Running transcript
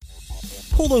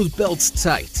Pull those belts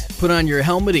tight, put on your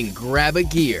helmet, and grab a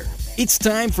gear. It's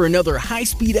time for another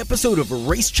high-speed episode of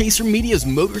Race Chaser Media's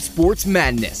Motorsports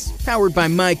Madness, powered by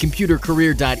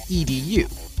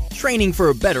mycomputercareer.edu. Training for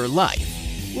a better life.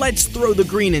 Let's throw the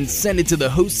green and send it to the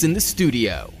hosts in the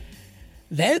studio.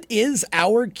 That is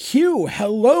our cue.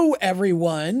 Hello,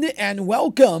 everyone, and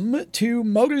welcome to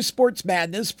Motorsports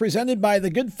Madness, presented by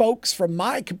the good folks from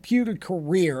My Computer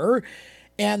Career.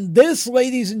 And this,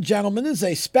 ladies and gentlemen, is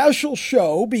a special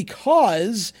show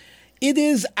because it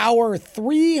is our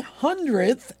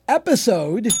 300th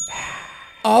episode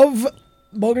of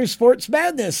Motorsports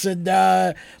Madness. And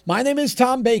my name is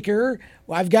Tom Baker.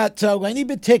 I've got Lenny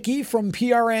Batycki from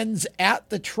PRN's At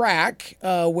the Track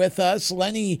with us.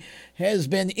 Lenny has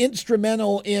been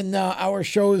instrumental in our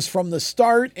shows from the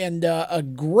start and a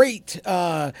great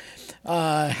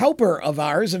helper of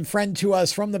ours and friend to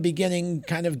us from the beginning,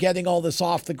 kind of getting all this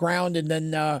off the ground. And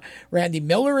then Randy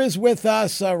Miller is with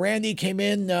us. Randy came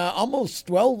in almost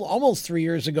 3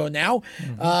 years ago now,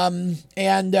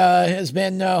 and has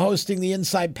been hosting the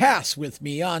Inside Pass with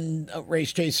me on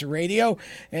Race Chaser Radio,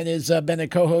 and has been a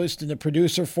co-host and a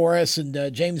producer for us.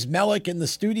 And James Mellick in the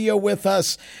studio with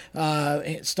us.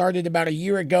 Started about a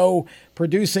year ago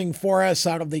producing for us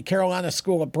out of the Carolina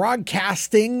School of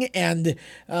Broadcasting. And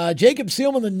Jacob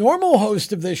Seelman, the normal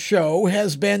host of this show,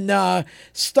 has been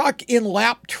stuck in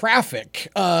lap traffic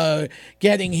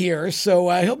getting here. So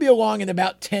he'll be along in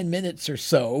about 10 minutes or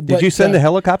so. Did you send a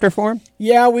helicopter for him?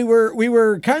 Yeah, we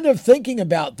were kind of thinking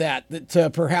about that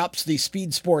perhaps the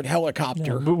Speed Sport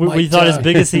helicopter. Yeah, we thought as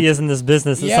big as he is in this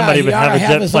business that somebody would have a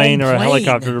jet plane or a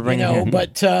helicopter to bring him here.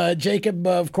 But Jacob,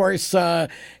 of course,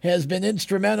 has been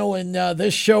instrumental in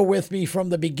this show with me from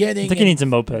the beginning. I think he needs a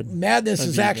moped. Madness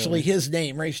is actually his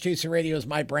name. Race Chaser Radio is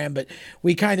my brand, but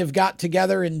we kind of got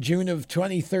together in June of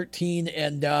 2013,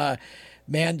 and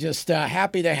man, just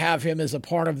happy to have him as a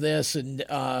part of this. And,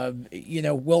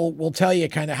 we'll tell you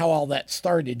kind of how all that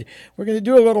started. We're going to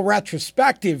do a little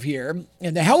retrospective here.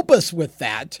 And to help us with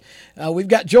that, we've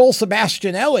got Joel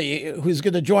Sebastianelli, who's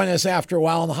going to join us after a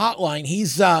while on the hotline.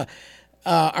 He's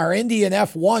our Indian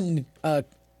F1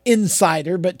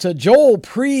 insider, but Joel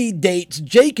predates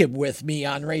Jacob with me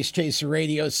on Race Chaser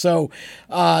Radio. So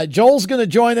Joel's going to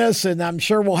join us, and I'm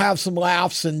sure we'll have some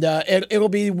laughs, and it'll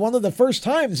be one of the first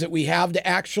times that we have to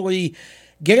actually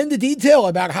get into detail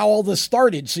about how all this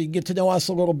started, so you can get to know us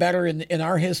a little better in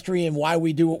our history and why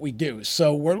we do what we do.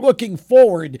 So we're looking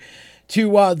forward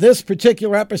to this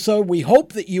particular episode. We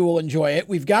hope that you will enjoy it.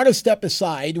 We've got to step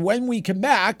aside. When we come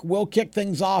back, we'll kick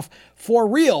things off for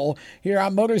real here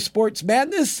on Motorsports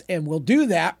Madness, and we'll do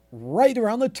that right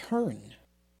around the turn.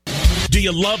 Do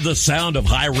you love the sound of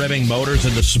high-revving motors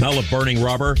and the smell of burning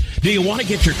rubber? Do you want to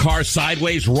get your car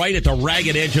sideways right at the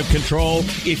ragged edge of control?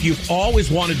 If you've always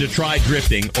wanted to try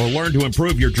drifting or learn to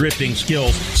improve your drifting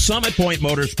skills, Summit Point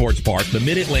Motorsports Park, the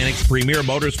Mid-Atlantic's premier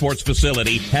motorsports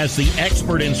facility, has the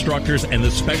expert instructors and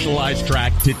the specialized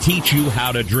track to teach you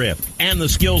how to drift and the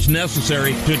skills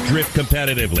necessary to drift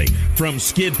competitively. From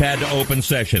skid pad to open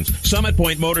sessions, Summit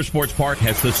Point Motorsports Park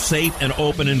has the safe and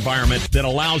open environment that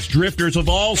allows drifters of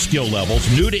all skill levels,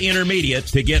 new to intermediate,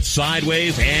 to get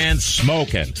sideways and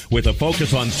smoking. With a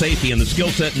focus on safety and the skill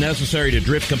set necessary to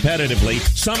drift competitively,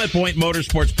 Summit Point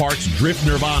Motorsports Park's Drift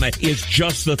Nirvana is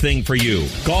just the thing for you.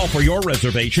 Call for your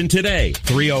reservation today,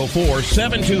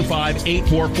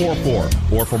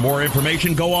 304-725-8444. Or for more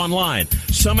information, go online,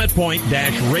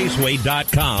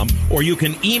 summitpoint-raceway.com, or you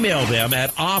can email them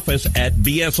at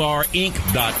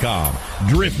office@bsrinc.com.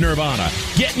 Drift Nirvana,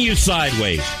 getting you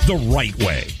sideways the right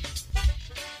way.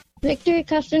 Victory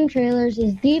Custom Trailers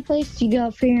is the place to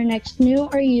go for your next new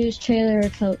or used trailer or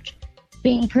coach.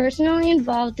 Being personally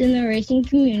involved in the racing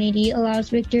community allows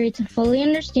Victory to fully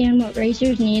understand what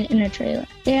racers need in a trailer.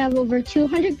 They have over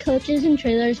 200 coaches and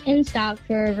trailers in stock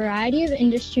for a variety of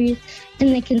industries, and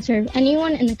they can serve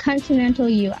anyone in the continental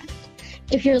U.S.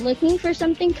 If you're looking for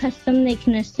something custom, they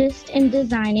can assist in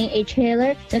designing a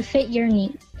trailer to fit your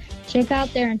needs. Check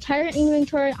out their entire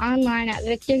inventory online at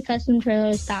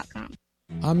victorycustomtrailers.com.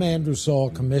 I'm Andrew Saul,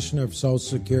 Commissioner of Social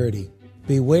Security.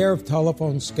 Beware of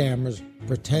telephone scammers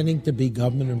pretending to be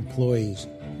government employees.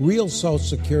 Real Social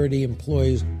Security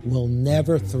employees will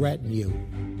never threaten you.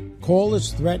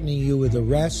 Callers threatening you with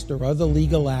arrest or other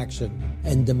legal action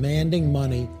and demanding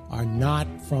money are not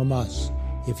from us.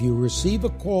 If you receive a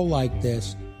call like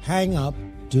this, hang up,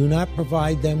 do not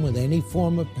provide them with any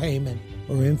form of payment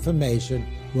or information.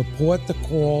 Report the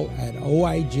call at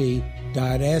oig.ssa.gov.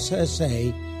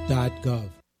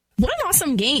 What an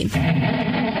awesome game.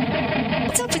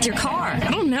 What's up with your car? I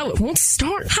don't know. It won't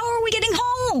start. How are we getting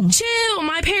home? Chill.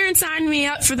 My parents signed me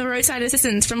up for the roadside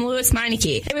assistance from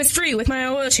Batycki. It was free with my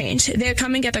oil change. They'd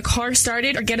come and get the car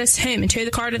started or get us home and tow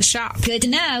the car to the shop. Good to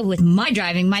know. With my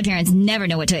driving, my parents never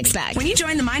know what to expect. When you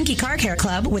join the Meineke Car Care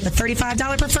Club with a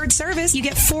 $35 preferred service, you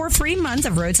get 4 free months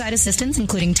of roadside assistance,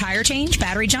 including tire change,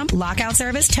 battery jump, lockout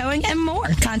service, towing, and more.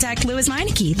 Contact Louis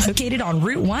Meineke, located on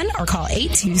Route 1, or call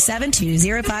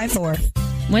 827-2054.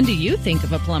 When do you think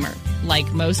of a plumber?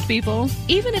 Like most people,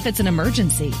 even if it's an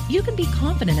emergency, you can be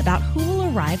confident about who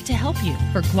will arrive to help you.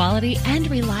 For quality and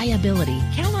reliability,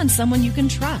 count on someone you can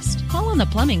trust. Call on the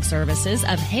plumbing services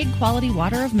of Hague Quality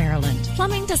Water of Maryland.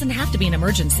 Plumbing doesn't have to be an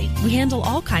emergency. We handle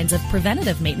all kinds of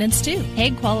preventative maintenance too.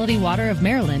 Hague Quality Water of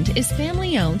Maryland is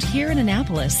family owned here in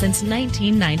Annapolis since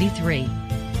 1993.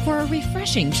 For a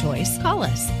refreshing choice, call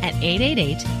us at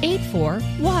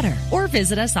 888-84-WATER or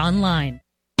visit us online.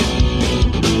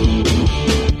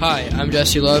 Hi, I'm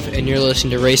Jesse Love, and you're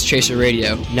listening to Race Chaser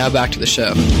Radio. Now back to the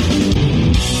show.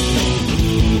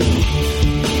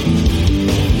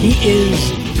 He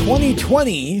is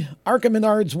 2020 ARCA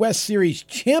Menards West Series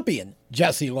champion,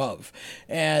 Jesse Love,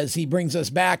 as he brings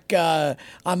us back on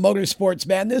Motorsports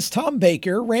Madness. Tom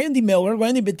Baker, Randy Miller,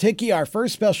 Lenny Batycki, our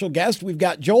first special guest. We've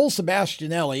got Joel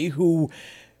Sebastianelli, who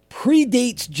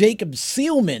predates Jacob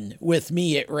Seelman with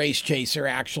me at Race Chaser,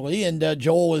 actually, and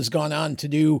Joel has gone on to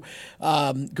do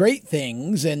great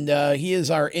things, and he is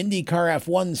our IndyCar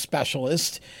F1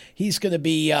 specialist. He's going to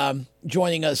be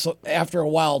joining us after a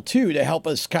while, too, to help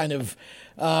us kind of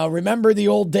remember the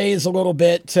old days a little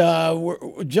bit.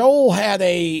 Joel had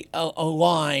a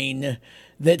line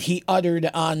that he uttered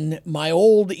on my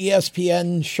old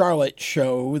ESPN Charlotte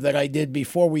show that I did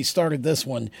before we started this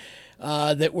one.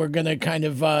 That we're going to kind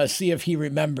of see if he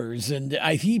remembers. And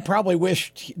he probably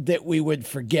wished that we would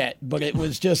forget, but it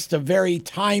was just a very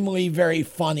timely, very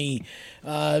funny,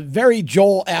 very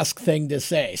Joel-esque thing to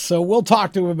say. So we'll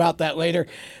talk to him about that later.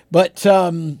 But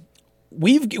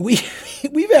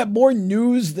we've had more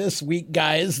news this week,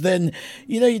 guys, than,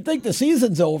 you'd think the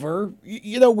season's over.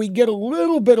 We get a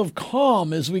little bit of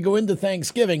calm as we go into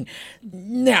Thanksgiving.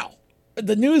 Now,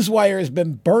 the news wire has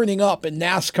been burning up in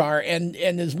NASCAR, and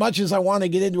as much as I want to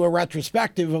get into a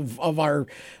retrospective of our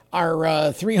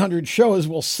 300 shows,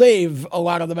 we'll save a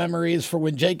lot of the memories for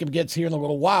when Jacob gets here in a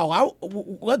little while.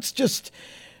 Let's just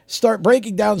start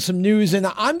breaking down some news, and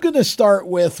I'm going to start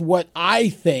with what I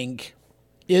think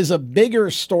is a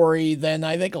bigger story than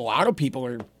I think a lot of people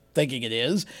are thinking it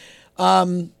is.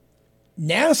 NASCAR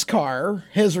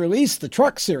has released the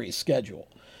Truck Series schedule,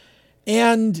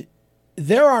 and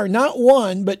there are not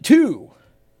one, but 2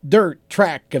 dirt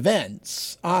track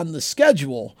events on the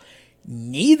schedule.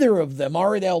 Neither of them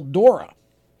are at Eldora.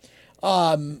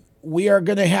 We are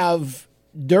going to have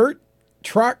dirt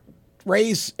truck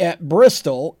race at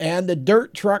Bristol and a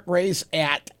dirt truck race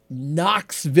at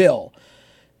Knoxville,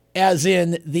 as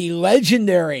in the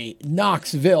legendary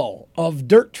Knoxville of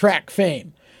dirt track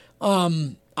fame.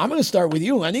 I'm going to start with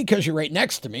you, Lenny, because you're right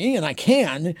next to me, and I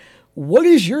can. What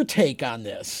is your take on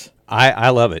this? I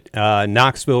love it.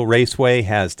 Knoxville Raceway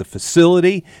has the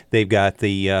facility. They've got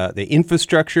the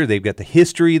infrastructure. They've got the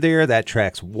history there. That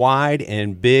track's wide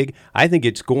and big. I think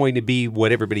it's going to be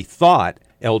what everybody thought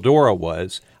Eldora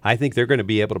was. I think they're going to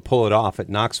be able to pull it off at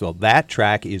Knoxville. That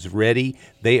track is ready.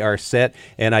 They are set.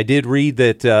 And I did read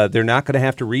that they're not going to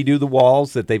have to redo the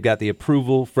walls, that they've got the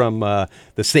approval from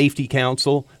the Safety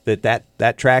Council,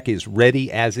 that track is ready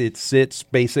as it sits,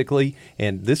 basically.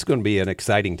 And this is going to be an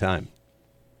exciting time.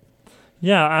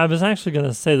 Yeah, I was actually going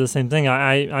to say the same thing.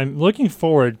 I'm looking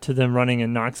forward to them running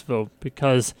in Knoxville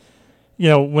because,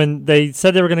 when they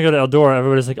said they were going to go to Eldora,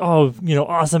 everybody's like, oh,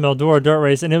 awesome Eldora dirt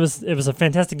race. And it was a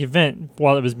fantastic event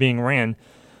while it was being ran.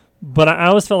 But I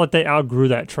always felt like they outgrew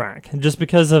that track. Just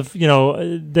because of,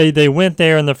 they went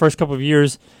there in the first couple of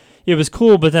years. It was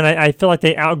cool, but then I feel like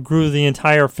they outgrew the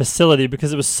entire facility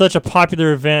because it was such a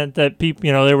popular event that people,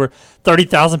 there were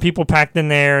 30,000 people packed in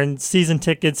there and season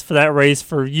tickets for that race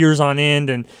for years on end.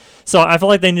 And so I feel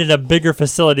like they needed a bigger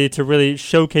facility to really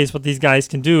showcase what these guys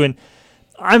can do. And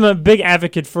I'm a big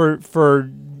advocate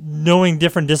for knowing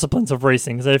different disciplines of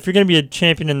racing. So if you're going to be a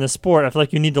champion in this sport, I feel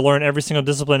like you need to learn every single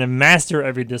discipline and master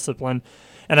every discipline.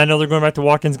 And I know they're going back to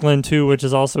Watkins Glen too, which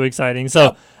is also exciting.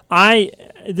 So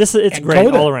it's great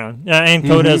Coda. all around. Yeah, and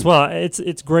Coda as well.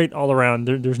 It's great all around.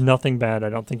 There's nothing bad I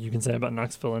don't think you can say about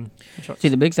Knoxville and trucks. See,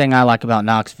 the big thing I like about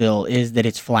Knoxville is that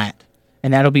it's flat.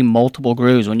 And that'll be multiple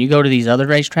grooves. When you go to these other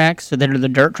racetracks, so that are the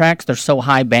dirt tracks, they're so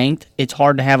high banked, it's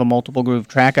hard to have a multiple groove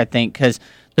track, I think, because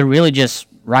they're really just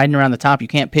riding around the top. You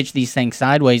can't pitch these things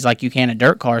sideways like you can a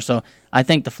dirt car. So I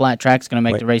think the flat track's going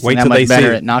to make the racing wait that till much they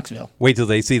better see- at Knoxville. Wait till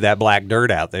they see that black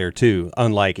dirt out there, too.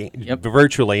 Unlike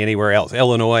virtually anywhere else.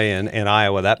 Illinois and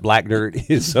Iowa, that black dirt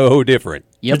is so different.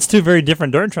 It's two very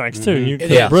different dirt tracks, too.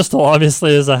 Yeah. Bristol,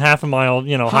 obviously, is a half a mile,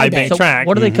 high bank So track.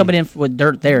 what are they coming in with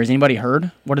dirt there? Has anybody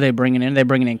heard? What are they bringing in? Are they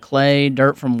bringing in clay,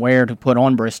 dirt from where to put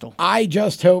on Bristol? I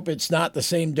just hope it's not the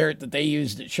same dirt that they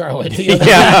used at Charlotte. Yeah.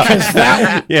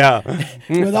 That, Yeah.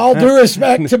 with all due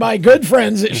respect to my good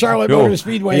friends at Charlotte Motor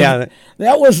Speedway,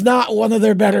 that was not one of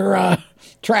their better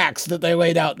tracks that they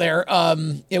laid out there.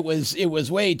 It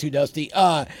was way too dusty.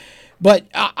 But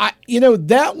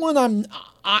that one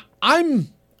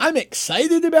I'm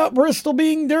excited about Bristol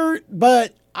being dirt,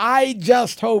 but I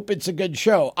just hope it's a good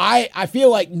show. I feel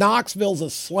like Knoxville's a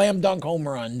slam dunk home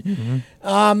run.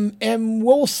 And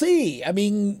we'll see. I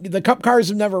mean, the Cup cars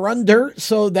have never run dirt,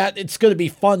 so that it's going to be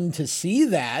fun to see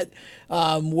that.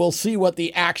 We'll see what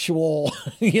the actual,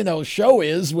 show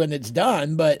is when it's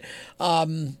done. But, I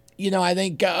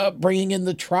think bringing in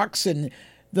the trucks, and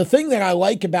the thing that I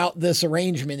like about this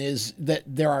arrangement is that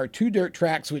there are two dirt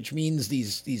tracks, which means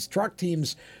these truck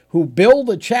teams who build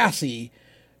a chassis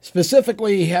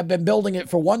specifically have been building it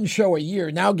for one show a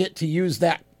year, now get to use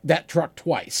that truck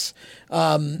twice.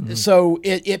 So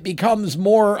it becomes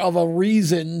more of a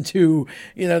reason to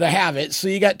have it. So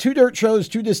you got two dirt shows,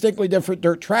 two distinctly different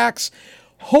dirt tracks.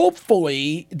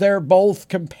 Hopefully they're both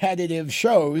competitive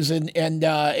shows and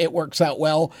it works out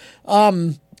well.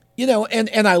 And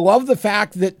I love the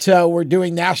fact that we're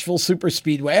doing Nashville Super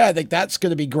Speedway. I think that's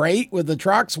going to be great with the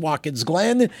trucks. Watkins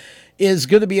Glen is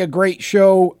going to be a great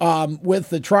show with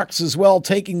the trucks as well,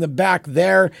 taking them back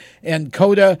there, and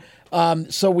COTA.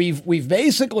 So we've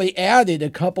basically added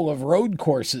a couple of road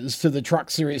courses to the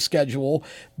Truck Series schedule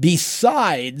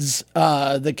besides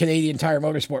the Canadian Tire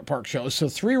Motorsport Park show. So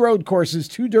 3 road courses,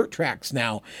 2 dirt tracks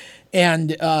now.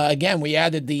 And again, we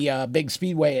added the big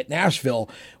speedway at Nashville,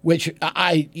 which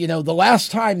the last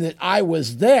time that I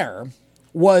was there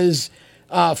was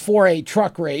for a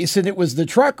truck race, and it was the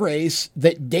truck race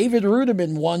that David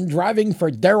Rudiman won driving for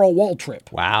Darrell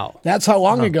Waltrip. Wow. That's how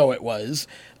long ago it was.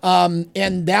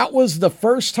 And that was the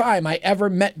first time I ever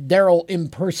met Darrell in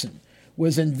person,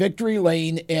 was in Victory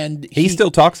Lane, and he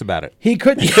still talks about it. He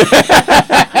could.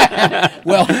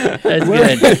 Well, that's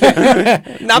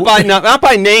good. not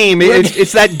by name.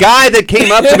 It's that guy that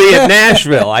came up to me at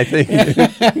Nashville, I think.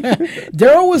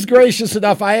 Darrell was gracious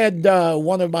enough. I had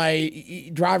one of my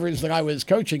drivers that I was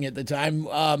coaching at the time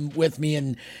with me,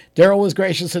 and Darrell was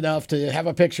gracious enough to have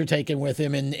a picture taken with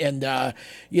him, and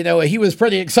he was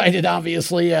pretty excited.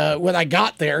 Obviously, when I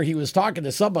got there, he was talking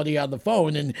to somebody on the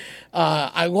phone, and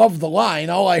I loved the line.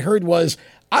 All I heard was,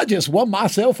 "I just won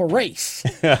myself a race,"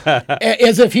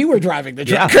 as if he were driving the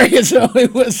truck. Yeah. So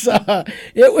it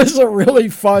was a really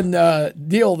fun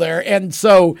deal there, and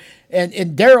so.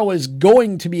 And Darrell is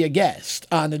going to be a guest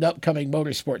on an upcoming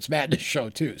Motorsports Madness show,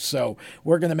 too. So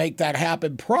we're going to make that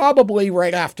happen probably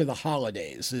right after the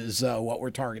holidays is what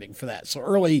we're targeting for that. So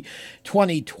early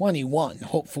 2021,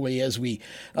 hopefully, as we...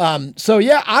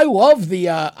 I love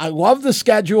the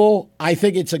schedule. I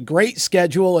think it's a great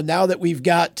schedule. And now that we've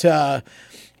got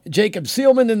Jacob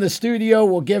Seelman in the studio,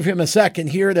 we'll give him a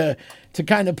second here to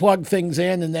kind of plug things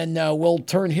in, and then we'll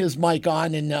turn his mic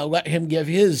on and let him give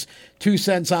his 2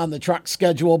 cents on the truck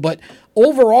schedule. But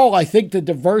overall, I think the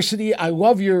diversity, I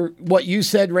love what you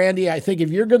said, Randy. I think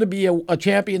if you're going to be a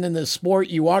champion in this sport,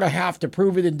 you ought to have to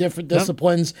prove it in different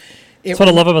disciplines. That's what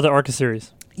I love about the ARCA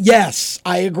series. Yes,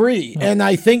 I agree. Yep. And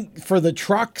I think for the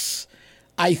trucks,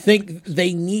 I think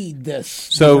they need this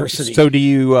diversity. So do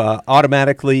you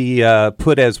automatically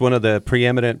put as one of the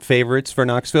preeminent favorites for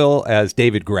Knoxville as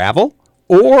David Gravel?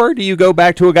 Or do you go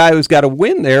back to a guy who's got a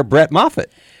win there, Brett Moffitt?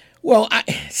 Well,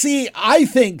 I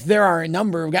think there are a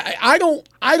number of guys. I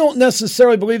don't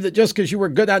necessarily believe that just because you were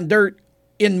good on dirt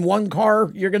in one car,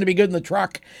 you're going to be good in the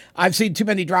truck. I've seen too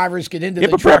many drivers get into the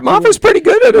truck. But Brett Moffitt's pretty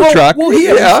good at a truck. Well, he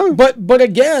is. But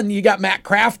again, you got Matt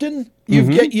Crafton.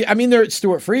 There's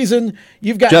Stuart Friesen.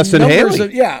 You've got Justin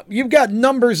Haley. You've got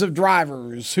numbers of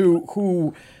drivers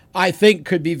who I think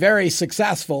could be very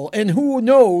successful, and who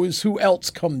knows who else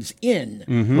comes in.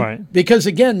 Mm-hmm. Right. Because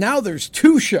again, now there's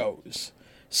 2 shows.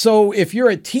 So if you're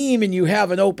a team and you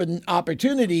have an open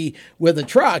opportunity with a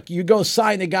truck, you go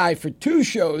sign a guy for 2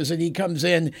 shows and he comes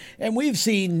in. And we've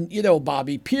seen,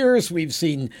 Bobby Pierce. We've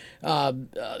seen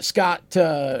Scott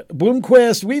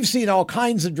Bloomquist. We've seen all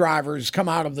kinds of drivers come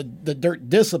out of the dirt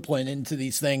discipline into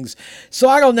these things. So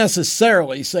I don't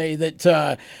necessarily say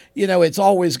that, it's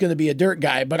always going to be a dirt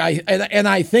guy. But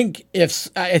I think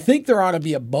there ought to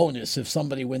be a bonus if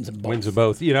somebody wins them both. Wins them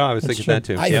both. I was thinking that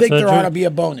too. I think there ought to be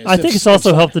a bonus. I think it's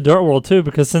also help the dirt world too,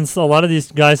 because since a lot of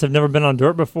these guys have never been on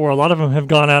dirt before, a lot of them have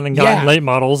gone out and gotten late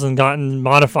models and gotten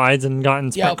modifieds and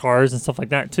gotten sprint cars and stuff like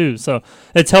that too. So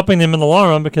it's helping them in the long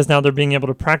run because now they're being able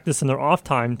to practice in their off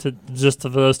time to just for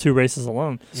those 2 races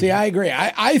alone. See, I agree.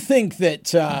 I think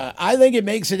that I think it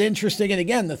makes it interesting. And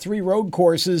again, the 3 road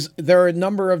courses, there are a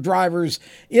number of drivers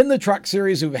in the truck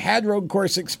series who've had road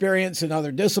course experience in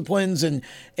other disciplines, and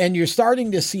you're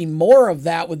starting to see more of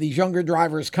that with these younger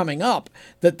drivers coming up,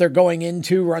 that they're going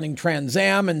into running Trans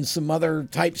Am and some other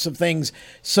types of things.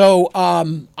 So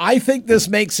I think this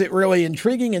makes it really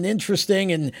intriguing and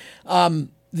interesting. And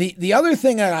the other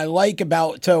thing that I like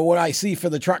about what I see for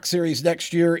the truck series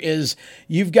next year is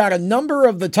you've got a number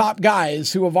of the top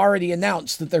guys who have already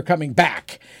announced that they're coming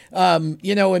back.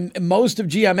 And most of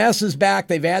GMS is back.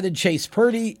 They've added Chase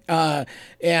Purdy,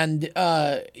 and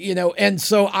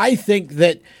so I think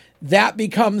that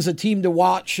becomes a team to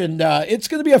watch, and it's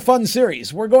going to be a fun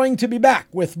series. We're going to be back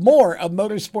with more of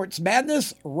Motorsports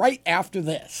Madness right after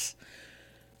this.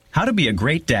 How to be a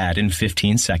great dad in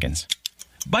 15 seconds.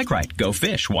 Bike ride, go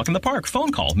fish, walk in the park,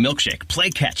 phone call, milkshake, play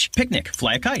catch, picnic,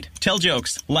 fly a kite, tell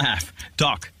jokes, laugh,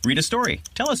 talk, read a story,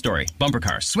 tell a story, bumper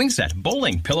car, swing set,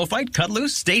 bowling, pillow fight, cut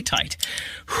loose, stay tight.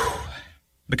 Whew.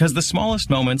 Because the smallest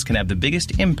moments can have the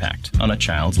biggest impact on a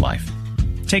child's life.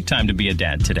 Take time to be a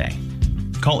dad today.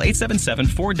 Call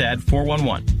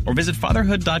 877-4DAD-411 or visit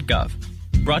fatherhood.gov.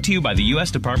 Brought to you by the U.S.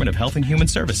 Department of Health and Human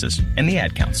Services and the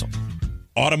Ad Council.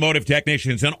 Automotive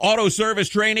technicians and auto service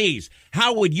trainees,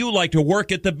 how would you like to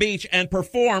work at the beach and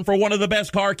perform for one of the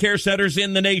best car care centers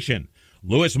in the nation?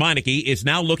 Louis Meineke is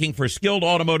now looking for skilled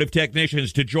automotive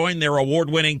technicians to join their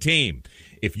award-winning team.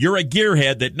 If you're a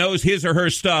gearhead that knows his or her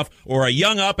stuff, or a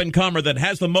young up-and-comer that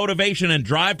has the motivation and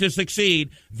drive to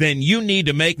succeed, then you need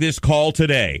to make this call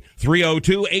today.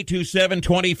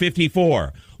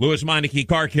 302-827-2054. Louis Meineke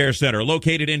Car Care Center,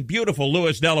 located in beautiful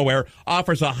Lewis, Delaware,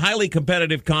 offers a highly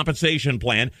competitive compensation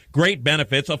plan, great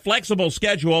benefits, a flexible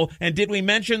schedule, and did we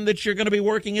mention that you're going to be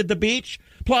working at the beach?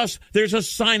 Plus, there's a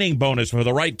signing bonus for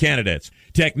the right candidates.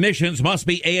 Technicians must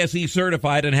be ASE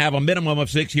certified and have a minimum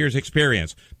of 6 years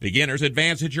experience. Beginners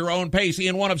advance at your own pace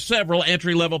in one of several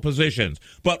entry-level positions.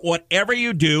 But whatever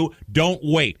you do, don't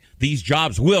wait. These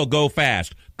jobs will go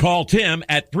fast. Call Tim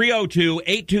at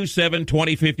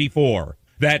 302-827-2054.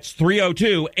 That's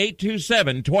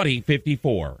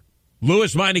 302-827-2054.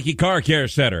 Louis Meineke Car Care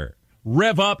Center.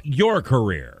 Rev up your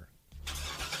career.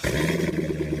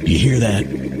 You hear that?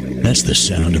 That's the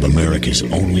sound of America's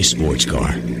only sports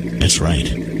car. That's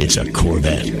right. It's a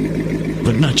Corvette.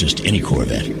 But not just any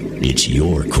Corvette. It's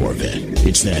your Corvette.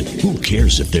 It's that who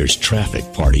cares if there's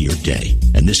traffic part of your day.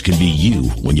 And this can be you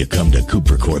when you come to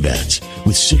Cooper Corvettes.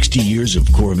 With 60 years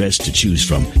of Corvettes to choose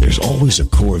from, there's always a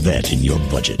Corvette in your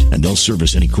budget. And they'll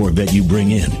service any Corvette you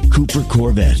bring in. Cooper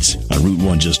Corvettes on Route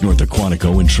 1 just north of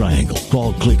Quantico and Triangle.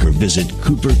 Call, click, or visit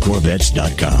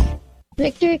CooperCorvettes.com.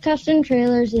 Victory Custom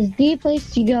Trailers is the place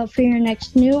to go for your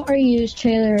next new or used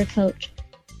trailer or coach.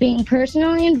 Being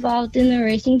personally involved in the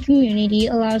racing community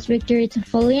allows Victory to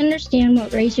fully understand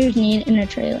what racers need in a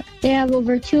trailer. They have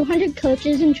over 200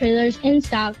 coaches and trailers in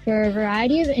stock for a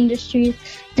variety of industries,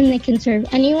 and they can serve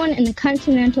anyone in the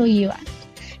continental U.S.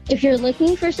 If you're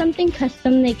looking for something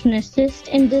custom, they can assist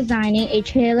in designing a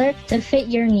trailer to fit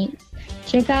your needs.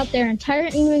 Check out their entire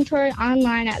inventory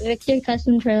online at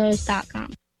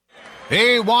victorycustomtrailers.com.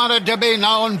 He wanted to be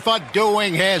known for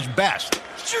doing his best.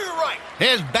 Sure, right.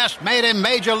 His best made him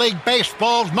Major League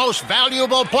Baseball's most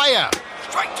valuable player.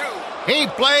 Strike two. He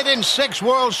played in 6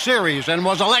 World Series and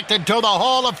was elected to the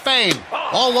Hall of Fame.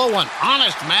 Although an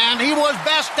honest man, he was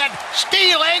best at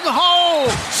stealing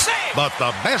home. But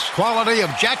the best quality of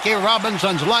Jackie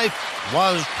Robinson's life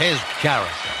was his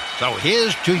character. So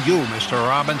here's to you, Mr.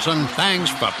 Robinson. Thanks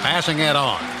for passing it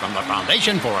on. From the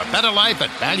Foundation for a Better Life at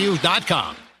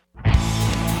Values.com.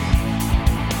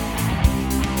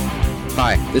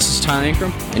 Hi, this is Tyler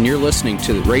Ankrum, and you're listening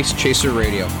to the Race Chaser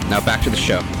Radio. Now back to the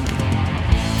show.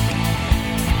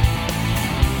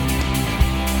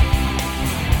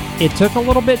 It took a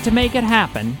little bit to make it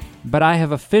happen, but I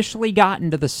have officially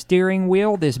gotten to the steering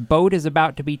wheel. This boat is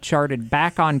about to be charted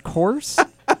back on course,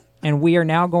 and we are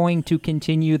now going to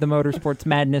continue the Motorsports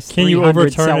Madness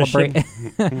 300 celebration.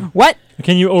 What?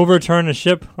 Can you overturn a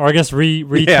ship, or I guess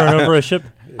return over a ship?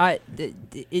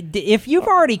 if you've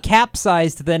already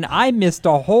capsized, then I missed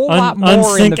a whole lot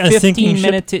more in the 15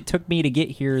 minutes it took me to get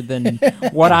here than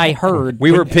what I heard.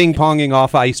 We were ping-ponging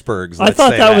off icebergs. I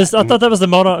thought that was the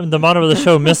motto of the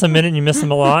show. Miss a minute and you miss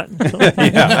them a lot.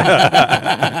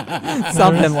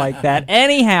 Something like that.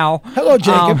 Anyhow. Hello,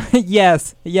 Jacob.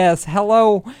 Yes.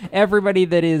 Hello, everybody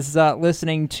that is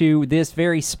listening to this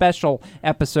very special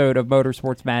episode of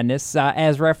Motorsports Madness.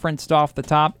 As referenced off the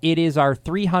top, it is our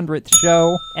 300th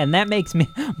show, and that makes me...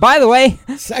 By the way...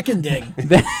 Second ding.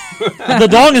 The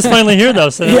dong is finally here, though,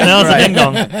 so now it's a ding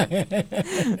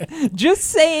dong. Just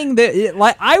saying that,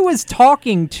 like, I was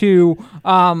talking to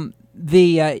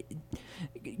the...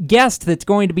 guest that's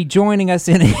going to be joining us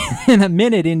in a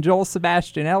minute in Joel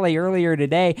Sebastianelli earlier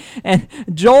today, and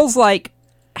Joel's like,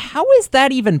 how is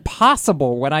that even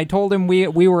possible? When I told him we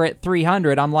were at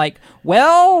 300, I'm like,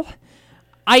 well,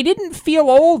 I didn't feel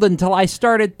old until I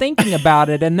started thinking about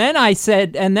it, and then I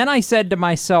said to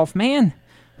myself, man,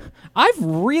 I've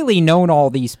really known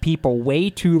all these people way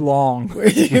too long.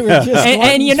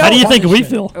 and you know, how do you think we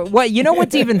feel? Well, you know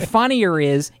what's even funnier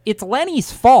is it's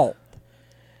Lenny's fault.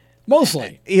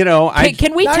 Mostly. You know,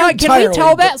 can we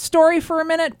tell that story for a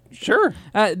minute? Sure.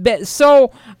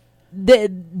 So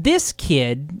this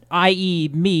kid, i.e.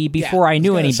 me, before I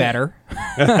knew any better,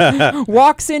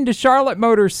 walks into Charlotte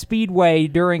Motor Speedway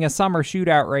during a summer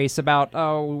shootout race about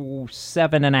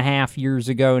 7.5 years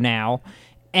ago now,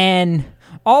 and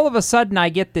all of a sudden I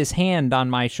get this hand on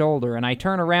my shoulder, and I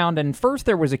turn around, and first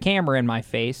there was a camera in my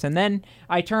face, and then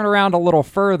I turn around a little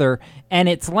further, and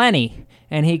it's Lenny.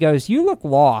 And he goes, "You look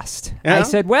lost." Yeah? I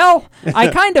said, "Well, I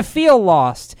kind of feel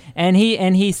lost." And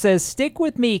he says, "Stick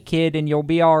with me, kid, and you'll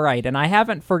be all right." And I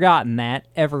haven't forgotten that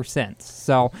ever since.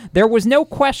 So there was no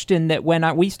question that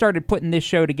when we started putting this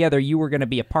show together, you were going to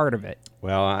be a part of it.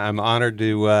 Well, I'm honored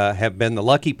to have been the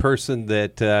lucky person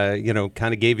that,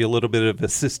 kind of gave you a little bit of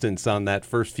assistance on that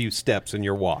first few steps in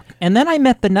your walk. And then I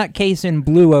met the nutcase in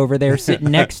blue over there sitting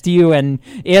next to you, and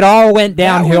it all went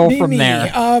downhill from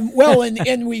there. Well,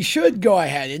 and we should go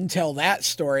ahead and tell that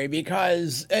story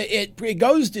because it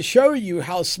goes to show you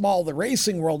how small the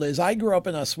racing world is. I grew up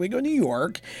in Oswego, New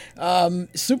York,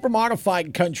 super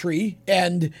modified country,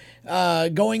 and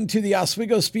going to the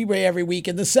Oswego Speedway every week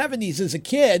in the 70s as a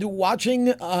kid, watching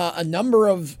a number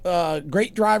of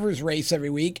great drivers race every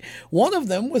week. One of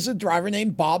them was a driver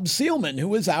named Bob Seelman, who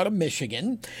was out of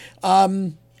Michigan.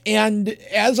 And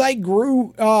as I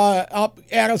grew up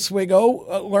at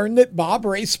Oswego, learned that Bob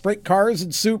raced sprint cars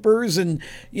and supers and,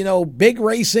 big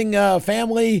racing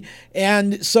family.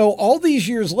 And so all these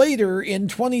years later, in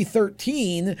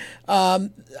 2013,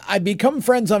 I become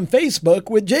friends on Facebook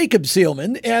with Jacob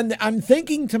Seelman. And I'm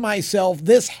thinking to myself,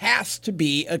 this has to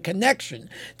be a connection.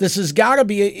 This has got to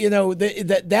be,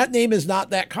 that name is not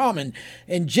that common.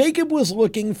 And Jacob was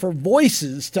looking for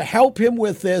voices to help him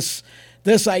with this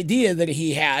idea that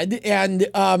he had and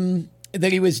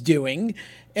that he was doing.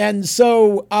 And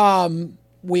so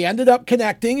we ended up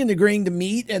connecting and agreeing to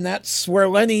meet, and that's where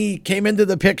Lenny came into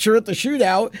the picture at the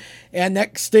shootout. And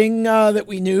next thing that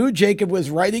we knew, Jacob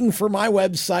was writing for my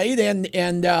website,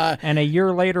 and a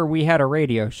year later we had a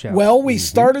radio show. Well, we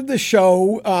started the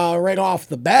show right off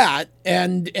the bat,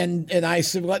 and I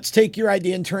said, let's take your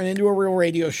idea and turn it into a real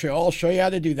radio show. I'll show you how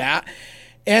to do that.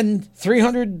 And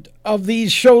 300 of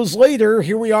these shows later,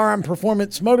 here we are on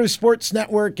Performance Motorsports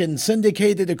Network and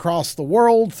syndicated across the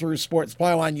world through Sports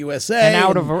Pylon USA.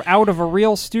 And out of a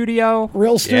real studio.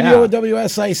 Real studio at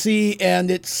WSIC. And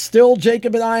it's still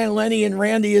Jacob and I, and Lenny and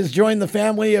Randy has joined the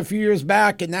family a few years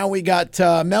back. And now we got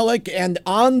Melik, and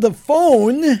on the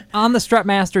phone. On the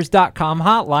strutmasters.com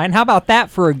hotline. How about that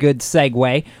for a good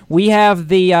segue? We have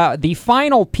the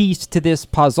final piece to this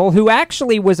puzzle, who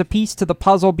actually was a piece to the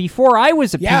puzzle before I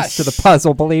was a piece to the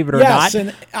puzzle, believe it or not. Yes,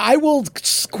 and I will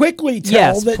quickly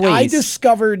tell that I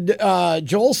discovered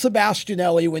Joel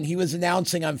Sebastianelli when he was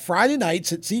announcing on Friday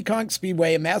nights at Seekonk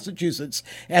Speedway in Massachusetts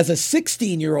as a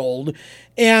 16-year-old,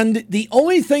 and the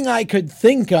only thing I could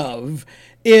think of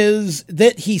is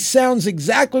that he sounds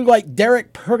exactly like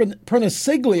Derek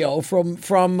Perniciglio from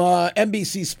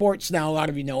NBC Sports now. A lot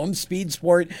of you know him, Speed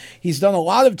Sport. He's done a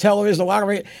lot of television,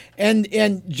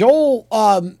 and Joel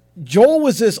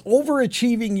was this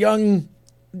overachieving young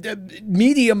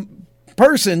medium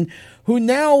person who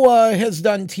now has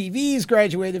done TV. He's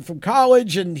graduated from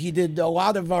college, and he did a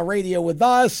lot of radio with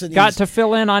us. And got to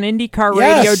fill in on IndyCar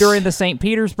radio during the St.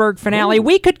 Petersburg finale. Ooh.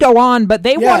 We could go on, but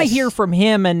they want to hear from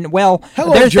him, and,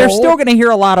 they're still going to hear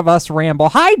a lot of us ramble.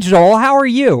 Hi, Joel. How are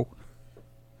you?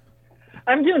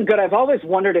 I'm doing good. I've always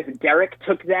wondered if Derek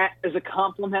took that as a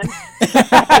compliment.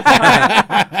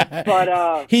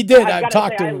 But he did. I've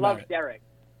talked to him. I love Derek.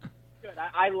 Good.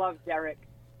 I love Derek.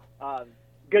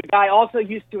 Good guy. Also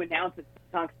used to announce at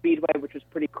Tucson Speedway, which was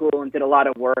pretty cool, and did a lot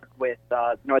of work with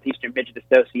Northeastern Midget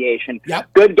Association.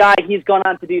 Yep. Good guy. He's gone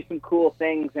on to do some cool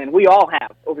things, and we all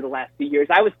have over the last few years.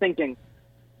 I was thinking,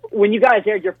 when you guys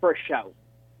aired your first show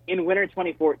in winter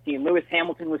 2014, Lewis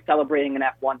Hamilton was celebrating an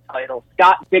F1 title.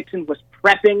 Scott Dixon was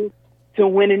prepping to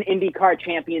win an IndyCar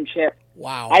championship.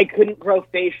 Wow. I couldn't grow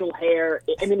facial hair.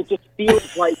 I mean, it just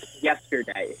feels like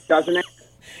yesterday, doesn't it?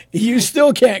 You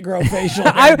still can't grow facial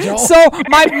hair, Joel. So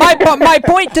my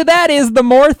point to that is the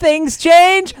more things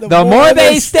change, the more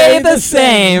they stay the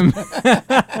same.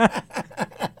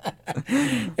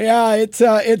 Yeah,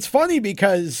 it's funny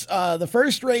because the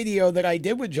first radio that I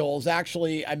did with Joel's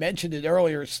actually, I mentioned it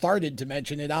earlier, started to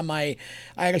mention it on I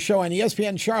had a show on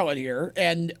ESPN Charlotte here,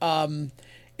 and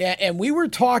we were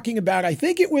talking about, I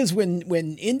think it was when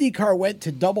IndyCar went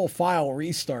to double file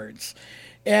restarts.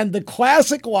 And the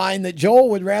classic line that Joel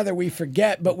would rather we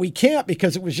forget, but we can't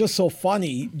because it was just so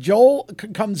funny. Joel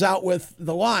comes out with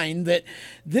the line that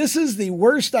this is the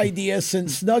worst idea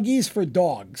since Snuggies for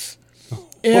dogs.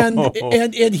 And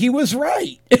he was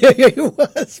right. He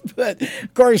was. But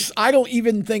of course, I don't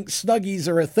even think Snuggies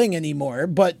are a thing anymore.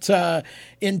 But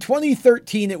in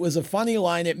 2013, it was a funny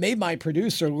line. It made my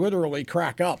producer literally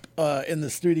crack up in the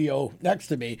studio next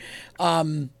to me.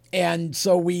 And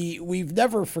so we've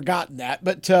never forgotten that,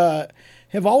 but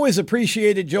have always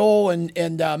appreciated Joel.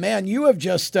 And man, you have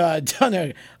just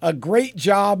done a great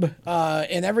job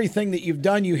in everything that you've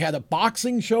done. You had a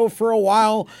boxing show for a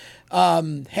while,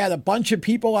 had a bunch of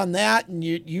people on that, and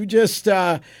you just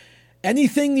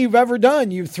anything you've ever done,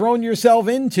 you've thrown yourself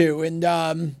into,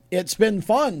 and it's been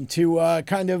fun to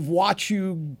kind of watch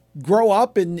you grow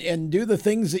up and do the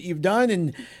things that you've done,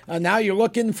 and now you're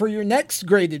looking for your next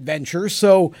great adventure.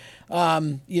 So,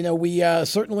 we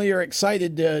certainly are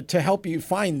excited to help you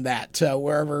find that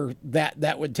wherever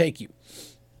that would take you.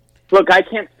 Look, I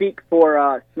can't speak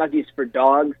for Snuggies for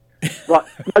dogs, but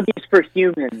Snuggies for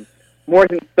humans. More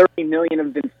than 30 million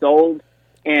have been sold,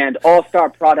 and All Star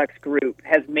Products Group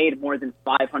has made more than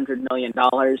 $500 million.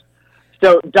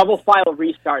 So double file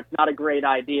restart's not a great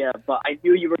idea, but I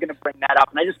knew you were going to bring that up.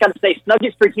 And I just got to say,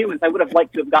 Snuggies for humans, I would have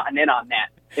liked to have gotten in on that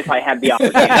if I had the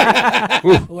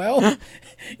opportunity. Well,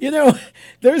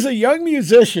 there's a young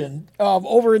musician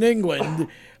over in England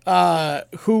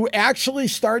who actually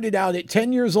started out at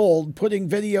 10 years old putting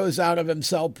videos out of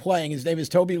himself playing. His name is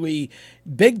Toby Lee,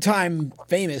 big time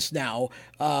famous now,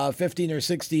 15 or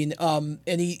 16. And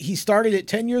he started at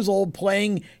 10 years old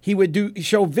playing. He would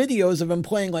show videos of him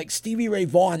playing like Stevie Ray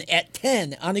Vaughan at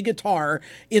 10 on a guitar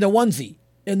in a onesie.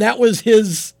 And that was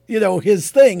his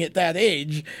thing at that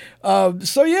age.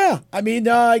 So yeah, I mean,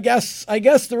 I guess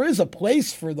there is a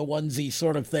place for the onesie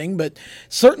sort of thing, but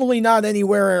certainly not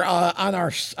anywhere on our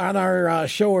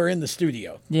show or in the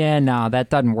studio. Yeah, no,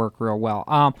 that doesn't work real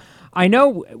well. I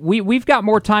know we've got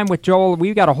more time with Joel.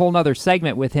 We've got a whole nother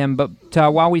segment with him, but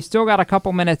while we still got a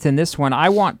couple minutes in this one, I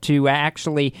want to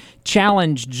actually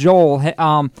challenge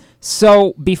Joel.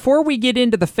 So before we get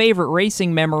into the favorite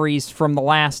racing memories from the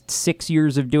last 6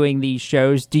 years of doing these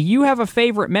shows, do you have a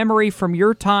favorite memory from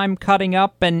your time cutting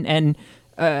up and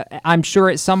I'm sure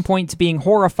at some points being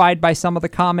horrified by some of the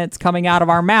comments coming out of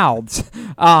our mouths?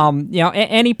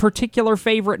 Any particular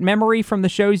favorite memory from the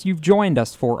shows you've joined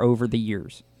us for over the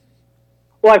years?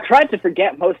 Well, I've tried to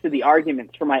forget most of the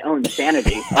arguments for my own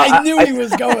sanity. I knew he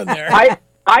was going there.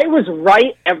 I was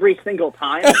right every single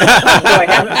time, so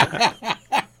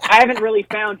I haven't really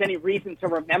found any reason to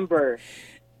remember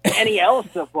any else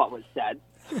of what was said.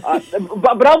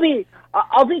 But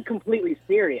I'll be completely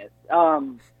serious.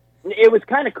 It was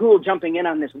kind of cool jumping in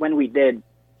on this when we did.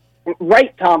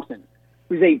 Wright Thompson,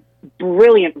 who's a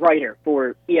brilliant writer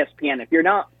for ESPN. If you're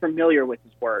not familiar with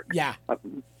his work,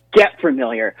 get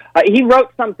familiar. He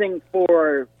wrote something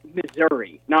for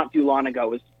Missouri not too long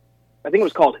ago. I think it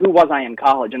was called "Who Was I in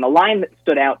College?" And the line that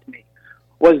stood out to me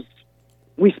was,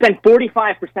 "We spend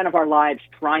 45% of our lives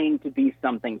trying to be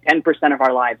something, 10% of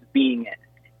our lives being it,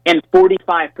 and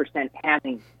 45%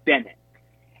 having been it."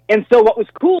 And so what was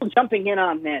cool jumping in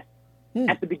on this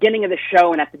at the beginning of the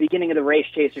show and at the beginning of the Race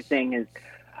Chaser thing is,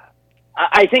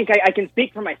 I think I can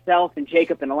speak for myself and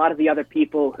Jacob and a lot of the other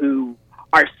people who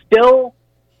are still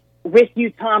with you,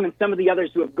 Tom, and some of the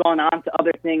others who have gone on to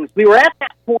other things. We were at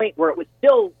that point where it was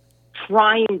still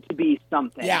trying to be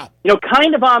something. Yeah.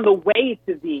 Kind of on the way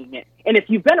to being it. And if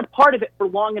you've been a part of it for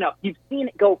long enough, you've seen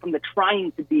it go from the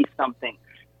trying to be something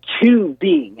to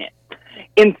being it.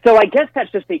 And so I guess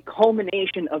that's just a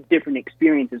culmination of different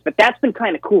experiences. But that's been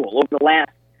kind of cool over the last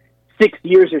 6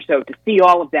 years or so to see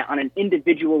all of that on an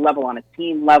individual level, on a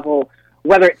team level,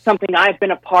 whether it's something I've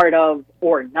been a part of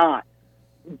or not.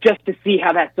 just to see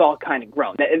how that's all kind of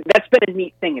grown. That's been a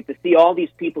neat thing, and to see all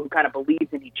these people who kind of believe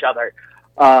in each other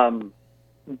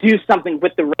do something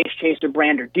with the Race Chaser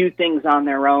brand or do things on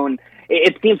their own.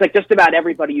 It seems like just about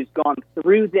everybody who's gone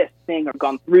through this thing or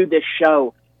gone through this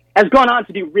show has gone on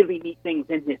to do really neat things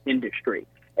in this industry.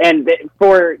 And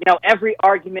for every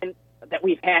argument that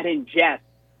we've had in jest,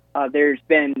 there's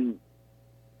been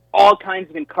all kinds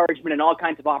of encouragement and all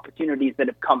kinds of opportunities that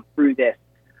have come through this.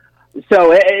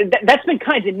 So that's been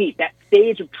kind of neat, that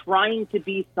stage of trying to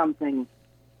be something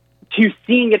to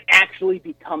seeing it actually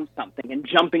become something and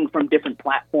jumping from different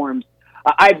platforms.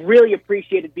 I've really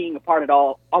appreciated being a part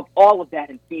of all of that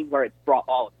and seeing where it's brought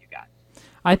all of you guys.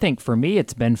 I think for me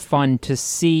it's been fun to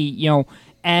see,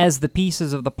 as the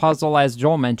pieces of the puzzle, as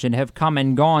Joel mentioned, have come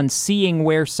and gone, seeing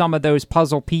where some of those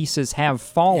puzzle pieces have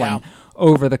fallen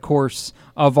over the course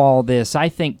of all this. I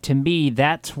think, to me,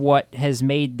 that's what has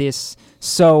made this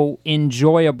so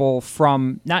enjoyable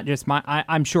from not just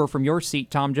I'm sure from your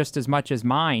seat, Tom, just as much as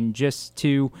mine, just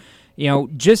to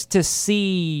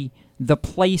see the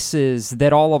places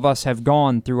that all of us have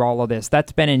gone through all of this.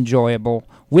 That's been enjoyable.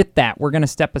 With that, we're going to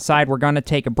step aside. We're going to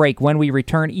take a break. When we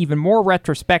return, even more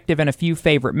retrospective and a few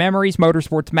favorite memories.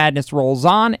 Motorsports Madness rolls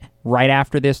on right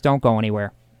after this. Don't go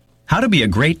anywhere. How to be a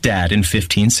great dad in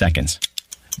 15 seconds.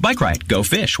 Bike ride, go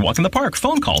fish, walk in the park,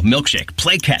 phone call, milkshake,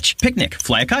 play catch, picnic,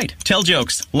 fly a kite, tell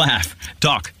jokes, laugh,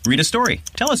 talk, read a story,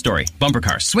 tell a story, bumper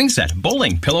car, swing set,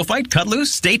 bowling, pillow fight, cut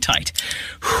loose, stay tight.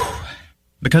 Whew.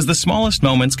 Because the smallest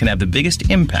moments can have the biggest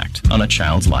impact on a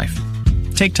child's life.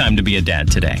 Take time to be a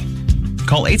dad today.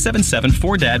 Call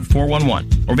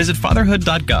 877-4DAD-411 or visit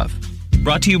fatherhood.gov.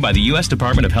 Brought to you by the U.S.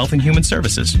 Department of Health and Human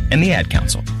Services and the Ad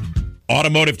Council.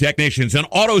 Automotive technicians and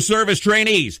auto service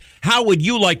trainees, how would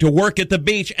you like to work at the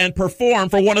beach and perform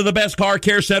for one of the best car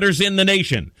care centers in the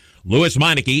nation? Louis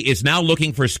Meineke is now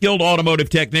looking for skilled automotive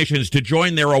technicians to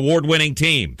join their award-winning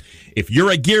team. If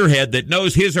you're a gearhead that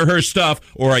knows his or her stuff,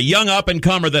 or a young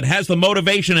up-and-comer that has the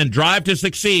motivation and drive to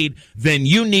succeed, then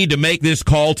you need to make this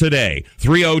call today.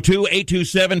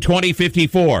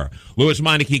 302-827-2054. Louis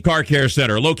Meineke Car Care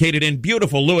Center, located in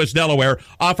beautiful Lewis, Delaware,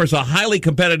 offers a highly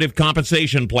competitive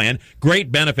compensation plan,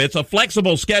 great benefits, a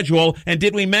flexible schedule, and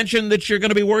did we mention that you're going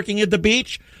to be working at the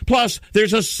beach? Plus,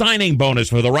 there's a signing bonus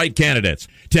for the right candidates.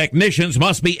 Technicians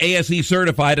must be ASE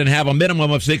certified and have a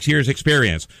minimum of 6 years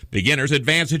experience. Beginners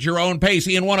advance at your own pace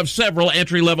in one of several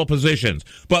entry-level positions.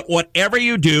 But whatever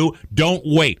you do, don't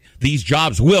wait. These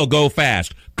jobs will go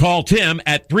fast. Call Tim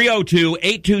at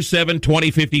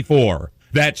 302-827-2054.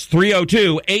 That's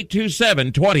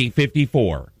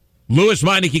 302-827-2054. Louis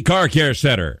Meineke Car Care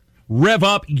Center. Rev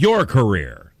up your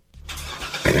career.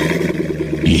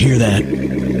 You hear that?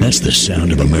 That's the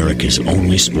sound of America's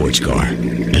only sports car.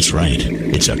 That's right.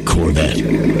 It's a Corvette.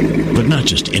 But not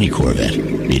just any Corvette.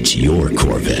 It's your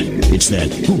Corvette. It's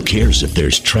that who cares if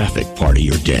there's traffic part of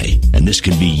your day. And this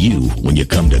can be you when you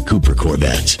come to Cooper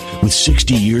Corvettes. With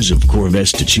 60 years of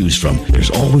Corvettes to choose from,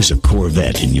 there's always a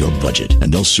Corvette in your budget.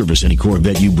 And they'll service any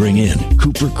Corvette you bring in.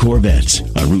 Cooper Corvettes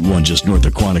on Route 1 just north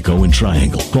of Quantico and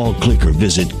Triangle. Call, click, or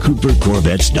visit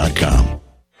CooperCorvettes.com.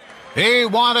 He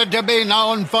wanted to be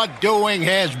known for doing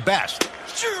his best.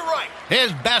 Sure, right.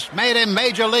 His best made him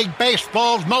Major League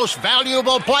Baseball's most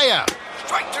valuable player.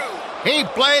 Strike two. He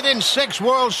played in 6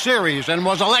 World Series and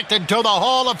was elected to the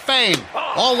Hall of Fame.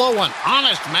 Although an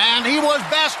honest man, he was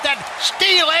best at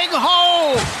stealing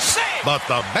home. But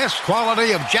the best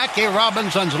quality of Jackie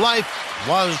Robinson's life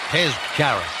was his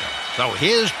character. So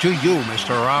here's to you,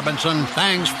 Mr. Robinson.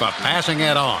 Thanks for passing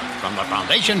it on. From the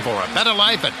Foundation for a Better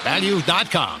Life at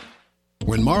Values.com.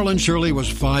 When Marlon Shirley was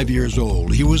 5 years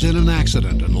old, he was in an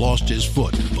accident and lost his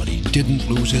foot, but he didn't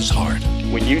lose his heart.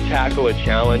 When you tackle a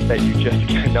challenge that you just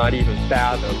cannot even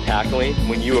fathom tackling,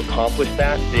 when you accomplish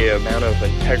that, the amount of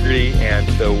integrity and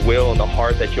the will and the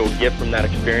heart that you'll get from that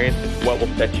experience is what will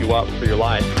set you up for your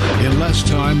life. In less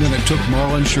time than it took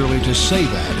Marlon Shirley to say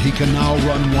that, he can now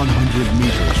run 100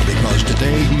 meters because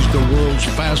today he's the world's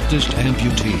fastest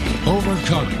amputee.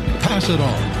 Overcoming. Pass it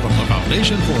on from the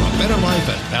Foundation for a Better Life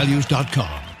at Values.com.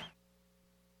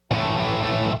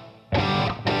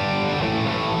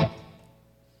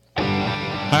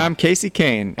 Hi, I'm Casey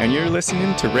Kane, and you're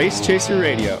listening to Race Chaser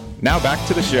Radio. Now back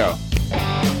to the show.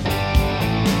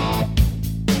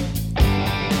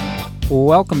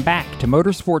 Welcome back to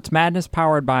Motorsports Madness,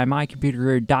 powered by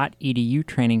mycomputercareer.edu,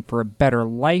 training for a better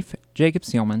life. Jacob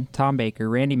Seelman, Tom Baker,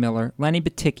 Randy Miller, Lenny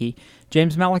Batycki,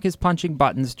 James Mellick is punching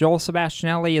buttons, Joel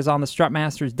Sebastianelli is on the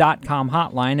strutmasters.com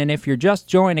hotline, and if you're just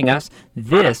joining us,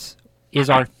 this is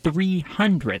our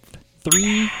 300th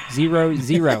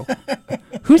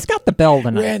Who's got the bell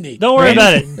tonight? Randy. Don't worry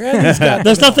about it. Randy's got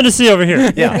There's nothing to see over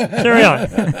here. Yeah. Carry on.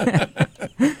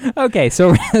 Okay, so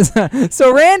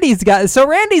Randy's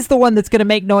the one that's going to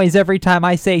make noise every time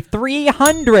I say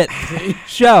 300th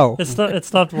show. It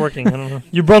stopped working. I don't know.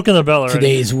 You've broken the bell already.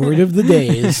 Today's word of the day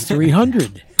is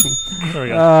 300. There we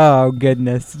go. Oh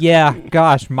goodness, yeah,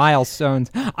 gosh, milestones.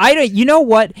 You know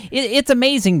what? It's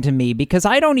amazing to me because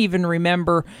I don't even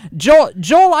remember. Joel,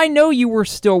 I know you were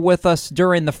still with us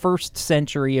during the first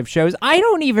century of shows. I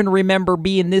don't even remember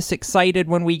being this excited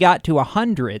when we got to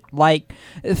 100. Like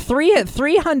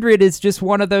 300 is just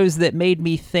one of those that made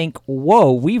me think,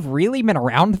 "Whoa, we've really been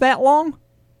around that long?"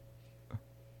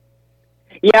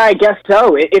 Yeah, I guess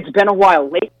so. It's been a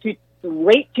while. Late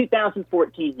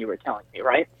 2014, you were telling me,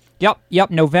 right? Yep,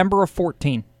 November of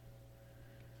 14.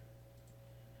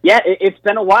 Yeah, it's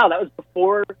been a while. That was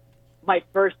before my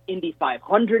first Indy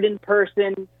 500 in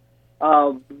person.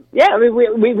 Yeah, I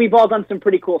mean, we've all done some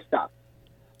pretty cool stuff.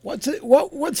 What's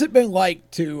it been like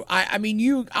to? I mean,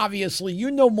 you obviously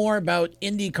know more about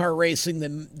IndyCar racing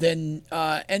than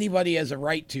anybody has a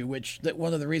right to.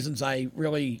 One of the reasons I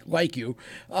really like you,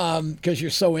 because you're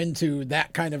so into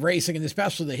that kind of racing and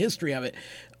especially the history of it.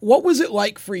 What was it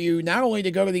like for you not only to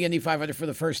go to the Indy 500 for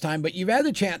the first time, but you've had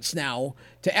the chance now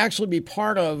to actually be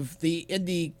part of the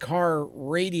IndyCar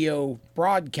radio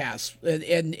broadcast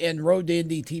and Road to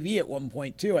Indy TV at one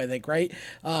point too, I think, right?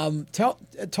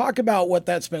 Talk about what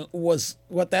that's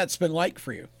been like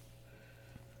for you.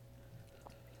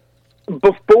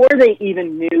 Before they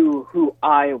even knew who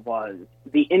I was,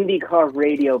 the IndyCar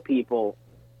radio people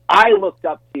I looked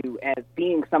up to as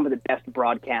being some of the best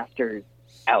broadcasters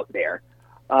out there.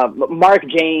 Mark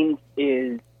James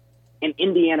is an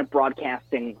Indiana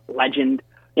broadcasting legend.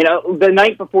 You know, the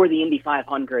night before the Indy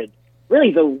 500,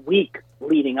 really the week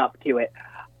leading up to it,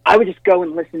 I would just go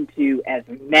and listen to as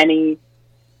many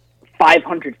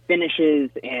 500 finishes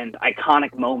and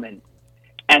iconic moments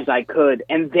as I could,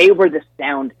 and they were the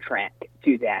soundtrack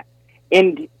to that.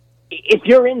 And if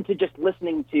you're into just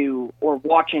listening to or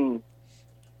watching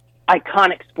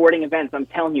iconic sporting events, I'm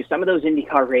telling you, some of those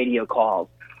IndyCar radio calls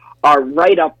are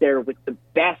right up there with the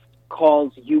best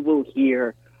calls you will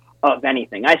hear of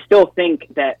anything. I still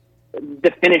think that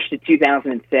the finish to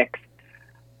 2006,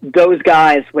 those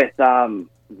guys with,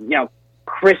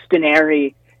 Chris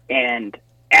Denari and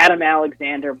Adam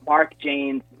Alexander, Mark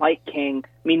James, Mike King,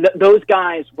 I mean, those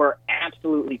guys were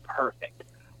absolutely perfect.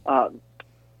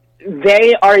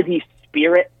 They are the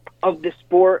spirit of the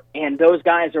sport, and those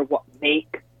guys are what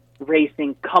make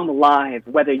racing come alive,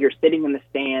 whether you're sitting in the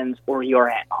stands or you're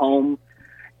at home.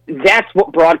 That's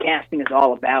what broadcasting is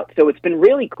all about. So it's been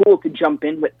really cool to jump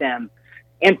in with them.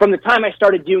 And from the time I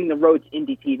started doing the Road to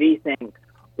Indy TV thing,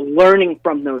 learning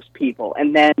from those people,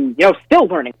 and then, still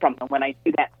learning from them when I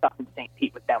do that stuff in St.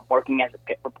 Pete with them, working as a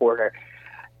pit reporter.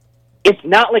 It's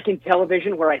not like in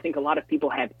television where I think a lot of people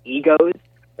have egos.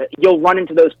 You'll run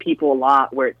into those people a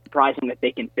lot where it's surprising that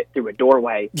they can fit through a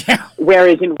doorway. Yeah.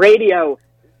 Whereas in radio,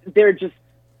 they're just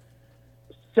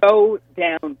so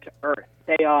down to earth.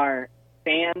 They are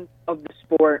fans of the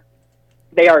sport.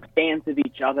 They are fans of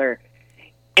each other.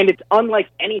 And it's unlike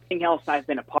anything else I've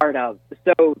been a part of.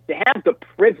 So to have the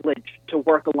privilege to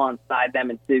work alongside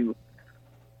them and to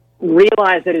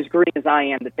realize that as green as I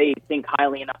am, that they think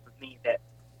highly enough of me that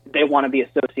they want to be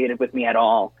associated with me at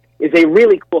all, is a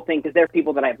really cool thing, because they're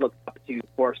people that I've looked up to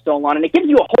for so long. And it gives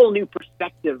you a whole new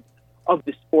perspective of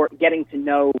the sport, getting to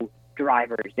know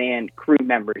drivers and crew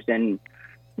members and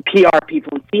PR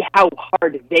people and see how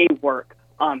hard they work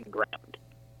on the ground.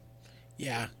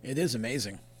 Yeah, it is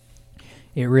amazing.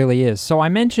 It really is. So I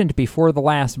mentioned before the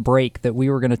last break that we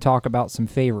were going to talk about some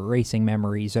favorite racing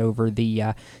memories over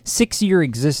the 6-year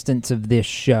existence of this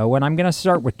show, and I'm going to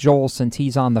start with Joel since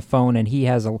he's on the phone and he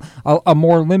has a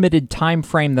more limited time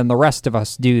frame than the rest of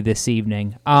us do this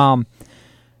evening. One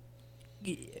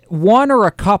or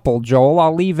a couple, Joel,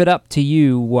 I'll leave it up to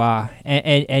you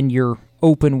and your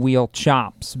open wheel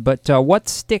chops. But what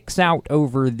sticks out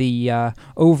over the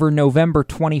over November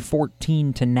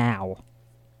 2014 to now?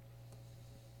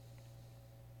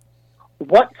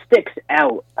 What sticks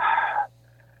out?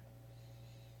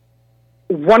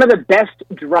 One of the best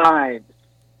drives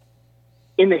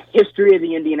in the history of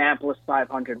the Indianapolis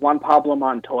 500, Juan Pablo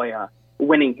Montoya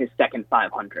winning his second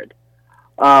 500.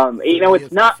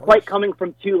 It's not quite coming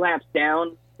from 2 laps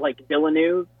down like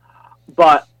Villeneuve,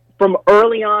 but from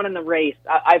early on in the race,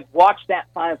 I've watched that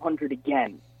 500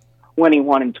 again when he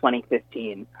won in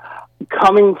 2015.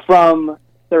 Coming from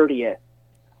 30th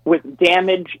with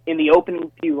damage in the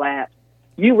opening few laps,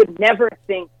 you would never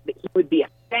think that he would be a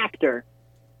factor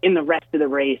in the rest of the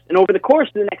race. And over the course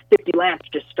of the next 50 laps,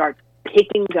 just starts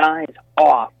picking guys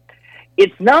off.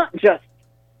 It's not just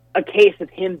a case of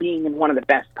him being in one of the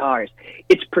best cars.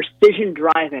 It's precision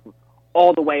driving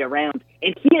all the way around.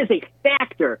 And he is a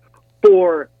factor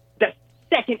for the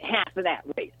second half of that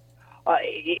race.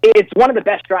 It's one of the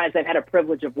best drives I've had a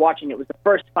privilege of watching. It was the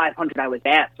first 500 I was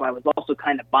at, so I was also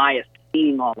kind of biased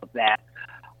seeing all of that.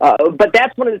 But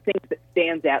that's one of the things that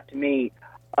stands out to me,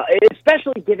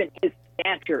 especially given his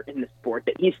stature in the sport,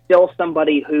 that he's still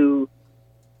somebody who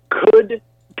could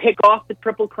pick off the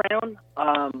Triple Crown.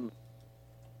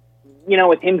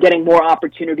 With him getting more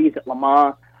opportunities at Le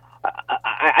Mans,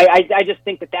 I just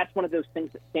think that that's one of those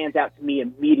things that stands out to me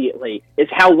immediately, is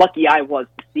how lucky I was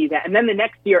to see that. And then the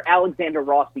next year, Alexander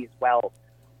Rossi as well.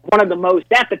 One of the most,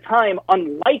 at the time,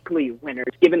 unlikely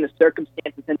winners, given the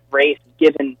circumstances in the race,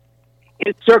 given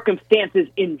his circumstances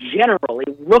in general, a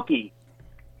rookie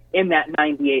in that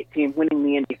 98 team winning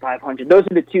the Indy 500. Those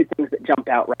are the two things that jump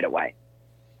out right away.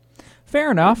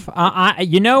 Fair enough.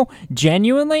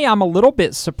 Genuinely, I'm a little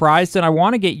bit surprised, and I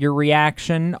want to get your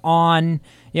reaction on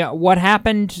what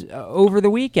happened over the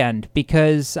weekend,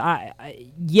 because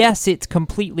yes, it's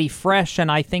completely fresh, and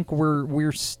I think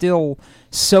we're still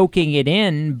soaking it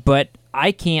in. But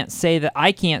I can't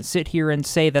sit here and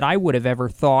say that I would have ever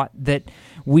thought that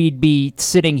we'd be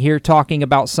sitting here talking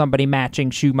about somebody matching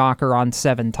Schumacher on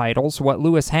 7 titles, what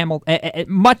Lewis Hamilton,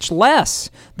 much less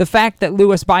the fact that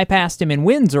Lewis bypassed him in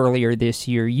wins earlier this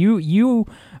year. You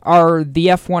are the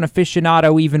F1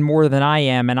 aficionado even more than I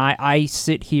am, and I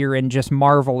sit here and just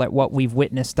marvel at what we've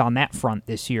witnessed on that front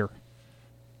this year.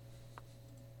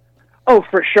 Oh,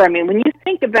 for sure. I mean, when you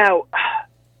think about,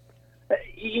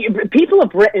 people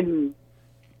have written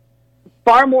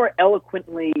far more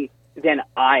eloquently than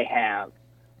I have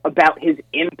about his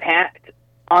impact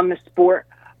on the sport.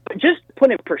 But just to put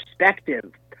in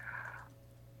perspective,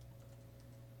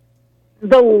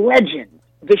 the legends,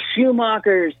 the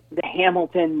Schumachers, the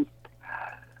Hamiltons,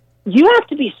 you have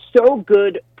to be so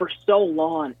good for so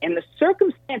long, and the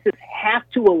circumstances have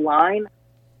to align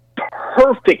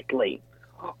perfectly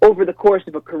over the course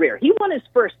of a career. He won his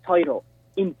first title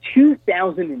in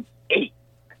 2008.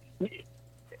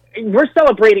 We're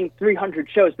celebrating 300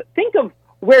 shows, but think of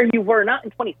where you were, not in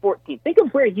 2014. Think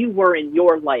of where you were in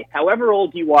your life, however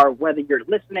old you are, whether you're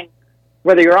listening,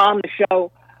 whether you're on the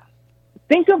show.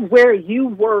 Think of where you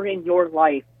were in your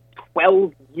life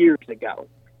 12 years ago,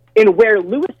 and where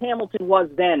Lewis Hamilton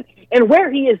was then, and where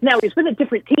he is now. He's with a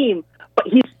different team, but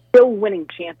he's still winning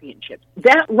championships.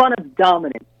 That run of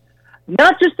dominance,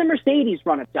 not just the Mercedes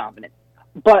run of dominance,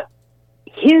 but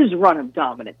his run of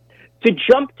dominance, to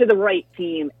jump to the right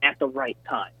team at the right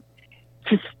time,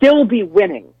 to still be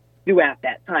winning throughout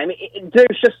that time.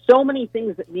 There's just so many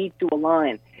things that need to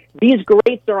align. These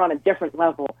greats are on a different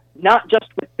level, not just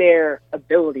with their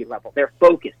ability level, their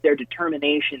focus, their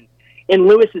determination. In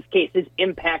Lewis's case, his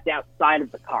impact outside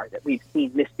of the car that we've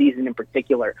seen this season in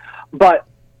particular. But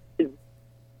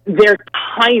their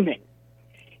timing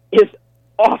is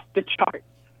off the charts.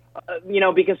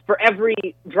 Because for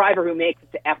every driver who makes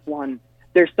it to F1,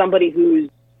 there's somebody who's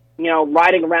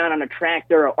riding around on a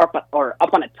tractor or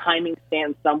up on a timing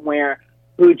stand somewhere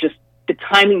who just, the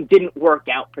timing didn't work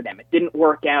out for them. It didn't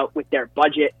work out with their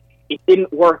budget. It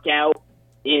didn't work out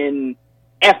in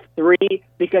F3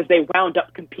 because they wound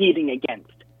up competing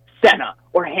against Senna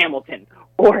or Hamilton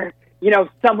or,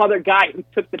 some other guy who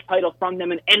took the title from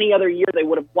them. And any other year they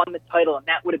would have won the title, and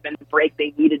that would have been the break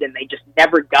they needed, and they just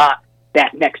never got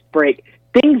that next break.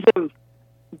 Things have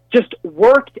just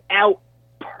worked out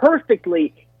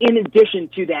perfectly in addition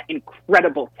to that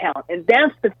incredible talent. And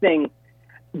that's the thing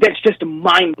that's just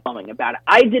mind-blowing about it.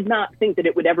 I did not think that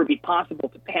it would ever be possible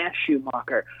to pass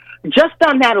Schumacher just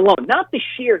on that alone. Not the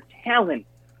sheer talent,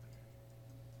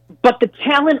 but the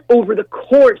talent over the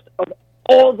course of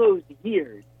all those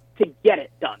years to get it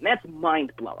done. That's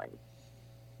mind-blowing.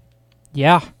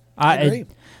 Yeah, I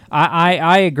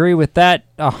agree with that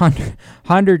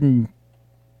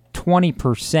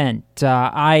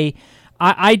 120%.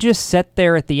 I just sat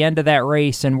there at the end of that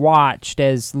race and watched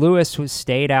as Lewis was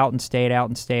stayed out on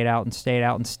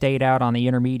the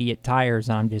intermediate tires,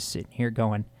 and I'm just sitting here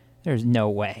going, there's no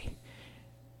way.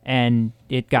 And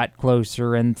it got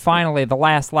closer, and finally, the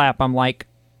last lap, I'm like,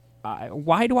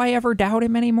 why do I ever doubt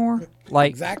him anymore? Like,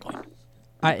 exactly.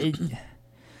 I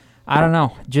don't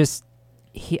know. Just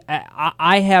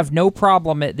I have no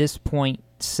problem at this point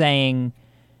saying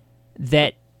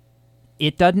that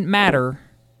it doesn't matter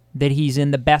that he's in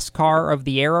the best car of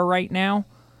the era right now.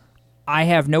 I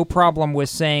have no problem with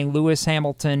saying Lewis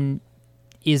Hamilton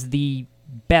is the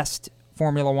best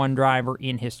Formula One driver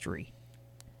in history.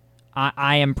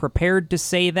 I am prepared to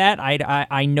say that.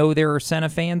 I know there are Senna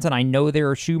fans and I know there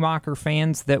are Schumacher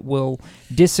fans that will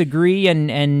disagree,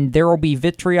 and there will be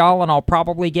vitriol, and I'll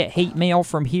probably get hate mail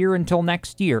from here until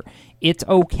next year. It's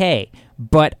okay,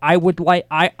 but I would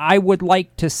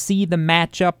like to see the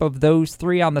matchup of those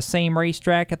three on the same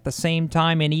racetrack at the same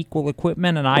time in equal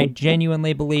equipment, and I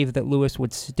genuinely believe that Lewis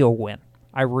would still win.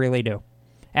 I really do.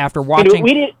 After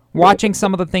watching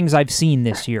some of the things I've seen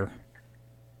this year.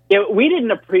 Yeah, we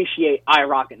didn't appreciate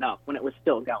IROC enough when it was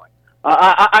still going.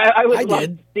 I would love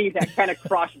to see that kind of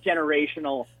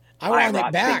cross-generational I want IROC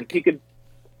it back. thing. If you could,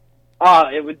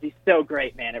 it would be so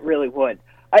great, man. It really would.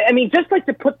 I mean, just like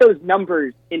to put those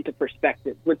numbers into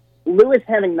perspective, with Lewis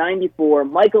having 94,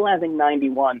 Michael having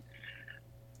 91,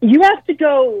 you have to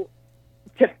go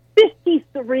to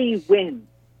 53 wins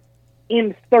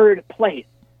in third place.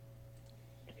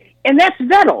 And that's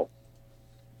Vettel.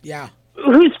 Yeah.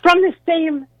 Who's from the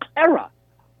same era.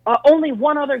 Only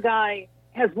one other guy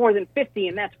has more than 50,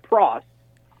 and that's Prost.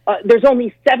 There's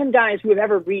only 7 guys who have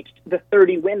ever reached the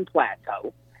 30-win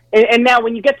plateau. And now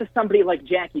when you get to somebody like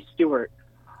Jackie Stewart,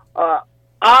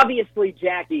 obviously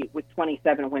Jackie with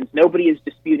 27 wins, nobody is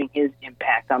disputing his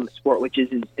impact on the sport, which is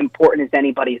as important as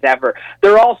anybody's ever.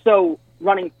 They're also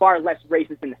running far less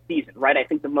races in the season, right? I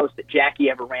think the most that Jackie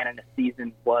ever ran in a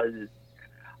season was,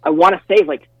 I want to say,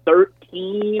 like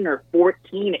 13 or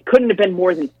 14. It couldn't have been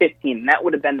more than 15. And that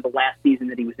would have been the last season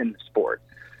that he was in the sport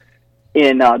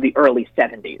in the early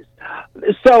 70s.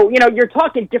 So, you're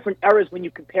talking different eras when you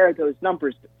compare those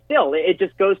numbers. But still, it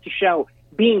just goes to show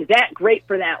being that great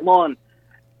for that long,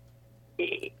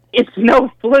 it's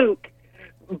no fluke,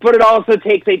 but it also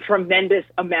takes a tremendous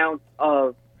amount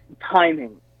of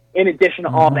timing in addition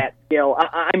to all that skill.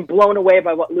 I'm blown away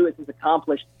by what Lewis has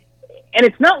accomplished. And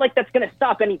it's not like that's going to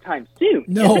stop anytime soon.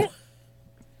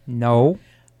 No.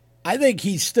 I think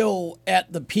he's still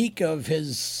at the peak of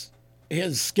his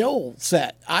skill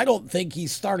set. I don't think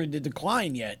he's started to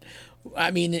decline yet.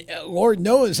 I mean, Lord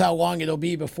knows how long it'll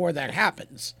be before that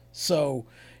happens. So,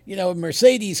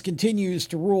 Mercedes continues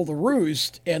to rule the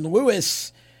roost, and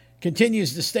Lewis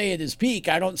continues to stay at his peak.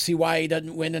 I don't see why he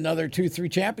doesn't win another 2-3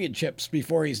 championships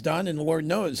before he's done, and Lord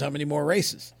knows how many more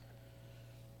races.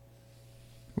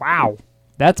 Wow.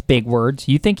 That's big words.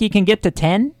 You think he can get to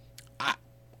 10?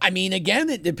 I mean, again,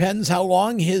 it depends how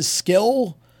long his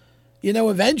skill,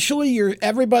 eventually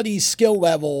everybody's skill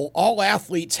level, all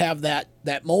athletes have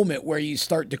that moment where you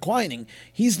start declining.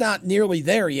 He's not nearly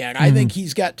there yet. I think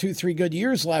he's got 2-3 good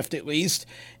years left at least.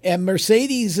 And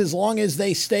Mercedes, as long as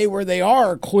they stay where they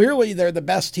are, clearly they're the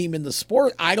best team in the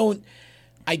sport. I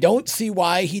don't see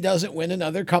why he doesn't win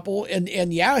another couple.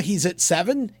 And yeah, he's at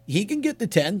 7. He can get to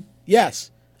 10. Yes.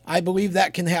 I believe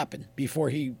that can happen before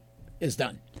he is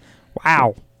done.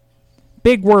 Wow.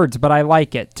 Big words, but I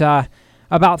like it.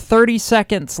 About 30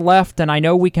 seconds left, and I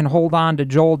know we can hold on to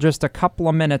Joel just a couple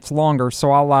of minutes longer,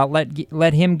 so I'll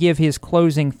let him give his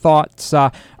closing thoughts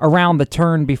around the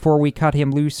turn before we cut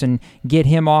him loose and get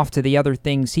him off to the other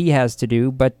things he has to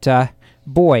do. But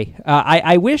boy,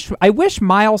 I wish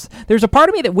Miles. There's a part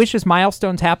of me that wishes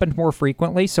milestones happened more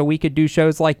frequently, so we could do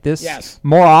shows like this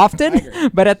more often.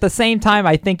 But at the same time,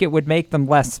 I think it would make them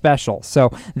less special.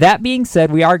 So that being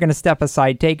said, we are going to step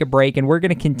aside, take a break, and we're going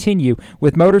to continue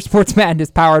with Motorsports Madness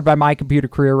powered by My Computer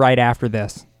Career right after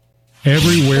this.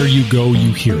 Everywhere you go,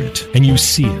 you hear it, and you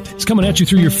see it. It's coming at you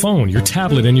through your phone, your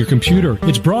tablet, and your computer.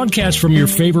 It's broadcast from your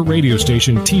favorite radio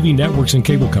station, TV networks, and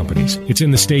cable companies. It's in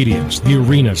the stadiums, the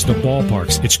arenas, the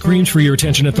ballparks. It screams for your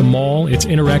attention at the mall. It's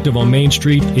interactive on Main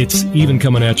Street. It's even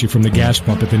coming at you from the gas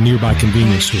pump at the nearby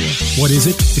convenience store. What is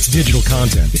it? It's digital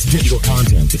content. It's digital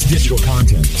content. It's digital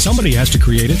content. Somebody has to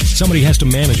create it. Somebody has to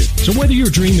manage it. So whether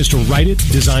your dream is to write it,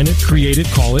 design it, create it,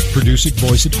 call it, produce it,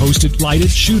 voice it, host it, light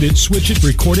it, shoot it, switch it,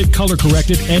 record it, color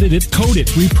correct it, edit it, code it,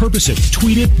 repurpose it,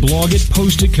 tweet it, blog it,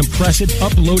 post it, compress it,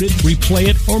 upload it, replay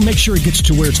it, or make sure it gets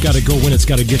to where it's got to go when it's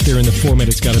got to get there in the format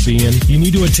it's got to be in, you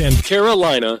need to attend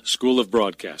Carolina School of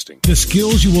Broadcasting. The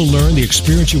skills you will learn, the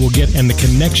experience you will get, and the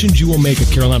connections you will make at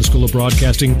Carolina School of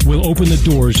Broadcasting will open the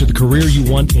doors to the career you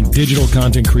want in digital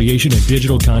content creation and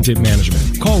digital content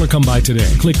management. Call or come by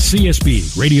today. Click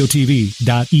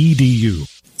csbradiotv.edu.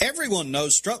 Everyone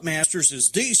knows Strutmasters is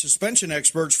the suspension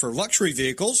experts for luxury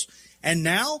vehicles, and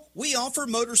now we offer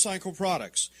motorcycle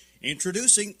products.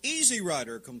 Introducing Easy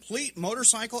Rider Complete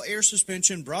Motorcycle Air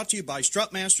Suspension, brought to you by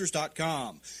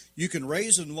Strutmasters.com. You can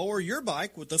raise and lower your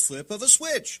bike with the flip of a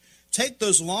switch. Take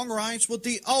those long rides with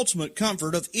the ultimate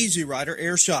comfort of Easy Rider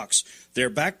Air Shocks.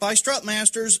 They're backed by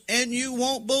Strutmasters, and you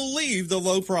won't believe the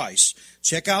low price.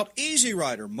 Check out Easy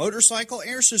Rider Motorcycle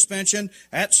Air Suspension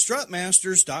at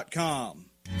Strutmasters.com.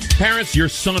 Parents, your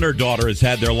son or daughter has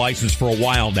had their license for a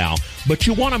while now, but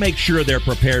you want to make sure they're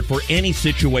prepared for any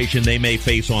situation they may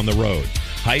face on the road.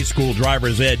 High school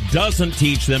driver's ed doesn't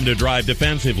teach them to drive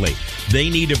defensively. They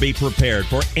need to be prepared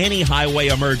for any highway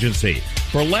emergency.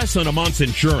 For less than a month's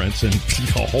insurance, and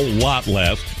a whole lot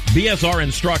less, BSR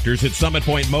instructors at Summit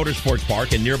Point Motorsports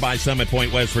Park in nearby Summit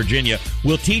Point, West Virginia,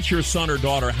 will teach your son or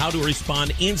daughter how to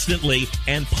respond instantly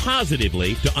and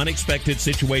positively to unexpected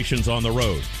situations on the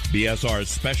road. BSR's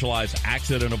specialized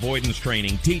accident avoidance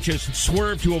training teaches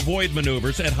swerve to avoid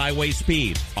maneuvers at highway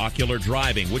speed, ocular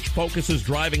driving, which focuses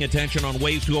driving attention on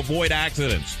ways to avoid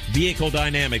accidents, vehicle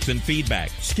dynamics and feedback,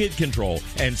 skid control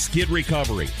and skid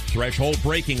recovery, threshold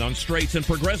braking on straights and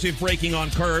progressive braking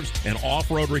on curves, and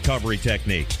off-road recovery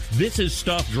techniques. This is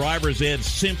stuff driver's ed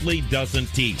simply doesn't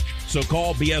teach. So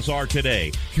call BSR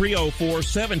today,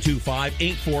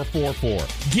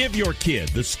 304-725-8444. Give your kid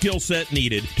the skill set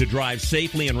needed to drive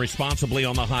safely and responsibly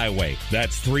on the highway.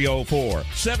 That's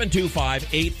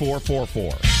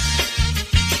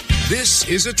 304-725-8444. This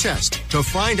is a test to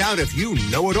find out if you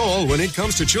know it all when it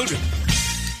comes to children.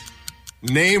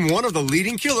 Name one of the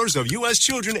leading killers of U.S.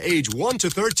 children age 1 to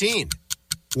 13.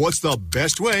 What's the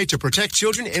best way to protect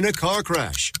children in a car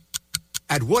crash?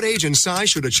 At what age and size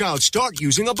should a child start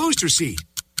using a booster seat?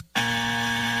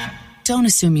 Don't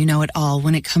assume you know it all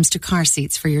when it comes to car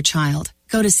seats for your child.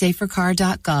 Go to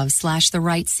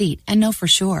safercar.gov/the-right-seat and know for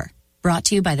sure. Brought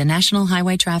to you by the National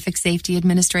Highway Traffic Safety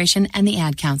Administration and the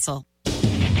Ad Council.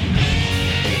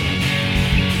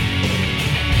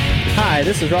 Hi,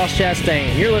 this is Ross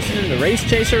Chastain. You're listening to Race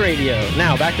Chaser Radio.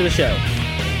 Now, back to the show.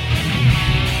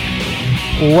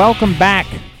 Welcome back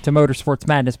to Motorsports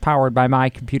Madness, powered by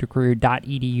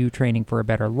mycomputercareer.edu, training for a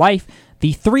better life.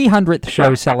 The 300th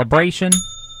show celebration.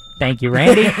 Thank you,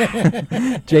 Randy.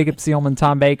 Jacob Seelman,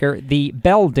 Tom Baker, the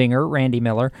bell dinger, Randy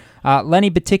Miller.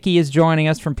 Lenny Batycki is joining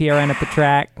us from PRN at the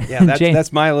track. Yeah,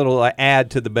 that's my little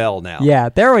add to the bell now. Yeah,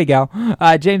 there we go.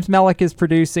 James Mellick is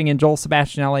producing, and Joel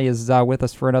Sebastianelli is with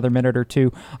us for another minute or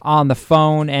two on the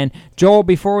phone. And Joel,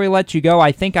 before we let you go,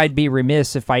 I think I'd be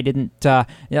remiss if I didn't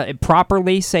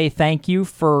properly say thank you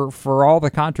for all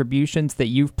the contributions that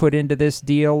you've put into this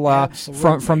deal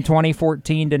from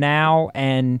 2014 to now.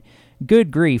 And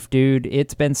good grief, dude.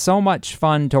 It's been so much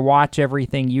fun to watch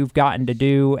everything you've gotten to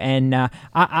do, and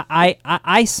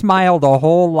I smiled a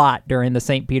whole lot during the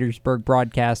St. Petersburg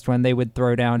broadcast when they would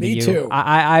throw down to you. Me too.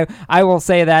 I will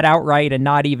say that outright and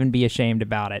not even be ashamed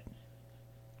about it.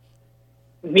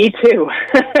 Me too.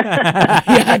 Yeah,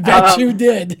 I bet you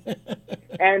did.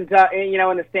 And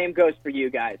the same goes for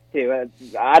you guys, too.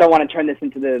 I don't want to turn this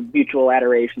into the Mutual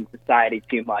Adoration Society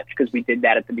too much, because we did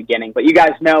that at the beginning. But you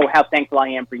guys know how thankful I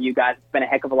am for you guys. It's been a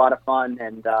heck of a lot of fun,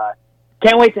 and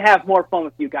can't wait to have more fun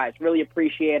with you guys. Really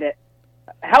appreciate it.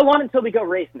 How long until we go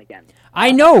racing again?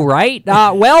 I know, right?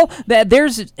 Well,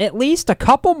 there's at least a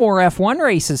couple more F1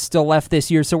 races still left this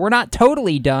year, so we're not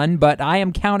totally done, but I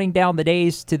am counting down the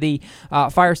days to the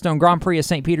Firestone Grand Prix of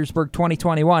St. Petersburg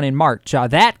 2021 in March.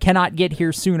 That cannot get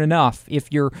here soon enough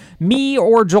if you're me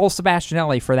or Joel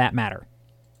Sebastianelli, for that matter.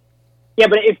 Yeah,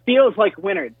 but it feels like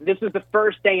winter. This was the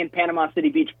first day in Panama City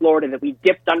Beach, Florida, that we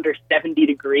dipped under 70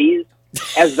 degrees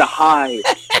as the high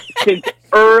since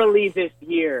early this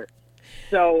year.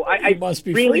 So I must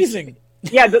be really freezing.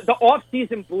 Yeah, the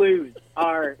off-season blues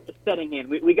are setting in.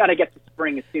 We got to get to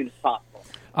spring as soon as possible.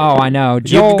 Oh, I know.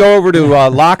 Joel, you can go over to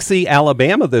Loxley,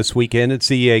 Alabama this weekend and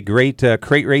see a great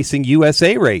Crate Racing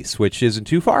USA race, which isn't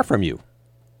too far from you.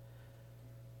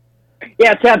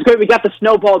 Yeah, it sounds great. We got the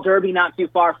Snowball Derby not too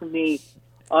far from me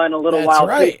in a little while.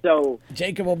 Right. Too, so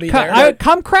Jacob will be there.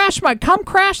 Come crash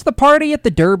the party at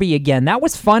the Derby again. That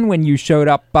was fun when you showed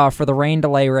up for the rain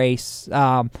delay race.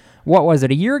 What was it,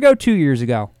 a year ago, 2 years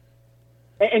ago?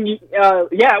 And it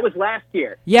was last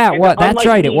year. Yeah, well, that's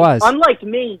right, it was. Unlike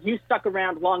me, you stuck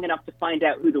around long enough to find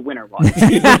out who the winner was. So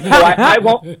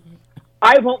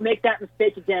I won't make that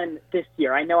mistake again this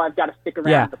year. I know I've got to stick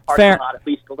around at the parking lot at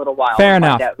least a little while to find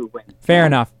out who wins. Fair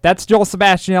enough. That's Joel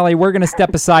Sebastianelli. We're going to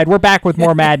step aside. We're back with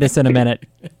more madness in a minute.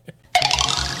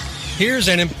 Here's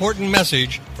an important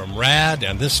message from RAD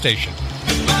and this station.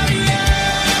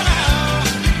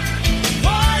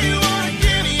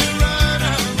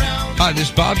 Hi,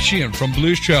 this is Bob Sheehan from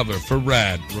Blues Traveler for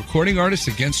RAD, recording artists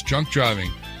against drunk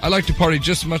driving. I like to party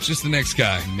just as much as the next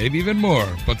guy, maybe even more.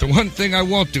 But the one thing I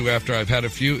won't do after I've had a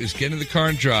few is get in the car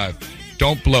and drive.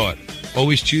 Don't blow it.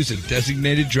 Always choose a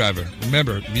designated driver.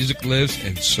 Remember, music lives,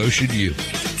 and so should you.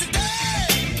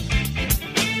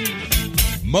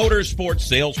 Motorsports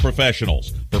Sales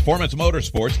Professionals. Performance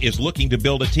Motorsports is looking to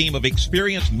build a team of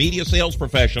experienced media sales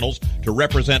professionals to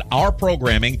represent our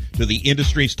programming to the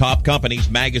industry's top companies,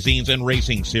 magazines, and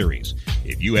racing series.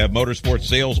 If you have motorsports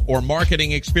sales or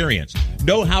marketing experience,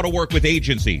 know how to work with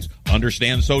agencies,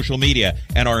 understand social media,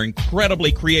 and are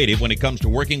incredibly creative when it comes to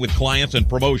working with clients and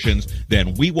promotions,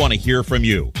 then we want to hear from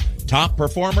you. Top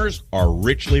performers are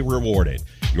richly rewarded.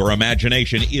 Your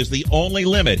imagination is the only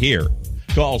limit here.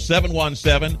 Call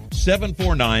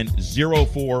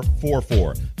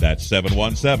 717-749-0444. That's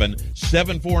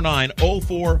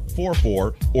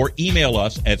 717-749-0444, or email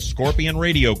us at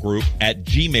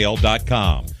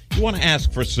scorpionradiogroup@gmail.com. You want to ask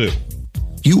for Sue.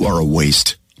 You are a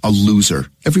waste. A loser.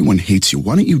 Everyone hates you.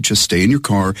 Why don't you just stay in your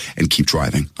car and keep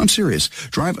driving? I'm serious.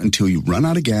 Drive until you run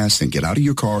out of gas, then get out of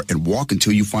your car and walk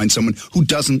until you find someone who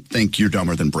doesn't think you're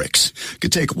dumber than bricks.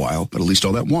 Could take a while, but at least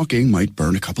all that walking might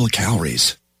burn a couple of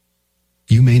calories.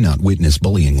 You may not witness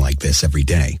bullying like this every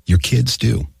day. Your kids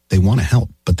do. They want to help,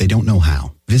 but they don't know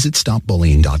how. Visit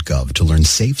stopbullying.gov to learn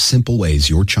safe, simple ways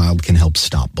your child can help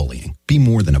stop bullying. Be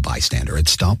more than a bystander at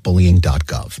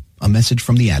stopbullying.gov. A message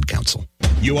from the Ad Council.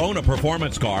 You own a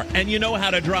performance car and you know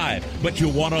how to drive, but you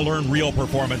want to learn real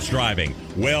performance driving.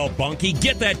 Well, Bunky,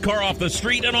 get that car off the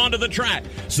street and onto the track.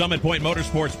 Summit Point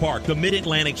Motorsports Park, the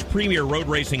Mid-Atlantic's premier road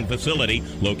racing facility,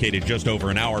 located just over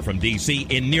an hour from D.C.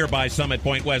 in nearby Summit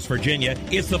Point, West Virginia,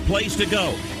 is the place to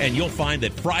go. And you'll find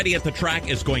that Friday at the Track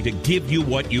is going to give you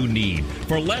what you need.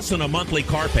 For less than a monthly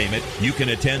car payment, you can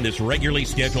attend this regularly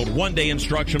scheduled one-day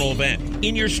instructional event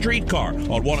in your street car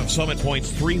on one of Summit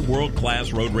Point's 3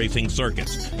 world-class road racing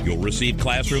circuits. You'll receive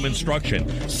classroom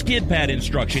instruction, skid pad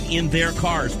instruction in their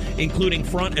cars, including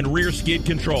front and rear skid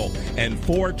control, and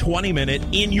 4 20-minute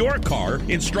in-your-car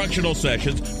instructional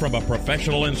sessions from a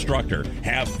professional instructor.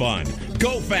 Have fun,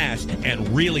 go fast, and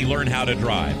really learn how to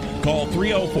drive. Call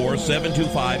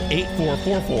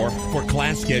 304-725-8444 for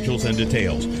class schedules and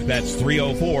details. That's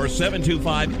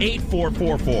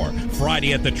 304-725-8444.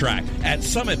 Friday at the Track at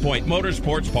Summit Point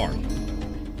Motorsports Park.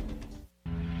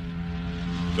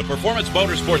 The Performance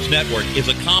Motorsports Network is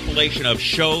a compilation of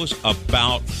shows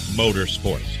about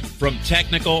motorsports. From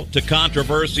technical to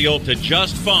controversial to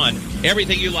just fun,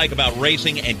 everything you like about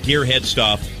racing and gearhead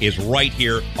stuff is right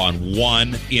here on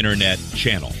one internet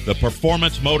channel. The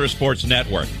Performance Motorsports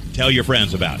Network. Tell your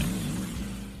friends about it.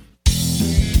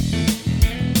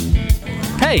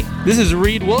 Hey, this is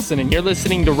Reed Wilson, and you're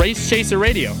listening to Race Chaser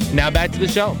Radio. Now back to the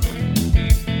show.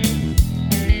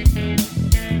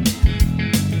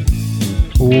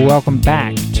 Welcome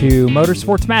back to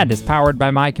Motorsports Madness, powered by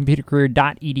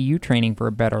mycomputercareer.edu, training for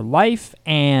a better life.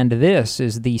 And this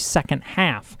is the second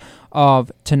half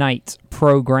of tonight's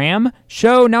program,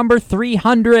 show number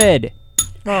 300.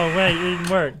 Oh, wait, it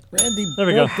didn't work. Randy there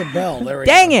we broke go. the bell. There we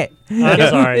Dang go. it! I'm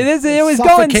sorry.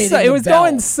 It was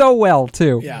going so well,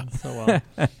 too. Yeah. So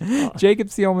well. Jacob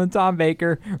Seelman, Tom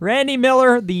Baker, Randy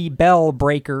Miller, the bell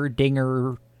breaker,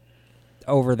 dinger,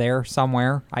 over there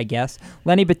somewhere, I guess.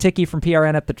 Lenny Batycki from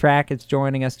PRN at the Track is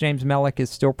joining us. James Mellick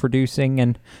is still producing,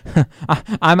 and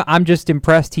I'm just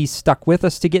impressed he's stuck with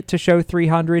us to get to show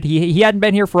 300. He hadn't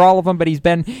been here for all of them, but he's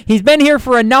been here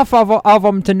for enough of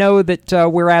them to know that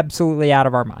we're absolutely out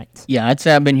of our minds. Yeah, I'd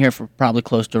say I've been here for probably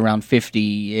close to around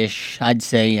 50-ish, I'd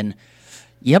say, and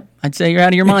yep, I'd say you're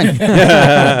out of your mind.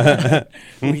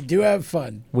 We do have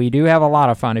fun. We do have a lot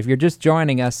of fun. If you're just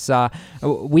joining us,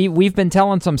 we've been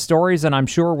telling some stories, and I'm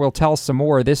sure we'll tell some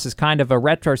more. This is kind of a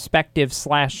retrospective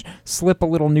 / slip a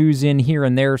little news in here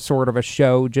and there sort of a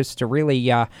show, just to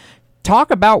really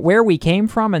talk about where we came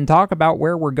from and talk about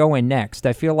where we're going next.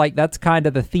 I feel like that's kind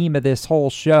of the theme of this whole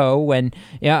show. And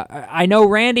yeah, I know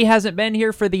Randy hasn't been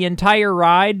here for the entire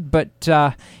ride, but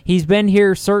he's been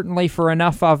here certainly for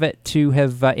enough of it to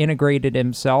have integrated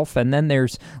himself. And then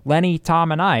there's Lenny,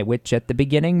 Tom, and I, which at the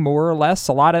beginning, more or less,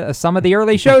 some of the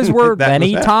early shows were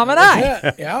Lenny, Tom, and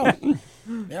I. Yeah.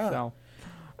 So.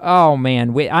 Oh,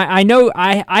 man. I know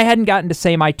I hadn't gotten to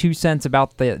say my 2 cents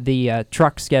about the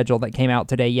truck schedule that came out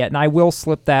today yet, and I will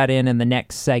slip that in the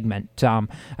next segment.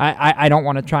 I don't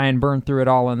want to try and burn through it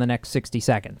all in the next 60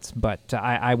 seconds, but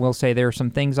I will say there are some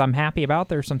things I'm happy about.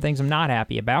 There are some things I'm not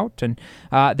happy about, and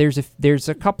there's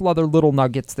a couple other little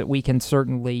nuggets that we can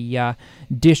certainly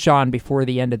dish on before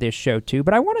the end of this show, too.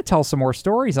 But I want to tell some more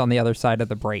stories on the other side of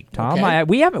the break, Tom. Okay.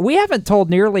 We haven't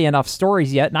told nearly enough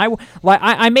stories yet, and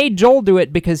I made Joel do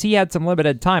it because he had some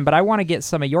limited time, but I want to get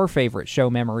some of your favorite show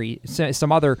memories,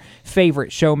 some other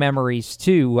favorite show memories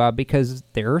too, because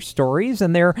there are stories,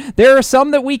 and there are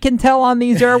some that we can tell on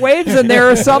these airwaves, and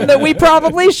there are some that we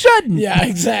probably shouldn't. Yeah,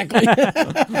 exactly.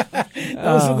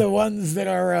 Those are the ones that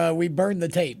are we burn the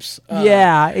tapes.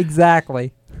 Yeah,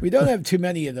 exactly. We don't have too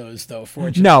many of those, though,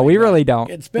 fortunately. No, we really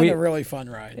don't. It's been a really fun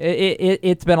ride.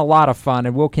 It's been a lot of fun,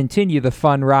 and we'll continue the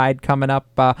fun ride coming up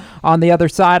on the other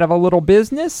side of a little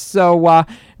business. So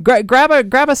grab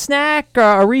a snack,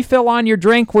 a refill on your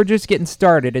drink. We're just getting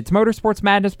started. It's Motorsports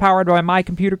Madness powered by My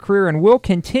Computer Career, and we'll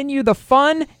continue the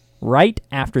fun right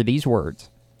after these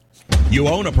words. You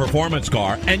own a performance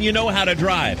car and you know how to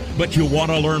drive, but you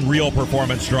want to learn real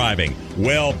performance driving.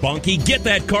 Well, Bunky, get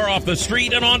that car off the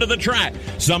street and onto the track.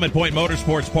 Summit Point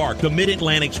Motorsports Park, the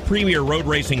Mid-Atlantic's premier road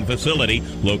racing facility,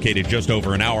 located just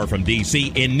over an hour from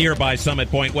D.C. in nearby Summit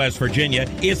Point, West Virginia,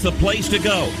 is the place to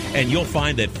go. And you'll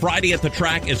find that Friday at the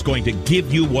track is going to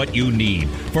give you what you need.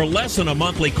 For less than a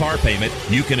monthly car payment,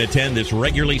 you can attend this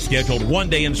regularly scheduled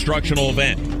one-day instructional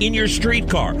event in your street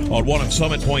car on one of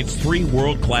Summit Point's 3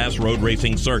 world-class road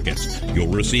racing circuits. You'll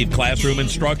receive classroom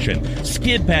instruction,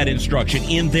 skid pad instruction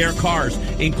in their cars,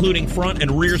 including front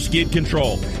and rear skid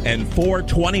control, and 4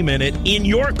 20-minute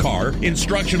in-your-car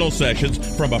instructional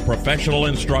sessions from a professional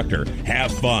instructor.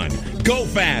 Have fun, go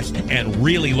fast, and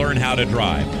really learn how to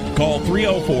drive. Call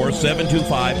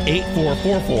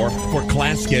 304-725-8444 for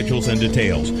class schedules and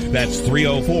details. That's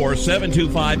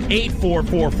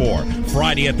 304-725-8444.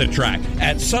 Friday at the track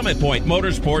at Summit Point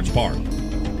Motorsports Park.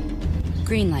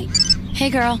 Green light. Hey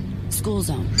girl, school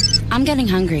zone. I'm getting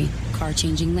hungry. Car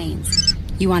changing lanes.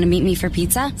 You want to meet me for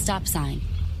pizza? Stop sign.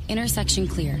 Intersection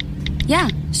clear. Yeah,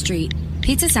 street.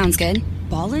 Pizza sounds good.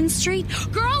 Ball in street?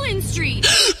 Girl in street!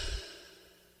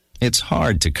 It's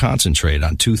hard to concentrate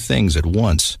on 2 things at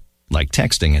once, like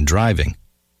texting and driving.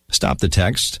 Stop the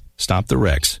text, stop the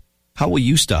wrecks. How will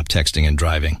you stop texting and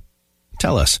driving?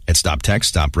 Tell us at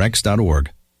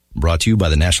stoptextstopwrecks.org. Brought to you by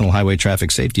the National Highway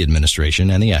Traffic Safety Administration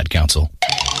and the Ad Council.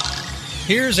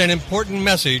 Here's an important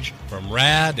message from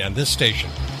RAD and this station.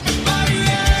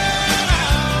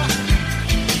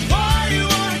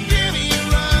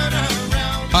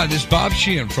 Hi, this is Bob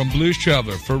Sheehan from Blues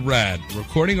Traveler for RAD,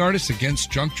 recording artists against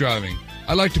drunk driving.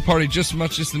 I like to party just as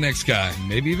much as the next guy,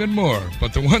 maybe even more,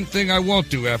 but the one thing I won't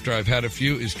do after I've had a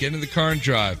few is get in the car and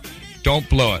drive. Don't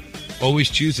blow it. Always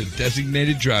choose a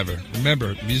designated driver.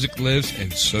 Remember, music lives,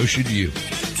 and so should you.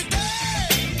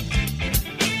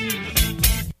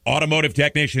 Automotive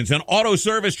technicians and auto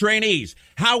service trainees,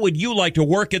 how would you like to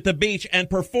work at the beach and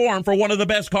perform for one of the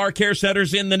best car care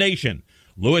centers in the nation?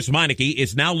 Louis Meineke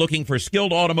is now looking for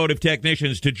skilled automotive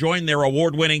technicians to join their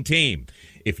award-winning team.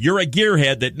 If you're a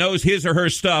gearhead that knows his or her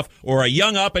stuff, or a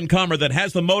young up-and-comer that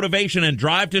has the motivation and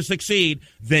drive to succeed,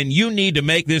 then you need to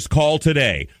make this call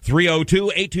today.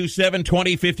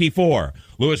 302-827-2054.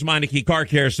 Louis Meineke Car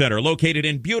Care Center, located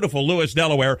in beautiful Lewis,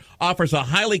 Delaware, offers a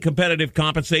highly competitive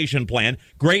compensation plan,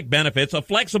 great benefits, a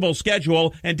flexible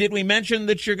schedule, and did we mention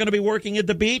that you're going to be working at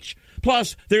the beach?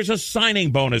 Plus, there's a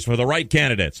signing bonus for the right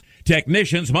candidates.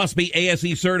 Technicians must be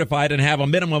ASE certified and have a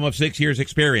minimum of 6 years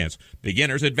experience.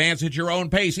 Beginners advance at your own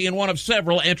pace in one of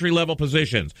several entry-level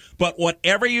positions. But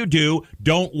whatever you do,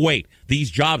 don't wait.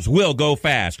 These jobs will go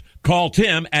fast. Call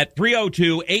Tim at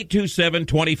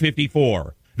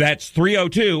 302-827-2054. That's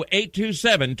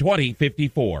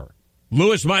 302-827-2054.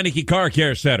 Louis Meineke Car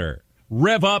Care Center.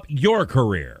 Rev up your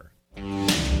career.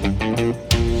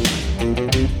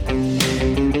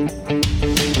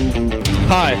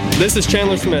 Hi, this is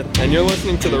Chandler Smith, and you're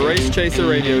listening to the Race Chaser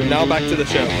Radio. Now back to the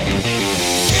show.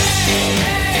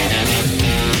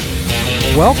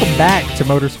 Welcome back to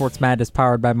Motorsports Madness,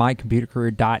 powered by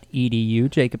mycomputercareer.edu.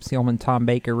 Jacob Seelman, Tom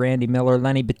Baker, Randy Miller,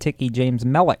 Lenny Batycki, James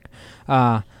Mellick,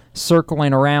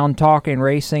 circling around, talking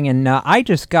racing, and I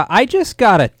just got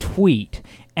a tweet,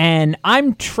 and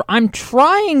I'm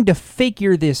trying to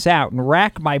figure this out and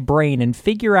rack my brain and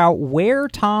figure out where,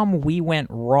 Tom, we went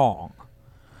wrong.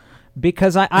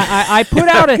 Because I put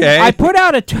out a Okay. I put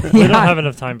out a tweet. We don't have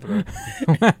enough time for that.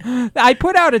 I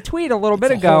put out a tweet a little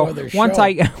bit ago once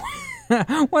show.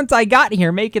 once I got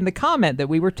here making the comment that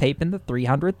we were taping the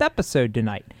 300th episode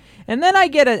tonight. And then I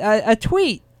get a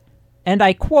tweet, and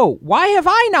I quote, "Why have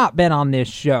I not been on this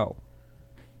show?"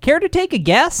 Care to take a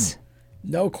guess?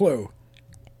 No clue.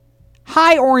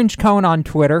 Hi, Orange Cone on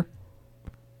Twitter.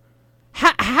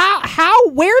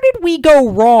 Where did we go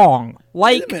wrong?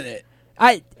 Like, wait a minute.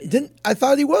 I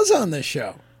thought he was on this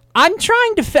show. I'm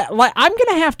trying to I'm going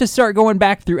to have to start going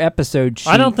back through episode sheets.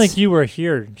 I don't think you were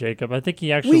here, Jacob. I think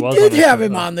he actually We was. did on the have show,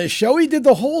 him though. on this show. He did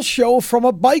the whole show from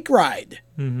a bike ride.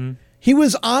 Mm-hmm. He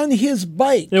was on his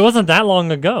bike. It wasn't that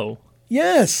long ago.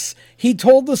 Yes, he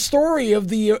told the story of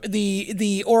the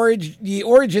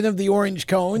origin of the orange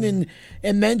cone, and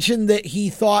mentioned that he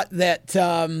thought that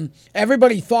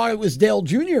everybody thought it was Dale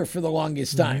Jr. for the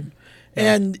longest time,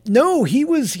 And no,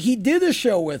 he did a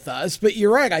show with us, but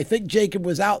you're right. I think Jacob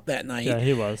was out that night. Yeah,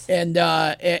 he was. And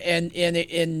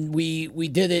we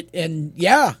did it, and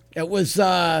yeah, it was.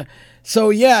 So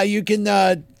yeah, you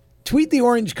can tweet the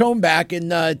Orange Cone back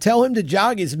and tell him to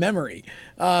jog his memory.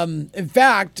 In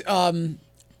fact,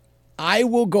 I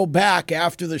will go back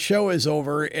after the show is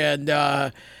over, and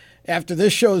after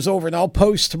this show is over, and I'll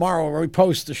post tomorrow or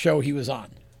repost the show he was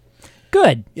on.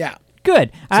 Good. Yeah.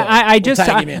 Good. So I we'll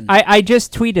tag him in.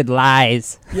 just tweeted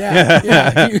lies. Yeah.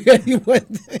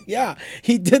 Yeah.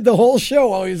 He did the whole show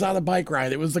while he was on a bike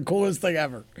ride. It was the coolest thing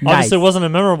ever. Obviously, it wasn't a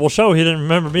memorable show. He didn't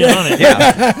remember being on it.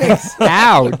 Yeah.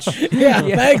 Ouch. Yeah.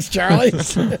 Thanks, Charlie.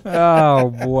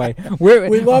 Oh boy.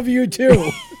 We love you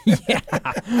too. Yeah.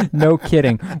 No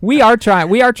kidding. We are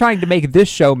trying to make this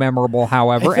show memorable,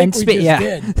 however. I think we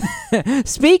just did.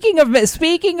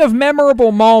 Speaking of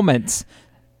memorable moments,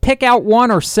 pick out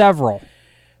one or several.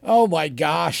 Oh my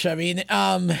gosh. I mean,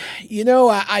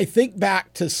 I think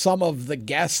back to some of the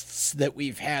guests that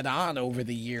we've had on over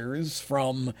the years,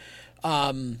 from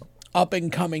up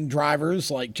and coming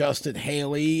drivers like Justin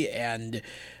Haley and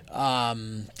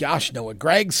Noah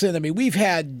Gregson. I mean, we've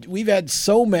had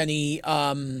so many,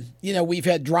 we've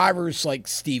had drivers like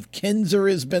Steve Kinzer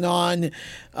has been on.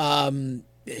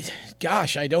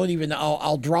 Gosh, I don't even,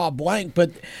 I'll draw a blank, but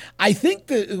I think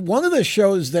that one of the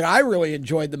shows that I really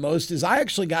enjoyed the most is I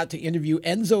actually got to interview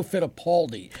Enzo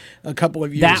Fittipaldi a couple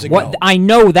of years ago. I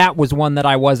know that was one that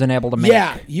I wasn't able to make.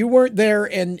 Yeah, you weren't there,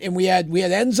 and we had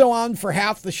Enzo on for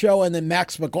half the show, and then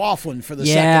Max McLaughlin for the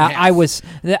second half.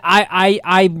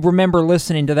 I remember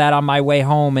listening to that on my way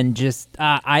home, and just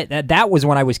that was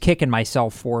when I was kicking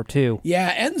myself for too.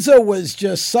 Yeah, Enzo was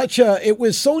just it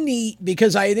was so neat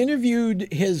because I had interviewed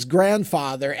his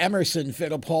grandfather, Emerson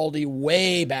Fittipaldi,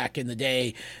 way back in the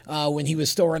day when he was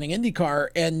still running IndyCar.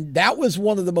 And that was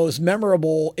one of the most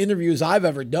memorable interviews I've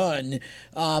ever done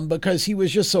because he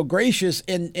was just so gracious.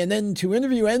 And then to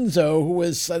interview Enzo, who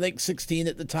was, I think, 16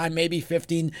 at the time, maybe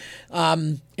 15,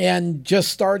 and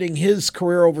just starting his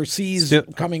career overseas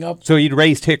coming up. So he'd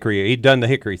raced Hickory. He'd done the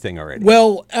Hickory thing already.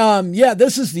 Well, yeah,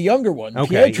 this is the younger one.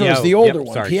 Okay. Pietro's the older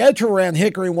one. Sorry. Pietro ran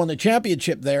Hickory, won the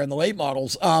championship there in the late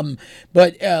models,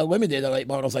 but limited late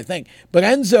models, I think. But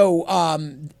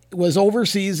Enzo was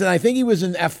overseas, and I think he was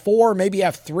in F4, maybe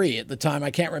F3 at the time.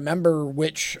 I can't remember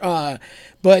which.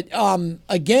 But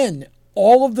again,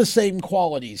 all of the same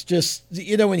qualities. Just,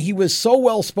 and he was so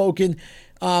well-spoken.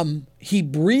 He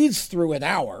breathes through an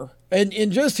hour.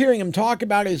 And just hearing him talk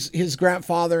about his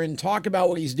grandfather and talk about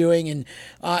what he's doing, and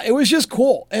it was just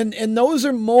cool. And those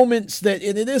are moments that,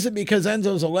 and it isn't because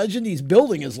Enzo's a legend, he's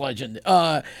building his legend,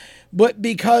 but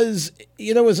because,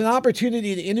 it was an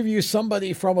opportunity to interview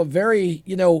somebody from a very,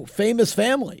 famous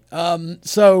family.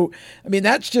 So, I mean,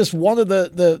 that's just one of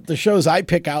the shows I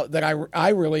pick out that I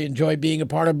really enjoy being a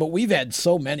part of, but we've had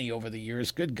so many over the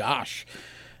years. Good gosh.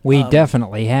 We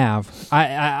definitely have.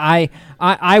 I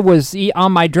was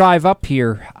on my drive up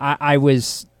here. I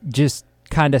was just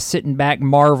kind of sitting back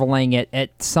marveling at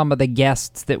some of the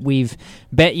guests that we've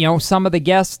some of the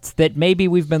guests that maybe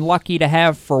we've been lucky to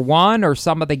have for one, or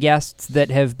some of the guests that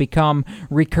have become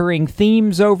recurring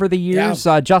themes over the years.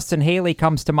 Yeah. Justin Haley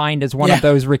comes to mind as one of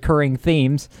those recurring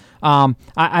themes.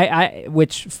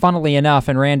 Which, funnily enough,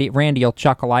 and Randy will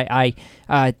chuckle, I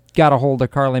got a hold of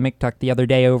Carly McTuck the other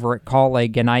day over at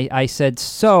Colleague, and I said,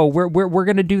 so we're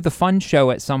going to do the fun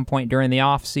show at some point during the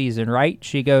off season, right?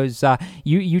 She goes,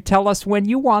 you tell us when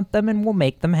you want them, and we'll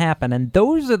make them happen. And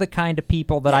those are the kind of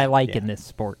people that I like in this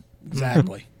sport.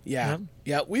 Exactly. Yeah.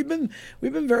 Yeah, we've been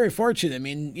very fortunate. I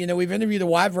mean, we've interviewed a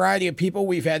wide variety of people.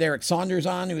 We've had Eric Saunders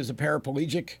on, who was a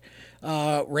paraplegic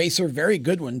racer, very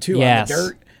good one too, on the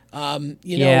dirt.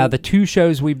 The two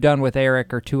shows we've done with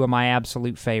Eric are two of my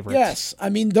absolute favorites. Yes. I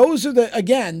mean, those are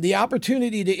the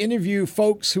opportunity to interview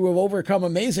folks who have overcome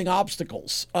amazing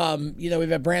obstacles. We've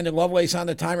had Brandon Lovelace on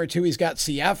a time or two. He's got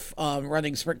CF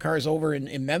running sprint cars over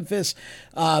in Memphis,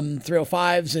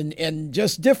 305s, and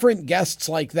just different guests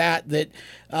like that.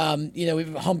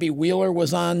 Humpy Wheeler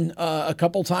was on a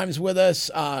couple times with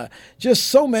us. Just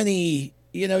so many.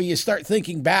 You start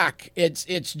thinking back, it's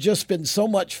just been so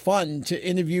much fun to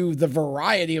interview the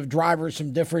variety of drivers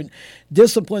from different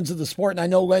disciplines of the sport. And I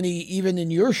know, Lenny, even in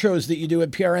your shows that you do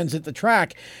at PRNs at the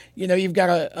track, you've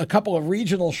got a couple of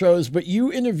regional shows, but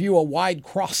you interview a wide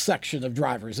cross-section of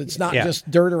drivers. It's not just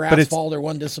dirt or asphalt or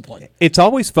one discipline. It's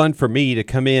always fun for me to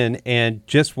come in and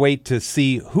just wait to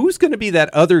see who's going to be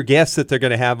that other guest that they're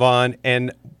going to have on,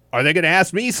 and are they going to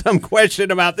ask me some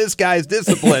question about this guy's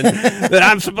discipline that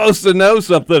I'm supposed to know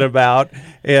something about?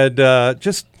 And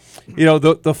just,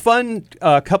 The fun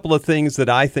couple of things that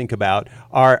I think about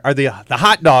are the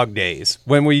hot dog days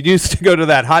when we used to go to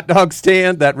that hot dog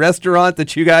stand, that restaurant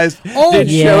that you guys did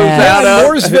shows out of.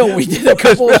 In Mooresville, we did a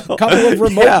couple of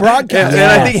remote broadcasts.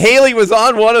 And I think Haley was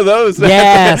on one of those.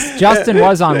 Yes, Justin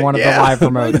was on one of the live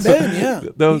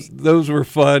remotes. Those were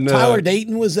fun. Tyler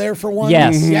Dayton was there for one.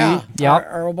 Yes. Yeah. Yep.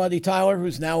 Our old buddy Tyler,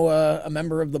 who's now a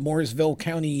member of the Mooresville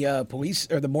County Police,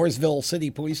 or the Mooresville City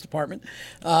Police Department.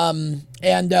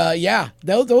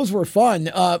 Those were fun.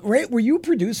 Were you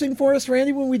producing for us,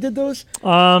 Randy, when we did those?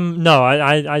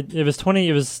 No, it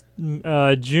was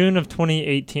June of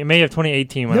 2018, May of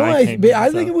 2018 when I came.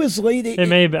 I think it was late. It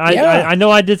may be. I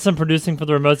know I did some producing for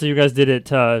the remotes that you guys did at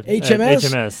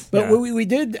HMS. But we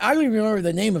did, I don't even remember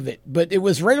the name of it, but it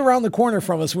was right around the corner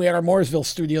from us. We had our Mooresville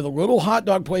studio, the little hot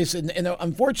dog place, and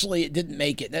unfortunately it didn't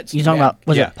make it. That's you talking about,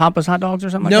 was it Papa's Hot Dogs or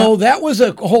something no, like that? No, that was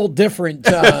a whole different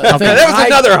thing. That was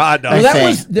another hot dog.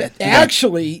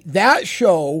 Actually, that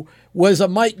show was a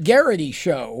Mike Garrity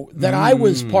show that I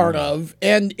was part of,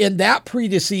 and that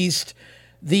predeceased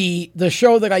the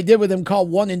show that I did with him called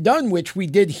One and Done, which we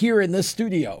did here in this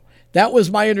studio. That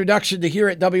was my introduction to here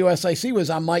at WSIC, was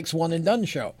on Mike's One and Done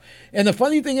show. And the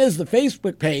funny thing is, the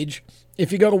Facebook page,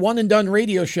 if you go to One and Done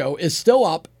Radio Show, is still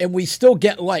up, and we still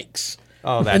get likes.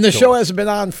 Oh, that's and the cool. show hasn't been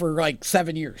on for like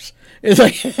 7 years. It's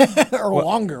like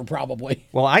longer, probably.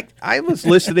 Well, I was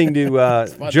listening to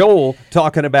Joel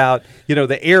talking about,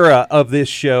 the era of this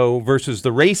show versus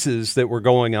the races that were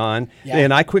going on. Yeah.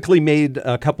 And I quickly made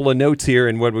a couple of notes here.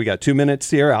 And what we got, 2 minutes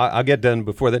here? I'll get done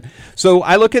before that. So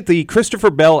I look at the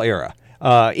Christopher Bell era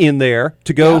in there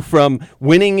to go from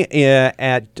winning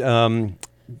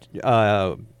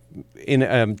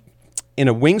in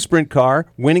a wing sprint car,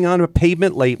 winning on a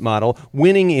pavement late model,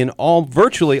 winning in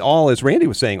virtually all, as Randy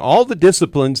was saying, all the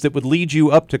disciplines that would lead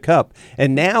you up to Cup.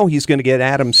 And now he's going to get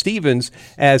Adam Stevens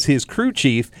as his crew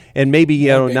chief and maybe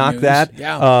knock that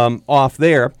off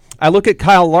there. I look at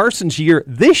Kyle Larson's year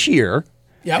this year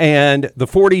and the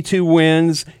 42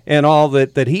 wins and all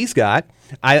that he's got.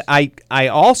 I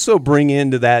also bring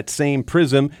into that same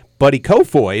prism Buddy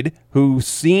Kofoid, who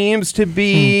seems to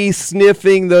be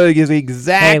sniffing the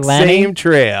exact same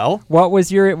trail. What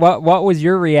was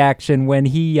your reaction when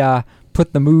he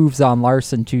put the moves on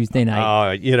Larson Tuesday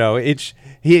night?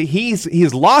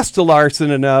 He's lost to Larson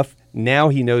enough. Now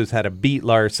he knows how to beat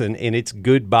Larson, and it's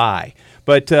goodbye.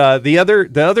 But the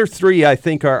other three, I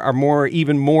think, are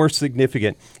even more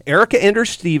significant. Erica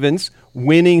Ender-Stevens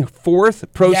winning 4th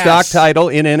Pro Stock title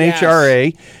in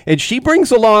NHRA. Yes. And she brings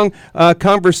along a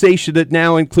conversation that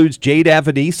now includes Jade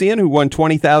Avedisian, who won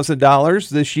 $20,000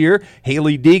 this year,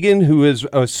 Haley Deegan, who is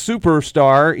a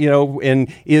superstar,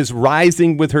 and is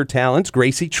rising with her talents,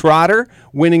 Gracie Trotter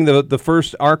winning the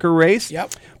first ARCA race.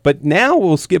 Yep. But now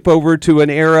we'll skip over to an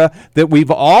era that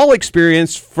we've all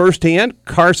experienced firsthand,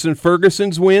 Carson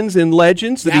Ferguson's wins in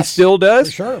Legends that he still does.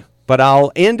 For sure. But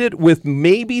I'll end it with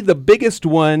maybe the biggest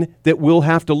one that we'll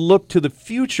have to look to the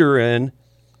future in,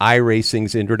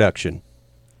 iRacing's introduction.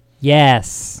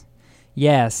 Yes,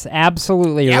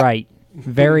 absolutely right.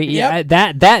 Very there's.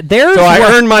 So I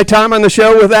earned my time on the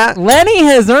show with that. Lenny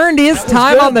has earned his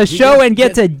time on the show and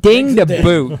gets a ding to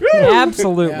boot.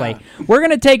 Absolutely. Yeah. We're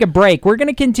going to take a break. We're going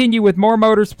to continue with more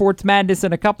Motorsports Madness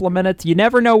in a couple of minutes. You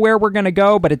never know where we're going to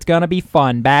go, but it's going to be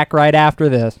fun. Back right after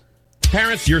this.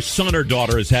 Parents, your son or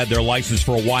daughter has had their license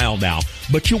for a while now,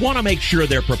 but you want to make sure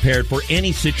they're prepared for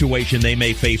any situation they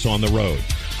may face on the road.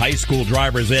 High school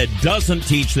driver's ed doesn't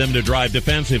teach them to drive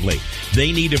defensively.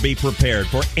 They need to be prepared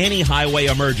for any highway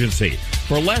emergency.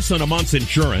 For less than a month's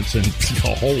insurance, and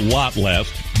a whole lot less,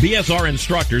 BSR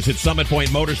instructors at Summit Point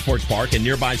Motorsports Park in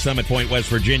nearby Summit Point, West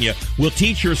Virginia, will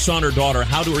teach your son or daughter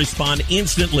how to respond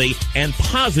instantly and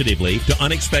positively to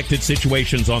unexpected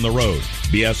situations on the road.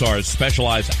 BSR's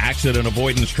specialized accident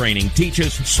avoidance training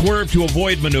teaches swerve to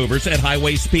avoid maneuvers at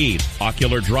highway speed,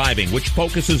 ocular driving, which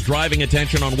focuses driving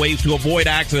attention on ways to avoid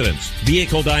accidents,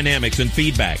 vehicle dynamics and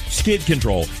feedback, skid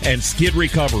control and skid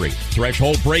recovery,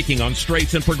 threshold braking on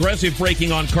straights and progressive braking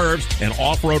on curves, and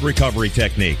off-road recovery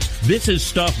techniques. This is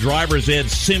stuff driver's ed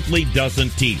simply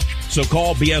doesn't teach. So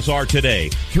call BSR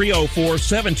today,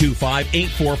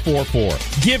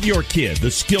 304-725-8444. Give your kid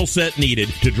the skill set needed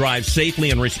to drive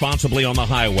safely and responsibly on the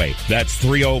highway. That's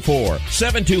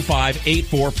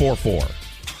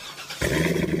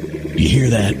 304-725-8444. You hear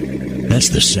that? That's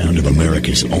the sound of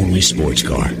America's only sports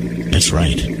car. That's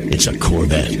right, it's a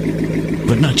Corvette.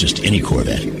 But not just any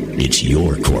Corvette, it's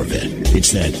your Corvette.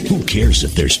 It's that who cares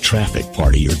if there's traffic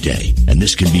part of your day. And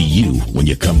this can be you when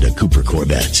you come to Cooper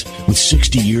Corvettes. With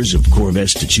 60 years of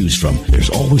Corvettes to choose from, there's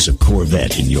always a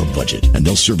Corvette in your budget. And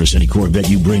they'll service any Corvette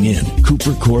you bring in.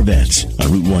 Cooper Corvettes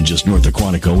on Route 1 just north of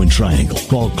Quantico and Triangle.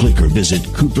 Call, click, or visit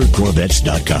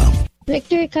CooperCorvettes.com.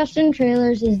 Victory Custom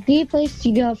Trailers is the place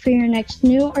to go for your next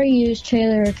new or used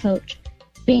trailer or coach.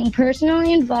 Being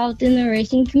personally involved in the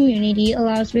racing community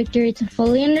allows Victory to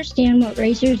fully understand what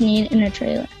racers need in a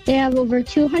trailer. They have over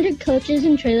 200 coaches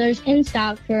and trailers in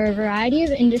stock for a variety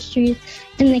of industries,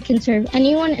 and they can serve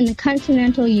anyone in the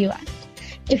continental U.S.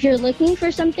 If you're looking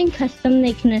for something custom,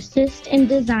 they can assist in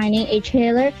designing a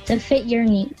trailer that fit your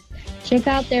needs. Check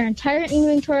out their entire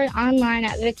inventory online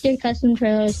at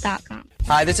victorycustomtrailers.com.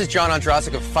 Hi, this is John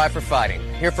Andrasik of Five for Fighting,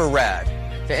 here for RAD,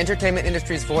 the entertainment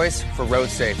industry's voice for road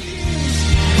safety.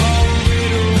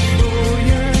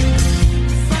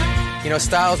 You know,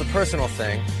 style is a personal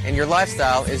thing, and your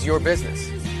lifestyle is your business.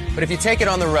 But if you take it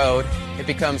on the road, it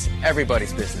becomes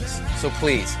everybody's business. So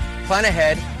please, plan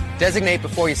ahead, designate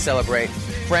before you celebrate.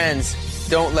 Friends,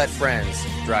 don't let friends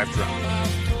drive drunk.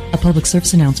 A public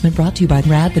service announcement brought to you by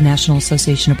RAD, the National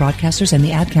Association of Broadcasters, and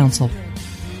the Ad Council.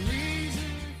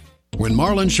 When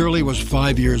Marlon Shirley was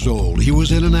 5 years old, he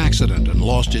was in an accident and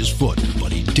lost his foot,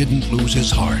 but he didn't lose his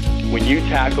heart. When you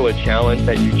tackle a challenge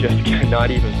that you just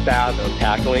cannot even fathom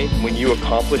tackling, when you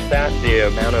accomplish that, the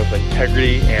amount of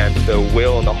integrity and the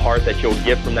will and the heart that you'll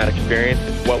get from that experience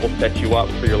is what will set you up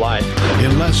for your life.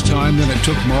 In less time than it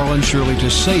took Marlon Shirley to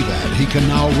say that, he can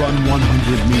now run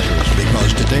 100 meters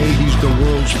because today he's the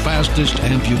world's fastest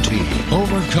amputee.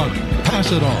 Overcome it.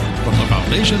 Pass it on from the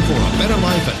Foundation for a Better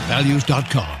Life at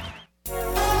Values.com.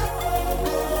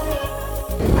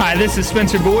 Hi, this is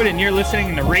Spencer Boyd, and you're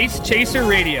listening to Race Chaser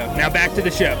Radio. Now back to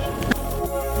the show.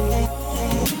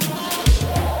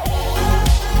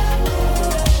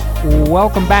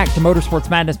 Welcome back to Motorsports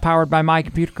Madness, powered by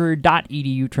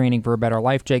mycomputercareer.edu, training for a better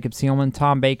life. Jacob Seelman,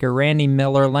 Tom Baker, Randy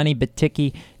Miller, Lenny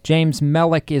Batycki, James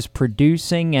Mellick is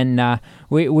producing, and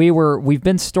we've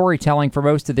been storytelling for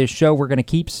most of this show. We're going to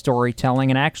keep storytelling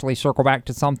and actually circle back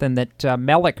to something that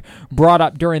Mellick brought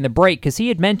up during the break, because he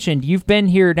had mentioned you've been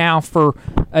here now for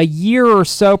a year or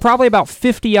so, probably about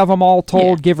 50 of them all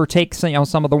told, give or take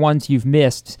some of the ones you've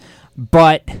missed.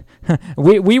 But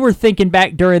we were thinking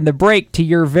back during the break to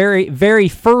your very, very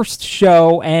first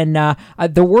show, and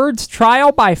the words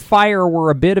trial by fire were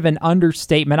a bit of an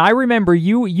understatement. I remember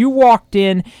you walked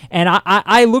in, and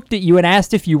I looked at you and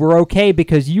asked if you were okay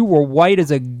because you were white as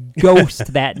a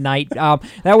ghost that night.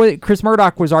 That was Chris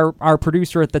Murdoch was our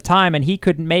producer at the time, and he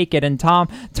couldn't make it. And Tom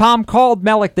called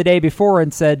Mellick the day before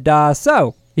and said,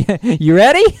 so, you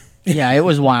ready? Yeah, it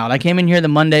was wild. I came in here the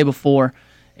Monday before,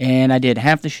 and I did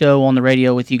half the show on the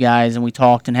radio with you guys, and we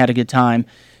talked and had a good time.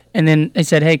 And then they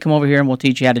said, hey, come over here and we'll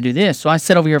teach you how to do this. So I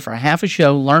sat over here for a half a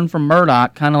show, learned from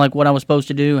Murdoch, kind of like what I was supposed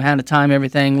to do, how to time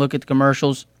everything, look at the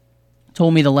commercials,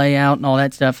 told me the layout and all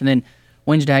that stuff. And then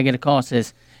Wednesday I get a call,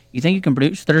 says, you think you can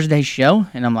produce Thursday's show?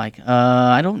 And I'm like,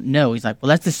 I don't know. He's like, well,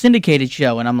 that's the syndicated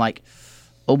show. And I'm like,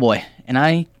 oh boy. And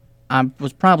I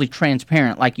was probably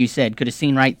transparent, like you said, could have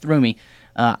seen right through me.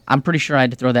 I'm pretty sure I had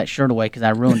to throw that shirt away because I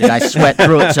ruined it. I sweat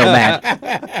through it so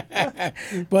bad.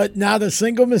 But not a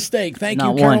single mistake. Thank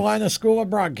you, Carolina School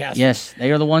of Broadcasting. Yes,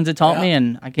 they are the ones that taught me,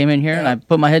 and I came in here and I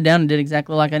put my head down and did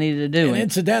exactly like I needed to do. And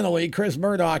incidentally, Chris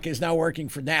Murdoch is now working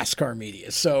for NASCAR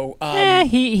Media. So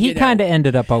he kind of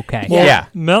ended up okay. Well, yeah.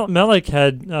 Mellick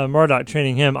had Murdoch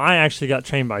training him. I actually got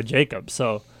trained by Jacob,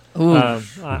 so...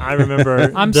 I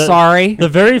remember. I'm sorry. The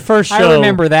very first show. I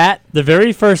remember that. The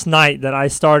very first night that I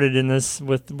started in this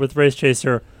with Race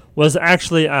Chaser was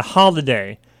actually a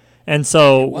holiday, and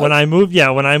so when I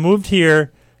moved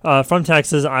here from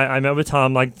Texas, I met with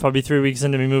Tom like probably 3 weeks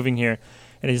into me moving here,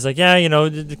 and he's like,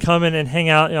 to come in and hang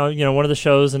out, one of the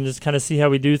shows and just kind of see how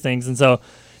we do things, and so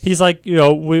he's like,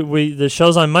 we the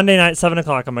show's on Monday night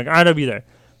 7:00. I'm like, all right, I'll be there.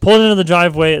 Pulled into the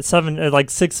driveway at 6:30,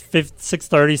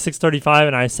 6:35,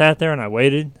 and I sat there and I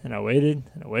waited and I waited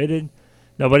and I waited.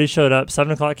 Nobody showed up.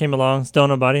 7:00 came along, still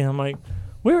nobody. I'm like,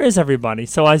 where is everybody?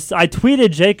 So I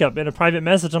tweeted Jacob in a private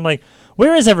message. I'm like,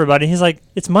 where is everybody? He's like,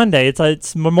 it's Monday.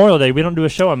 It's Memorial Day. We don't do a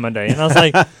show on Monday. And I was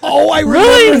like, oh, I remember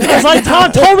really? That. I was like,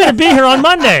 Tom told me to be here on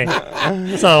Monday.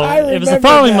 So it was the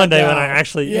following Monday when I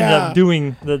actually ended up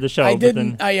doing the show. I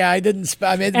didn't. I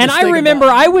made the and I remember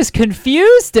I was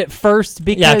confused at first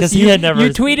because you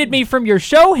tweeted me from your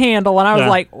show handle, and I was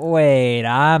like, wait,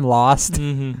 I'm lost.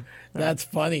 Mm-hmm. That's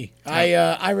funny.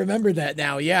 I remember that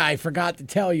now. Yeah, I forgot to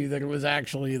tell you that it was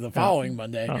actually the following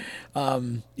Monday.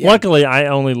 Luckily, I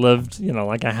only lived,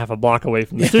 like a half a block away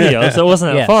from the studio, so it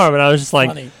wasn't that Yes. far. But I was just like,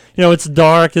 Funny. it's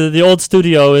dark. The old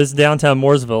studio is downtown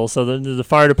Mooresville, so the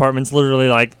fire department's literally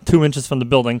like 2 inches from the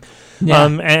building. Yeah.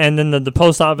 And then the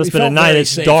post office, We but at felt night very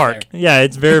it's safe dark. there. Yeah,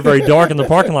 it's very, very dark in the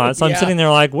parking lot. So I'm Yeah. sitting there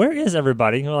like, where is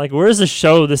everybody? Like, where's the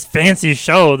show, this fancy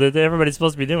show that everybody's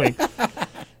supposed to be doing?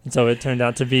 And so it turned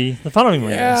out to be the following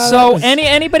Monday. Yeah. So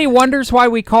anybody wonders why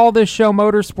we call this show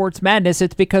Motorsports Madness,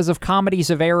 it's because of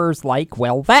comedies of errors like,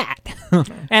 well, that,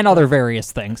 and other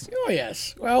various things. Oh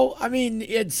yes. Well, I mean,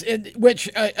 which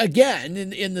again,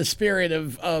 in the spirit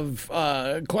of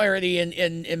clarity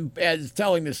and as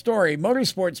telling the story,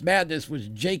 Motorsports Madness was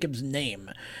Jacob's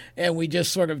name, and we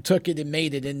just sort of took it and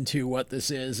made it into what this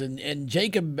is. And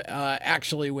Jacob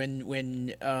actually,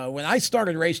 when I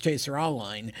started Race Chaser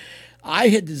Online, I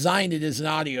had designed it as an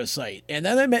audio site, and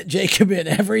then I met Jacob and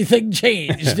everything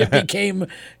changed. It became,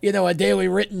 a daily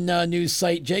written news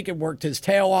site. Jacob worked his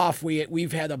tail off.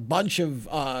 We've had a bunch of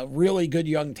really good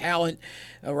young talent,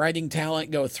 writing talent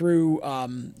go through,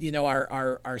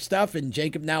 our stuff. And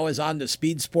Jacob now is on to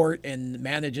Speed Sport and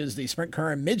manages the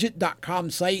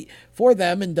SprintCarAndMidget.com site for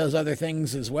them and does other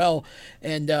things as well.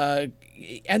 And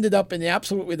ended up in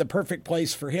absolutely the perfect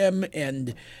place for him.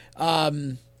 And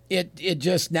It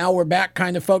just, now we're back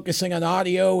kind of focusing on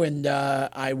audio, and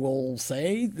I will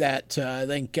say that I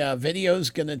think video is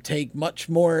going to take much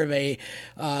more of a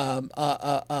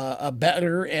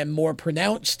better and more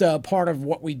pronounced part of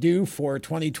what we do for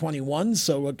 2021.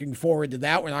 So looking forward to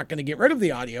that. We're not going to get rid of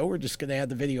the audio. We're just going to add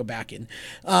the video back in.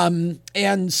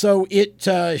 And so it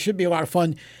should be a lot of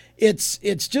fun. It's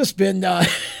just been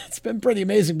it's been pretty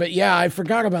amazing. But yeah, I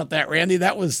forgot about that, Randy.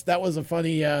 That was a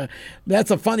funny that's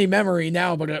a funny memory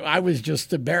now. But I was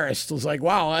just embarrassed. I was like,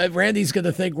 wow, Randy's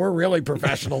gonna think we're really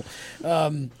professional.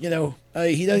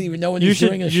 He doesn't even know when he's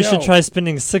doing a show. You should try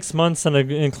spending 6 months in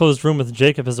an enclosed room with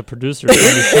Jacob as a producer trying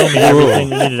to show me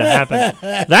everything that needed to happen.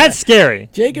 That's scary.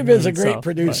 Jacob is a great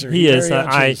producer. He is.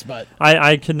 But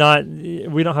I could not.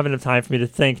 We don't have enough time for me to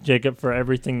thank Jacob for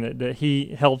everything that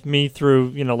he helped me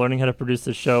through. Learning how to produce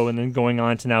the show and then going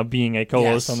on to now being a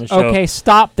co-host on the show. Okay,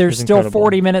 stop. There's still incredible.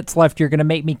 40 minutes left. You're going to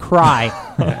make me cry.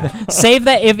 Save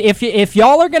that. If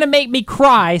y'all are going to make me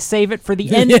cry, save it for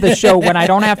the end of the show when I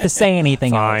don't have to say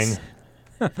anything else.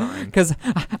 Because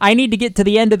I need to get to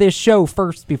the end of this show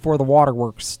first before the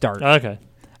waterworks start. Okay.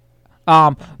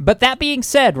 But that being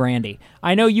said, Randy,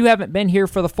 I know you haven't been here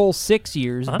for the full 6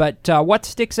 years, but what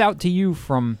sticks out to you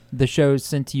from the shows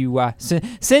since you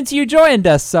joined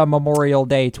us Memorial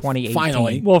Day 2018?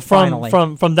 Finally. Well,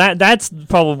 from that's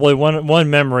probably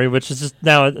one memory, which is just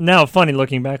now funny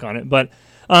looking back on it. But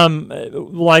a month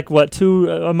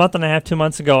and a half, 2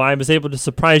 months ago, I was able to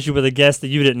surprise you with a guest that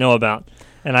you didn't know about.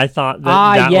 And I thought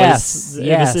that was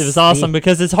awesome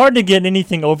because it's hard to get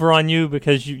anything over on you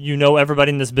because you know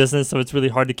everybody in this business, so it's really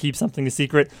hard to keep something a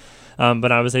secret.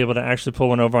 But I was able to actually pull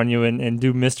one over on you and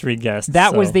do mystery guests.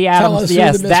 That was the Adam.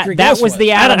 Yes, that was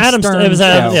the Adam Stern. It was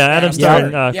Adam. show. Yeah, Adam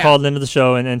Stern called into the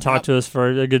show and talked to us for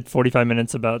a good 45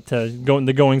 minutes about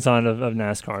the goings on of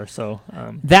NASCAR. So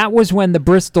that was when the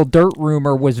Bristol Dirt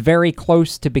rumor was very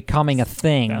close to becoming a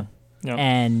thing,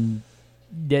 and.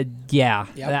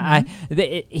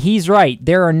 He's right.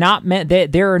 There are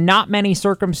not many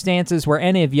circumstances where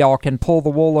any of y'all can pull the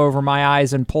wool over my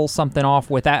eyes and pull something off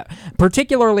with that,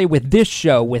 particularly with this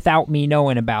show, without me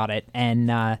knowing about it. And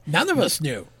none of us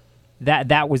knew.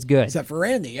 That was good, except for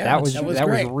Randy. Yeah, that was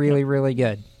really, really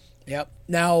good. Yep.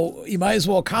 Now you might as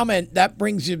well comment. That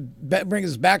brings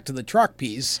us back to the truck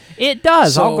piece. It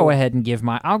does. So, I'll go ahead and give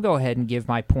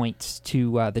my points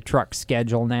to the truck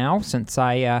schedule now, since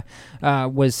I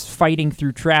was fighting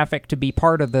through traffic to be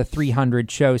part of the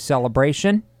 300 show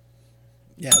celebration.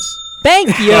 Yes.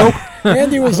 Thank you.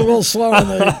 Randy was a little slow on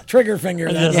the trigger finger.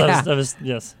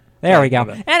 Yes. There we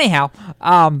go. Anyhow,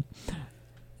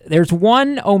 there's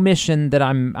one omission that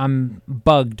I'm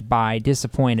bugged by,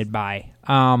 disappointed by.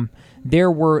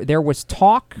 There was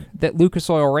talk that Lucas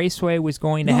Oil Raceway was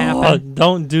going to happen.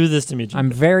 Don't do this to me, Jacob.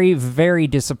 I'm very, very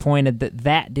disappointed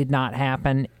that did not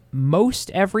happen. Most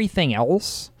everything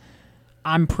else,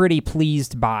 I'm pretty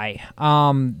pleased by.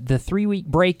 The 3-week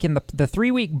break in the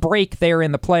 3-week break there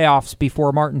in the playoffs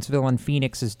before Martinsville and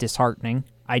Phoenix is disheartening.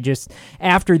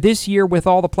 After this year with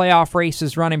all the playoff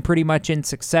races running pretty much in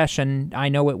succession, I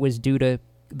know it was due to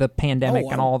the pandemic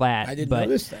and all that. I didn't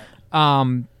notice that.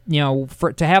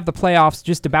 To have the playoffs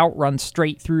just about run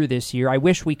straight through this year, I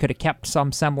wish we could have kept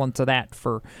some semblance of that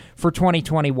for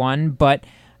 2021. But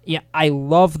Yeah, I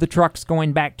love the trucks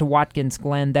going back to Watkins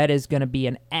Glen. That is going to be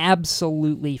an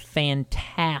absolutely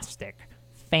fantastic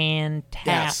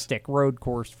road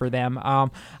course for them.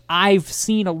 I've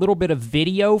seen a little bit of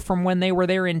video from when they were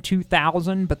there in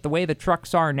 2000, but the way the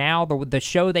trucks are now, the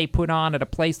show they put on at a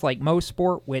place like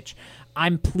Mosport, which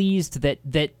I'm pleased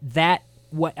that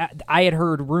what I had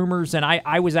heard rumors, and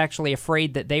I was actually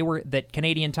afraid that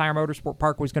Canadian Tire Motorsport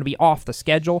Park was going to be off the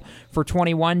schedule for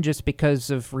 21 just because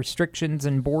of restrictions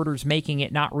and borders making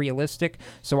it not realistic.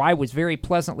 So I was very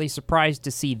pleasantly surprised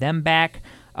to see them back.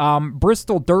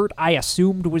 Bristol Dirt, I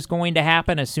assumed was going to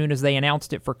happen as soon as they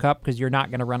announced it for Cup, because you're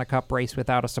not going to run a Cup race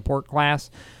without a support class.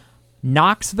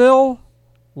 Knoxville,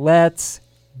 let's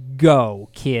go,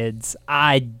 kids.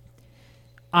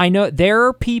 I know there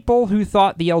are people who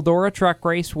thought the Eldora truck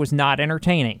race was not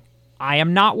entertaining. I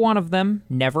am not one of them,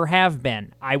 never have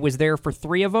been. I was there for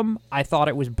 3 of them. I thought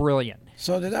it was brilliant.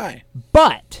 So did I.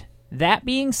 But, that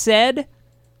being said,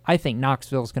 I think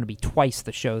Knoxville is going to be twice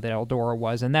the show that Eldora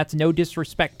was, and that's no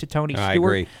disrespect to Tony Stewart. I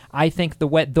agree. I think the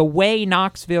way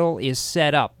Knoxville is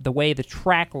set up, the way the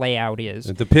track layout is,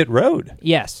 the pit road.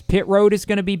 Yes, pit road is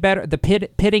going to be better. The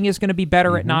pitting is going to be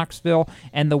better at Knoxville,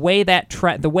 and the way that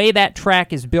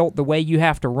track is built, the way you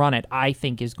have to run it, I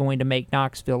think is going to make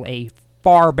Knoxville a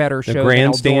far better show. The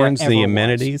grandstands, than Eldora ever the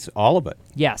amenities, all of it.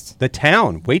 Yes. The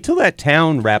town. Wait till that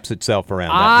town wraps itself around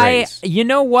that race. You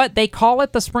know what? They call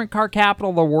it the sprint car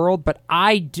capital of the world, but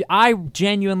I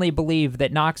genuinely believe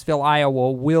that Knoxville,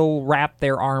 Iowa will wrap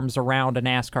their arms around a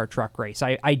NASCAR truck race.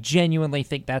 I genuinely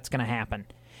think that's going to happen.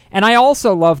 And I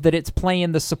also love that it's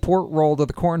playing the support role to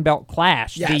the Corn Belt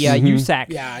Clash, the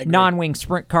USAC non-wing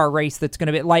sprint car race that's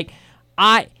going to be like...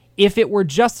 If it were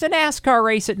just a NASCAR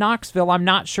race at Knoxville, I'm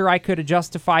not sure I could have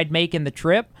justified making the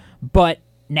trip, but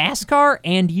NASCAR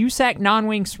and USAC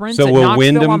non-wing sprints at Knoxville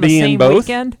Wyndham on the same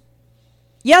weekend?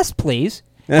 Yes, please.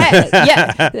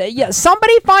 Yeah.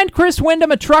 Somebody find Chris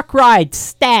Wyndham a truck ride.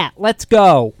 Stat. Let's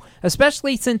go.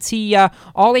 Especially since he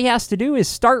all he has to do is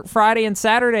start Friday and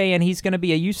Saturday, and he's going to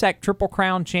be a USAC Triple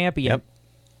Crown champion. Yep.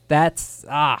 That's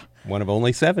one of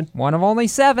only 7. One of only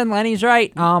 7. Lenny's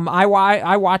right. I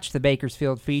watched the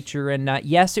Bakersfield feature, and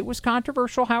yes, it was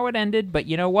controversial how it ended. But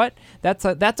you know what? That's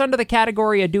under the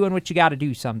category of doing what you got to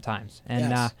do sometimes.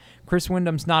 And Chris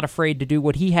Wyndham's not afraid to do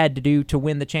what he had to do to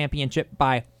win the championship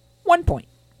by 1 point.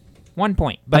 1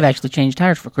 point. But I've actually changed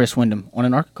tires for Chris Wyndham on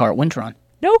an ARCA car at Wintron.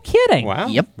 No kidding. Wow.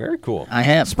 Yep. Very cool. I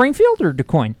have. Springfield or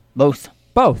DuQuoin? Both.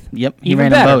 Yep. He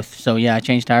ran them both. So yeah, I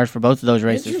changed tires for both of those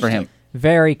races for him.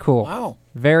 Very cool. Wow.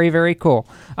 Very, very cool.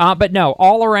 But no,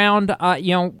 all around,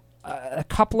 a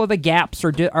couple of the gaps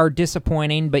are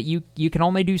disappointing, but you can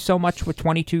only do so much with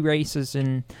 22 races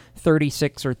in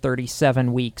 36 or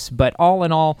 37 weeks. But all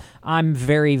in all, I'm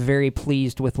very, very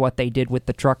pleased with what they did with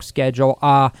the truck schedule.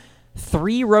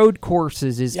 3 road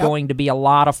courses is going to be a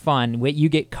lot of fun. You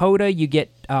get COTA, you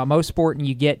get Mosport, and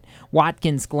you get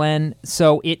Watkins Glen.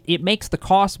 So it makes the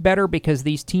cost better because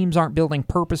these teams aren't building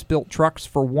purpose-built trucks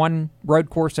for one road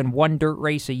course and one dirt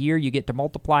race a year. You get to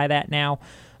multiply that now.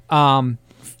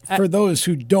 For those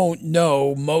who don't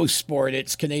know Mosport,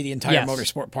 it's Canadian Tire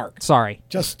Motorsport Park. Sorry.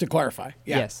 Just to clarify.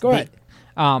 Yeah. Yes. Go ahead.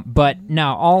 But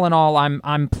no, all in all,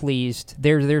 I'm pleased.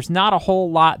 There's not a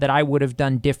whole lot that I would have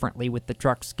done differently with the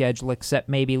truck schedule, except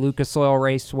maybe Lucas Oil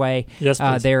Raceway. Yes,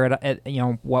 please. There at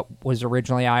what was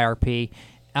originally IRP,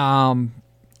 and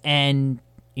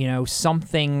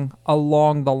something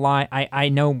along the line. I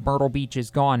know Myrtle Beach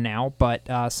is gone now,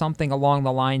 but something along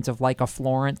the lines of like a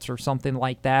Florence or something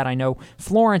like that. I know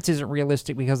Florence isn't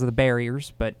realistic because of the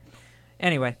barriers, but.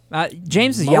 Anyway,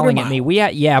 James is yelling at me.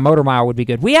 Motor Mile would be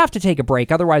good. We have to take a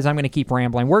break, otherwise I'm going to keep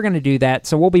rambling. We're going to do that,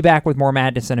 so we'll be back with more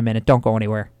madness in a minute. Don't go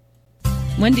anywhere.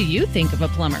 When do you think of a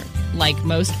plumber? Like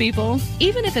most people,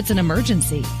 even if it's an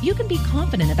emergency, you can be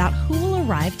confident about who will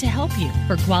arrive to help you.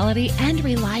 For quality and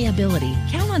reliability,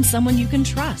 count on someone you can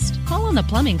trust. Call on the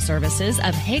plumbing services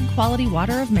of Hague Quality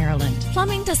Water of Maryland.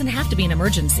 Plumbing doesn't have to be an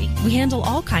emergency. We handle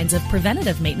all kinds of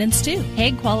preventative maintenance too.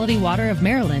 Hague Quality Water of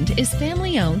Maryland is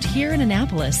family owned here in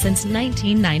Annapolis since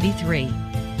 1993.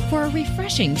 For a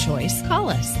refreshing choice, call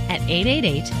us at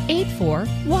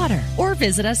 888-84-WATER or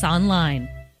visit us online.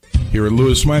 Here at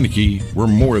Lewis Meineke, we're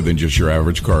more than just your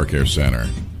average car care center.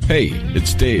 Hey,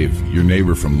 it's Dave, your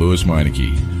neighbor from Lewis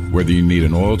Meineke. Whether you need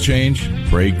an oil change,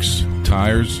 brakes,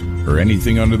 tires, or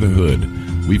anything under the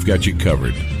hood, we've got you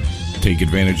covered. Take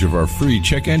advantage of our free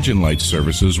check engine light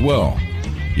service as well.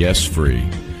 Yes, free.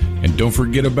 And don't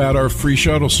forget about our free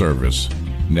shuttle service.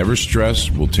 Never stress,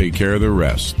 we'll take care of the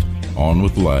rest. On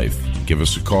with life. Give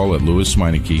us a call at Lewis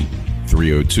Meineke,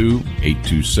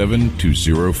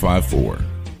 302-827-2054.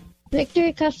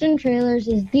 Victory Custom Trailers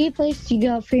is the place to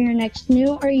go for your next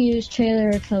new or used trailer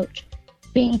or coach.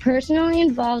 Being personally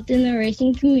involved in the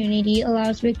racing community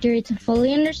allows Victory to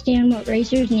fully understand what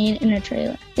racers need in a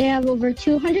trailer. They have over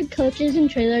 200 coaches and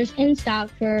trailers in stock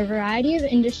for a variety of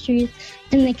industries,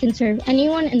 and they can serve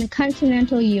anyone in the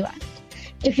continental U.S.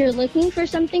 If you're looking for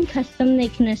something custom, they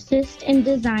can assist in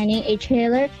designing a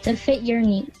trailer to fit your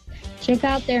needs. Check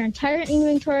out their entire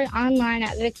inventory online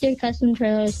at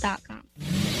victorycustomtrailers.com.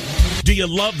 Do you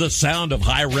love the sound of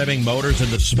high-revving motors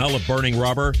and the smell of burning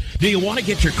rubber? Do you want to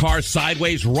get your car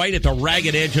sideways right at the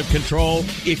ragged edge of control?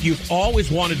 If you've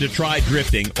always wanted to try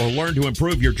drifting or learn to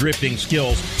improve your drifting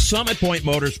skills, Summit Point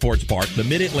Motorsports Park, the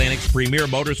Mid-Atlantic's premier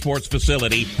motorsports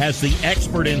facility, has the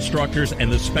expert instructors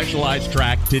and the specialized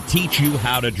track to teach you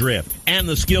how to drift and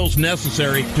the skills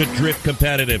necessary to drift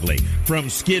competitively. From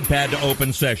skid pad to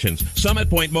open sessions, Summit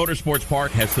Point Motorsports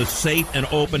Park has the safe and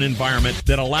open environment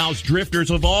that allows drifters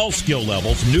of all skill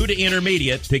levels, new to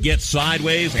intermediate, to get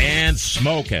sideways and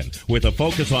smoking. With a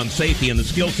focus on safety and the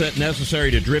skill set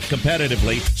necessary to drift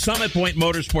competitively, Summit Point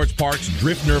Motorsports Park's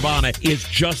Drift Nirvana is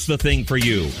just the thing for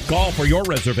you. Call for your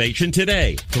reservation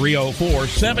today,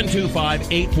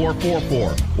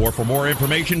 304-725-8444. Or for more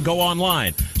information, go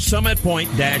online,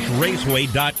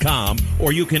 summitpoint-raceway.com,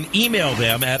 or you can email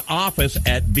them at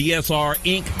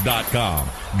office@bsrinc.com.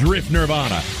 Drift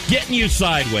Nirvana, getting you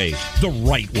sideways the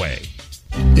right way.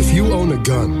 If you own a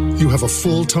gun, you have a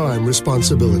full-time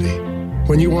responsibility.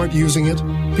 When you aren't using it,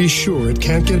 be sure it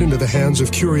can't get into the hands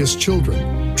of curious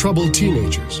children, troubled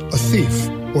teenagers, a thief,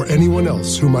 or anyone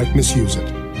else who might misuse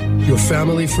it. Your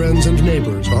family, friends, and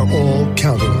neighbors are all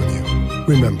counting on you.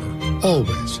 Remember,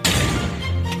 always,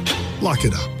 lock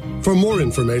it up. For more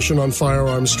information on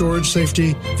firearm storage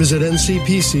safety, visit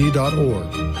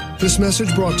ncpc.org. This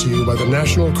message brought to you by the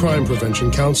National Crime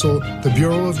Prevention Council, the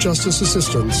Bureau of Justice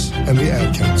Assistance, and the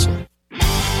Ad Council.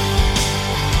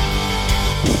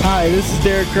 Hi, this is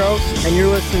Derek Krause, and you're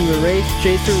listening to Race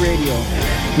Chaser Radio.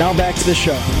 Now back to the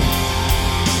show.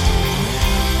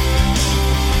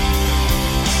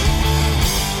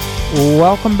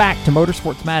 Welcome back to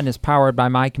Motorsports Madness, powered by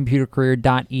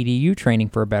mycomputercareer.edu, training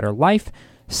for a better life.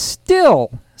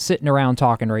 Still sitting around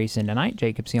talking racing tonight.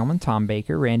 Jacob Seelman, Tom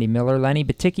Baker, Randy Miller, Lenny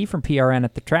Batycki from PRN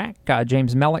at the track,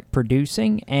 James Mellick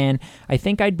producing, and I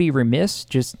think I'd be remiss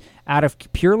just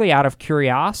purely out of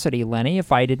curiosity, Lenny,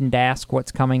 if I didn't ask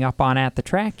what's coming up on At the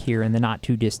Track here in the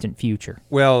not-too-distant future.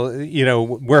 Well, you know,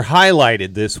 we're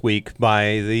highlighted this week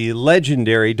by the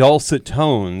legendary dulcet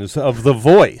tones of the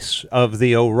voice of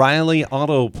the O'Reilly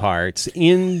Auto Parts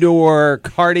Indoor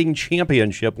Karting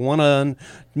Championship, won on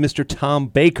Mr. Tom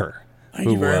Baker. Thank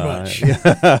you very much.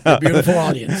 Beautiful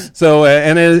audience. So,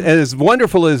 and as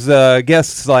wonderful as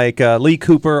guests like Lee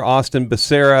Cooper, Austin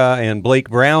Becerra, and Blake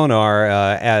Brown are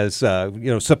as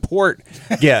support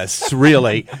guests,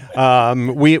 really,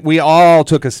 we all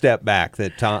took a step back.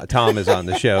 That Tom is on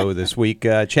the show this week,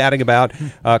 chatting about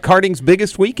karting's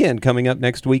biggest weekend coming up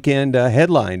next weekend,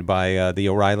 headlined by the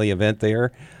O'Reilly event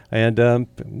there. And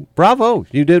bravo,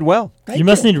 you did well. You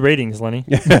must need ratings, Lenny.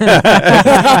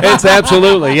 It's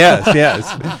absolutely, yes.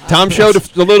 Tom showed a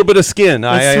little bit of skin.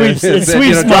 It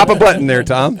sweeps drop a button there,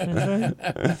 Tom.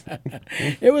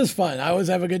 It was fun. I always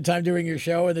have a good time doing your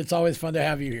show, and it's always fun to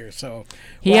have you here. So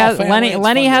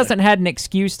Lenny hasn't had an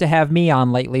excuse to have me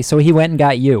on lately, so he went and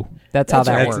got you. That's how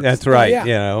that works. That's right. Yeah.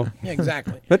 You know. Yeah,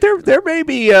 exactly. But there may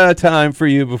be time for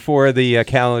you before the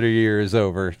calendar year is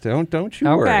over. Don't you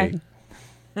worry.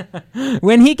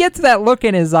 When he gets that look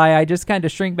in his eye, I just kind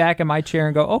of shrink back in my chair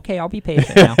and go, "Okay, I'll be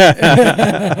patient now."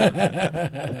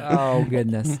 Oh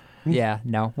goodness, yeah,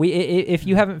 no. If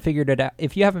you haven't figured it out,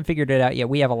 yet,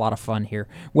 we have a lot of fun here.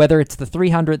 Whether it's the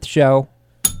 300th show,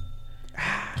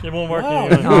 it won't work.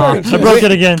 I broke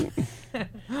it again.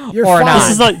 You're fine.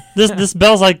 This is like this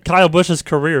bell's like Kyle Busch's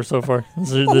career so far.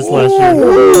 This last year.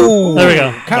 There we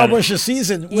go. Kyle Busch's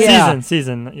season.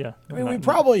 Season. Yeah. I mean, we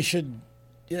probably should.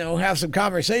 Have some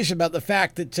conversation about the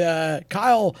fact that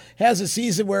Kyle has a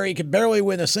season where he can barely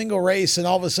win a single race, and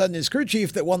all of a sudden his crew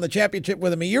chief that won the championship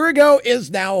with him a year ago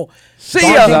is now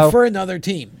bargaining for another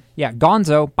team. Yeah,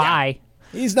 Gonzo, bye.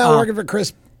 Yeah. He's now working for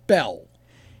Chris Bell.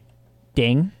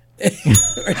 Ding.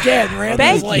 Again,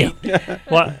 Randy's late.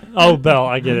 What? Oh, Bell,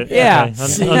 I get it. Yeah. Okay. I'm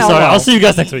sorry. I'll see you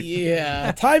guys next week.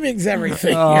 Yeah, timing's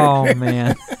everything. Oh,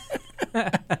 man.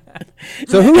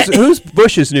 So who's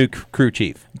Bush's new crew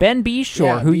chief? Ben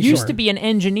Beshore, who used to be an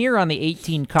engineer on the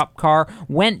 18 Cup car,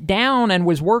 went down and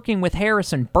was working with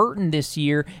Harrison Burton this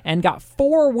year and got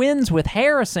 4 wins with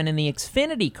Harrison in the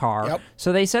Xfinity car. Yep.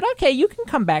 So they said, okay, you can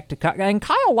come back to Cup. And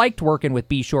Kyle liked working with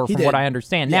Beshore from what I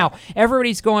understand. Yeah. Now,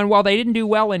 everybody's going, well, they didn't do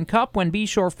well in Cup when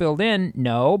Beshore filled in.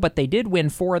 No, but they did win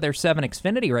 4 of their 7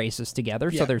 Xfinity races together,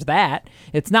 so there's that.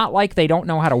 It's not like they don't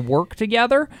know how to work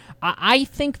together. I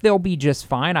think they'll be just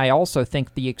fine. I also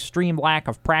think the extreme lack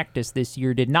of practice this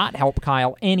year did not help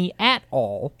Kyle any at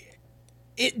all.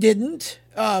 It didn't,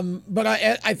 but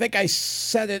I think I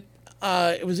said it.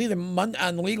 It was either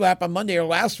on League Lap on Monday or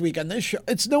last week on this show.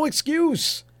 It's no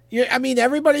excuse. I mean,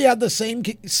 everybody had the same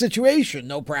situation,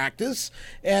 no practice,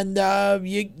 and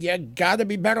you got to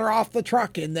be better off the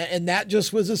truck. And that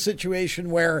just was a situation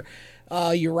where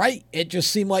you're right. It just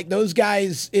seemed like those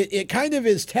guys, it kind of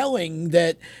is telling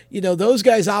that, those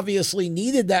guys obviously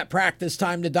needed that practice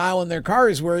time to dial in their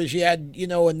cars, whereas you had,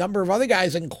 a number of other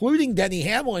guys, including Denny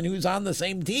Hamlin, who's on the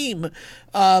same team,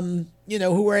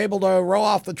 who were able to roll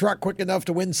off the truck quick enough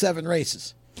to win 7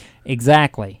 races.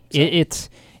 Exactly. So.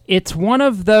 It's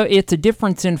a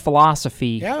difference in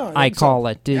philosophy, I call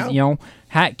it.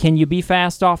 Can you be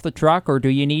fast off the truck or do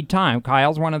you need time?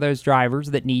 Kyle's one of those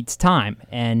drivers that needs time,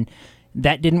 and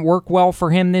that didn't work well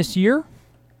for him this year.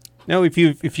 No, if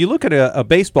you look at a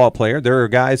baseball player, there are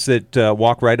guys that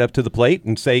walk right up to the plate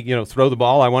and say, throw the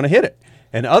ball, I want to hit it.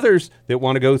 And others that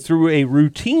want to go through a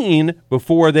routine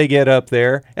before they get up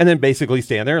there and then basically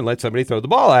stand there and let somebody throw the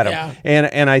ball at them. Yeah.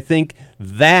 And I think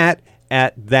that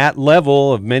at that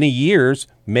level of many years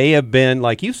may have been,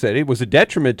 like you said, it was a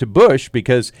detriment to Bush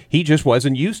because he just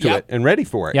wasn't used to it and ready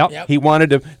for it. Yep. He wanted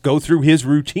to go through his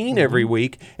routine every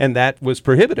week, and that was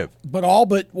prohibitive. But all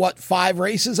but, 5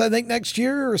 races, I think, next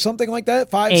year or something like that?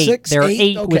 5, 8. 6, There are 8?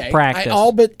 8 okay. with practice.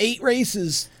 All but 8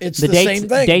 races, it's the same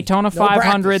thing. Daytona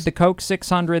 500, practice. the Coke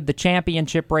 600, the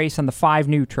championship race, and the 5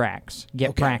 new tracks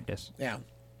get practice. Yeah.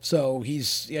 So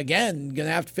he's, again, going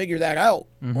to have to figure that out,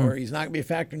 or he's not going to be a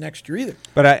factor next year either.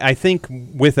 But I think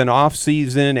with an off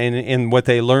season and what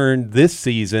they learned this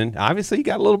season, obviously he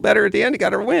got a little better at the end. He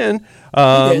got a win.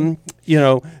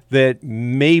 That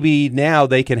maybe now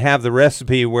they can have the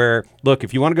recipe where, look,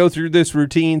 if you want to go through this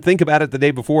routine, think about it the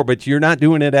day before, but you're not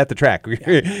doing it at the track. You're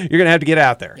going to have to get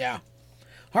out there. Yeah.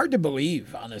 Hard to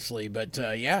believe, honestly, but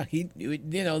he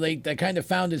they kind of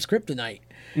found his kryptonite.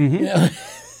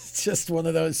 It's just one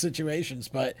of those situations,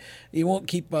 but he won't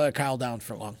keep Kyle down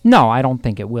for long. No, I don't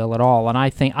think it will at all, and I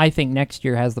think next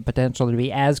year has the potential to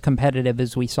be as competitive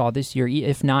as we saw this year,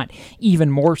 if not even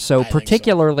more so,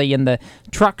 particularly in the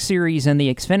Truck Series and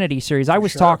the Xfinity Series. I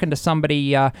was talking to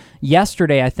somebody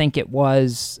yesterday, I think it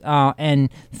was, and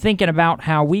thinking about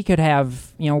how we could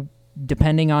have,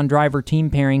 depending on driver team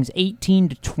pairings, 18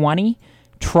 to 20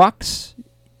 trucks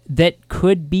that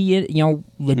could be,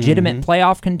 legitimate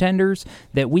playoff contenders,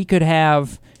 that we could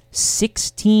have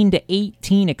 16 to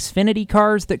 18 Xfinity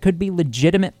cars that could be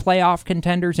legitimate playoff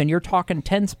contenders, and you're talking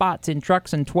 10 spots in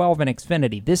trucks and 12 in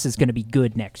Xfinity. This is going to be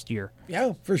good next year.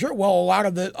 Yeah, for sure. Well, a lot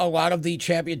of the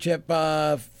championship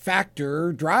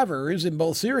factor drivers in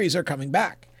both series are coming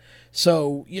back.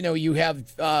 So, you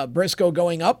have Briscoe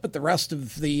going up, but the rest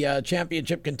of the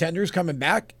championship contenders coming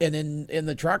back. And in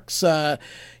the trucks,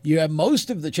 you have most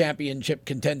of the championship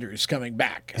contenders coming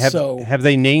back. Have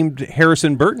they named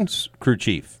Harrison Burton's crew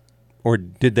chief? Or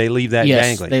did they leave that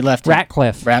dangling? Yes, they left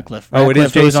Ratcliffe. Oh, it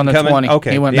is was on the coming? 20.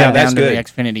 Okay. He went back down to the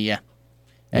Xfinity,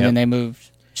 And then they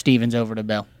moved Stevens over to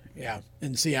Bell. Yeah,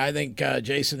 and see, I think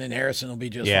Jason and Harrison will be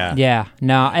just fine. Yeah,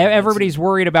 no, everybody's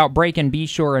worried about breaking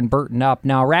Beshore and Burton up.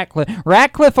 Now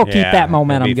Ratcliffe will keep that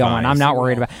momentum going. I'm not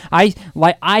worried about.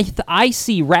 I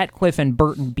see Ratcliffe and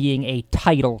Burton being a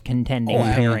title contending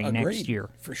pairing next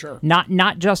year for sure.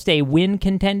 Not just a win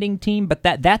contending team, but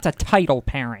that's a title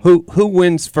pairing. Who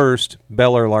wins first,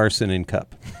 Bell or Larson in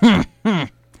Cup?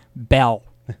 Bell.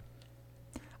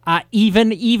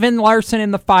 Even Larson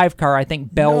in the 5 car, I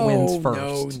think Bell wins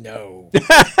first. No. See,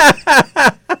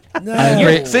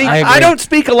 I don't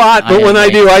speak a lot, but when I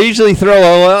do, I usually throw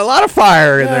a lot of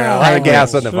fire in there, a lot of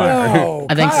gas on the fire. No,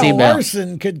 I think Kyle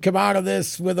Larson could come out of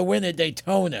this with a win at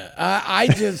Daytona. I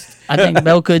think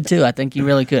Bell could too. I think he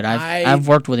really could. I've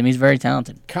worked with him. He's very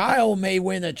talented. Kyle may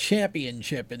win a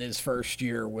championship in his first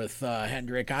year with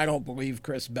Hendrick. I don't believe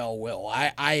Chris Bell will.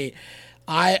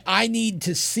 I need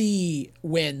to see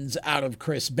wins out of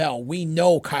Chris Bell. We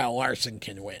know Kyle Larson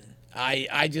can win.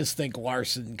 I just think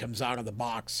Larson comes out of the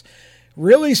box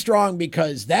really strong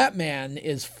because that man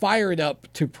is fired up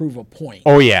to prove a point.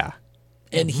 Oh, yeah.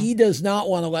 And he does not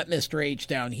want to let Mr. H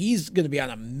down. He's going to be on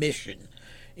a mission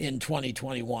in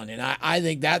 2021. And I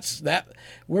think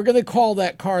we're going to call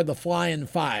that car the Flying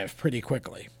Five pretty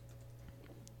quickly.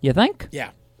 You think? Yeah.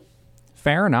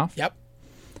 Fair enough. Yep.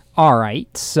 All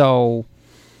right. So,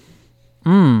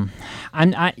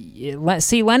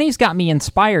 see, Lenny's got me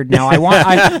inspired now.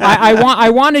 I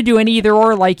want to do an either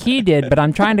or like he did, but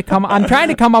I'm trying to come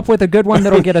up with a good one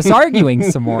that'll get us arguing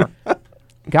some more.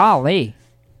 Golly.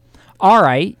 All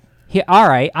right.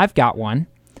 I've got one.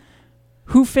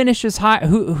 Who finishes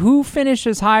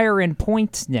higher in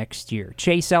points next year?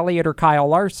 Chase Elliott or Kyle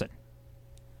Larson?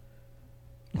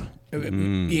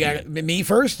 You got me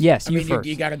first? Yes, you first.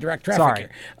 You got a direct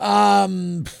traffic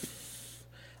here.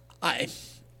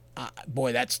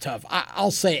 Boy, that's tough.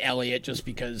 I'll say Elliott just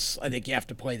because I think you have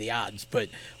to play the odds. But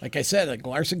like I said, like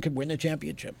Larson could win a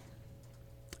championship.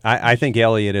 I think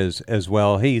Elliott is as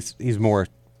well. He's more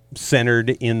centered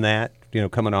in that,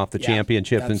 coming off the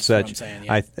championship and such. What I'm saying,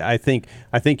 yeah.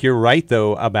 I think you're right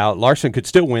though about Larson could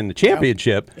still win the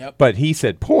championship, Yep. but he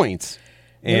said points.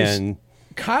 And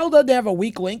Kyle doesn't have a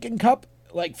weak Lincoln Cup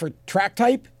like for track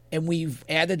type, and we've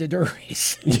added a dirt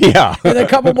race. Yeah. And a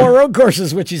couple more road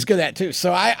courses, which he's good at too.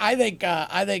 So I think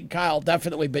Kyle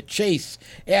definitely, but Chase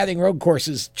adding road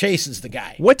courses, Chase is the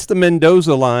guy. What's the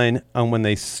Mendoza line on when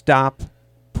they stop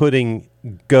putting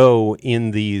go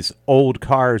in these old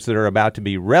cars that are about to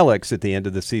be relics at the end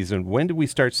of the season? When do we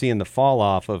start seeing the fall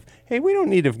off of, hey, we don't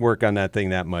need to work on that thing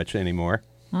that much anymore?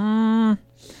 I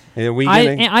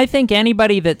think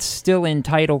anybody that's still in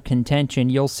title contention,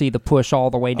 you'll see the push all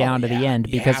the way down to the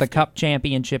end because a cup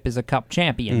championship is a cup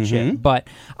championship. Mm-hmm. But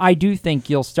I do think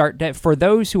you'll start to, for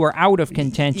those who are out of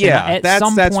contention. At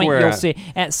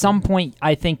some point,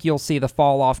 I think you'll see the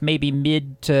fall off, maybe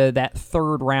mid to that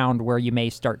third round where you may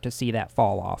start to see that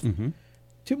fall off. Mm-hmm.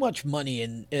 Too much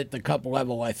money at the cup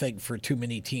level, I think, for too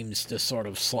many teams to sort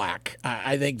of slack.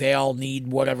 I think they all need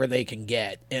whatever they can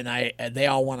get, and they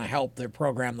all want to help their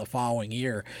program the following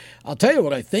year. I'll tell you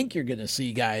what I think you're going to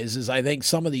see, guys, is I think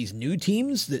some of these new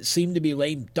teams that seem to be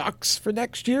lame ducks for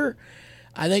next year,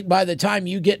 I think by the time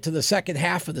you get to the second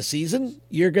half of the season,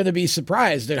 you're going to be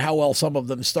surprised at how well some of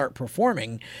them start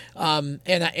performing. Again,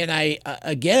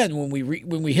 when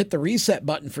we hit the reset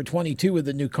button for 22 with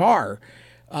the new car,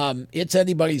 it's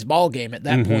anybody's ball game at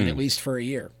that point, at least for a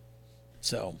year.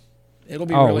 So it'll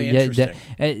be really interesting.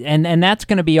 And that's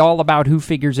going to be all about who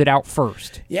figures it out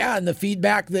first. Yeah, and the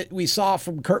feedback that we saw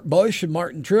from Kurt Busch and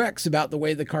Martin Truex about the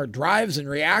way the car drives and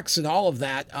reacts and all of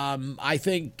that, I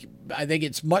think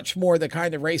it's much more the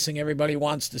kind of racing everybody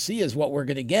wants to see is what we're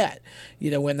going to get,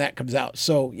 when that comes out.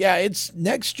 So yeah, it's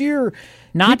next year.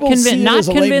 Not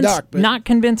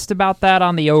convinced about that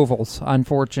on the ovals,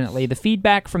 unfortunately. The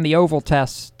feedback from the oval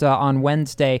test on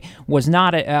Wednesday was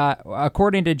not,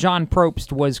 according to John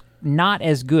Probst, was not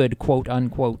as good, quote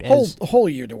unquote. Whole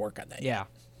year to work on that. Yeah.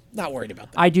 Not worried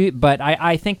about that. I do, but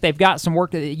I think they've got some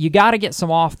work. You got to get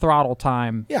some off throttle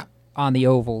time. Yeah. On the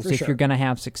ovals if you're going to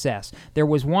have success. There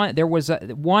was one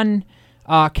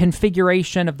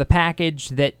configuration of the package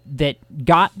that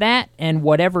got that, and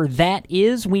whatever that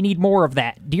is, we need more of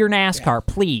that. Dear NASCAR,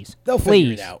 please. They'll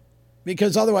figure it out.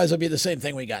 Because otherwise it'll be the same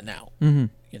thing we got now.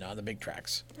 Mm-hmm. On the big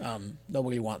tracks.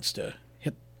 Nobody wants to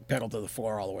hit pedal to the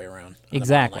floor all the way around.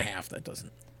 Exactly. A mile and a half, that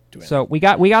doesn't do anything. So we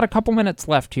got a couple minutes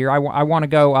left here. I want to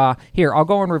go here. I'll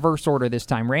go in reverse order this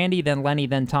time. Randy, then Lenny,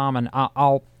 then Tom, and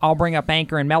I'll bring up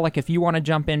Anchor and Melik. If you want to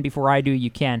jump in before I do,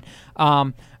 you can.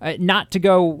 Not to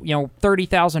go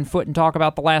 30,000 foot and talk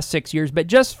about the last 6 years, but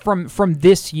just from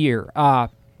this year,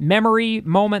 memory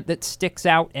moment that sticks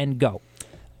out and go.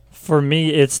 For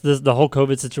me, it's the whole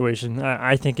COVID situation.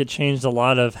 I think it changed a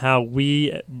lot of how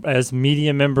we, as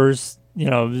media members,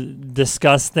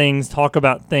 discuss things, talk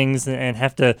about things, and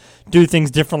have to do things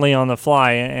differently on the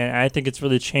fly. And I think it's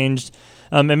really changed.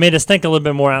 It made us think a little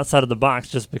bit more outside of the box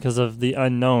just because of the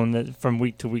unknown that from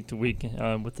week to week to week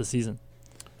with the season.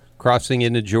 Crossing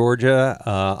into Georgia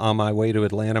on my way to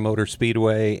Atlanta Motor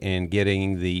Speedway and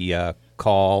getting the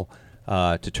call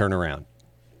to turn around.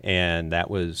 And that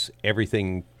was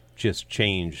everything just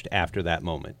changed after that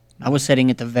moment. I was sitting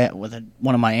at the vet with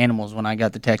one of my animals when I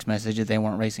got the text message that they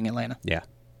weren't racing Atlanta. Yeah.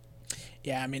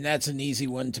 Yeah, I mean, that's an easy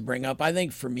one to bring up. I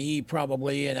think for me,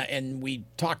 probably, and we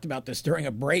talked about this during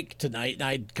a break tonight, and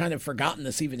I'd kind of forgotten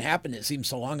this even happened. It seems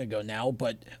so long ago now,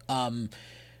 but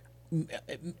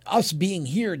us being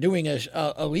here doing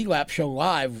a lead lap show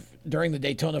live during the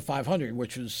Daytona 500,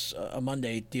 which was a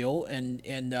Monday deal,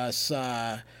 and us...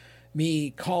 me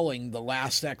calling the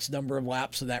last X number of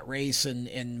laps of that race,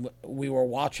 and we were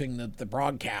watching the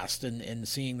broadcast and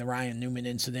seeing the Ryan Newman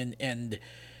incident, and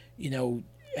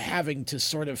having to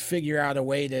sort of figure out a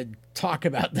way to talk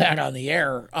about that on the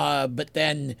air, but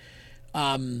then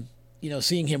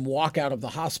seeing him walk out of the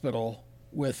hospital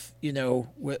with the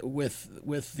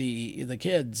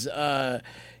kids, a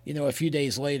few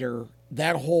days later,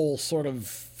 that whole sort of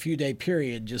few day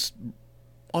period, just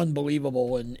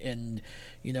unbelievable and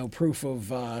proof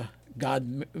of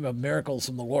of miracles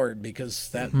from the Lord, because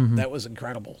that was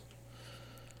incredible.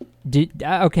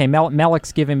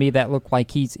 Melek's giving me that look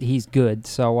like he's good.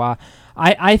 So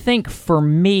I think for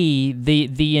me,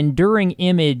 the enduring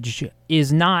image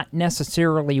is not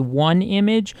necessarily one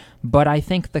image, but I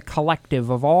think the collective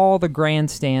of all the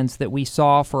grandstands that we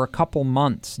saw for a couple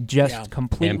months just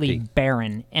completely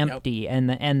barren, empty,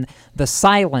 and the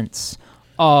silence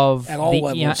of at all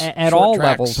levels, at all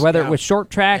levels, whether it was short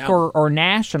track or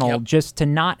national, just to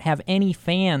not have any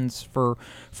fans for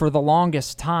the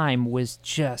longest time was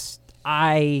just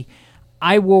I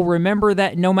will remember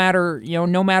that no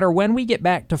matter when we get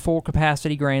back to full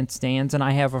capacity grandstands, and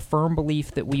I have a firm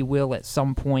belief that we will at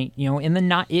some point.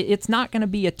 It's not going to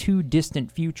be a too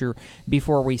distant future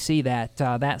before we see that.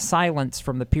 That silence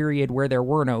from the period where there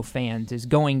were no fans is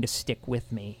going to stick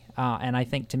with me. And I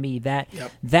think to me that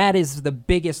is the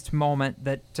biggest moment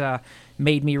that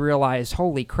made me realize,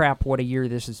 holy crap, what a year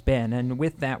this has been. And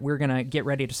with that, we're going to get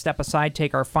ready to step aside,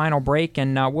 take our final break,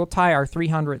 and we'll tie our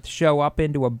 300th show up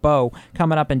into a bow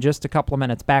coming up in just a couple of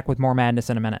minutes. Back with more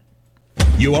madness in a minute.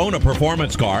 You own a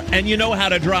performance car and you know how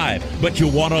to drive, but you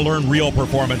want to learn real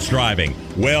performance driving.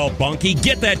 Well, Bunky,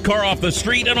 get that car off the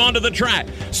street and onto the track.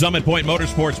 Summit Point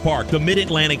Motorsports Park, the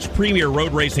Mid-Atlantic's premier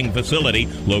road racing facility,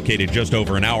 located just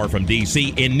over an hour from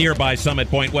D.C. in nearby Summit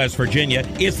Point, West Virginia,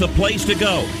 is the place to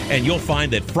go. And you'll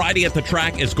find that Friday at the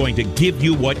Track is going to give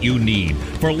you what you need.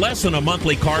 For less than a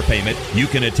monthly car payment, you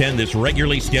can attend this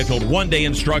regularly scheduled one-day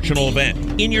instructional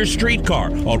event in your street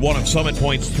car on one of Summit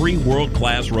Point's 3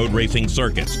 world-class road racing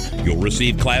circuits. You'll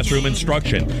receive classroom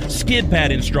instruction, skid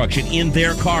pad instruction in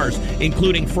their cars,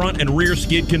 including front and rear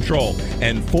skid control,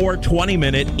 and 4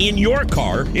 20-minute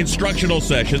in-your-car instructional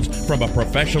sessions from a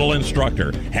professional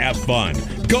instructor. Have fun,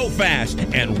 go fast,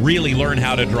 and really learn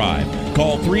how to drive.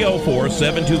 Call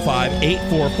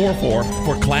 304-725-8444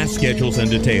 for class schedules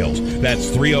and details. That's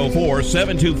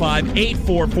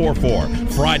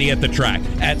 304-725-8444. Friday at the Track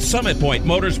at Summit Point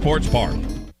Motorsports Park.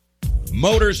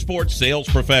 Motorsports Sales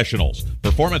Professionals.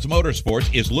 Performance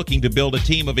Motorsports is looking to build a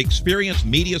team of experienced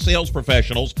media sales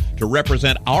professionals to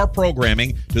represent our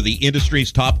programming to the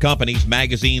industry's top companies,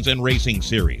 magazines, and racing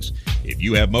series. If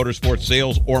you have motorsports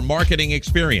sales or marketing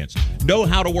experience, know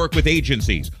how to work with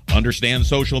agencies, understand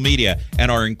social media, and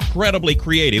are incredibly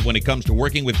creative when it comes to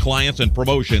working with clients and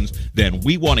promotions, then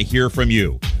we want to hear from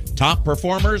you. Top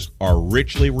performers are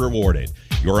richly rewarded.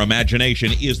 Your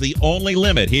imagination is the only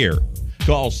limit here.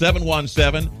 Call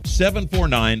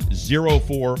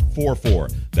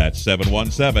 717-749-0444. That's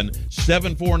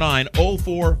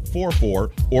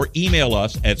 717-749-0444, or email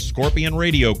us at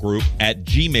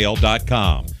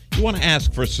scorpionradiogroup@gmail.com. You want to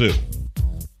ask for Sue.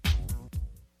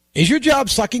 Is your job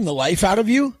sucking the life out of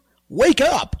you? Wake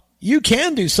up. You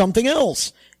can do something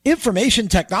else. Information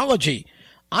technology.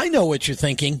 I know what you're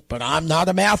thinking, but I'm not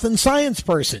a math and science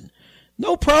person.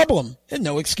 No problem, and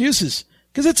no excuses.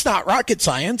 Because it's not rocket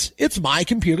science, it's My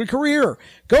Computer Career.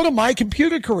 Go to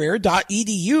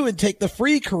mycomputercareer.edu and take the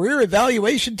free career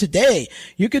evaluation today.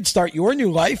 You can start your new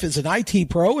life as an IT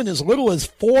pro in as little as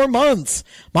 4 months.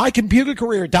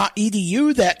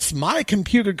 mycomputercareer.edu, that's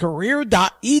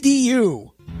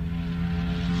mycomputercareer.edu.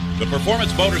 The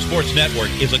Performance Motorsports Network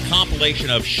is a compilation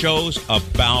of shows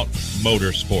about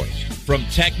motorsports. From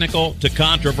technical to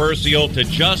controversial to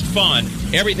just fun,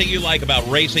 everything you like about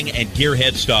racing and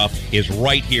gearhead stuff is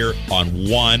right here on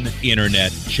one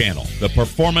internet channel. The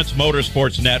Performance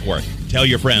Motorsports Network. Tell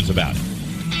your friends about it.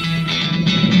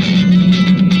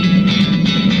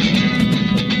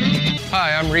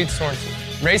 Hi, I'm Reed Sorensen.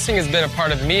 Racing has been a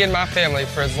part of me and my family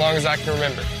for as long as I can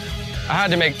remember. I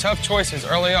had to make tough choices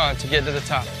early on to get to the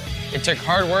top. It took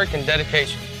hard work and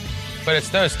dedication. But it's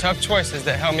those tough choices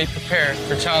that help me prepare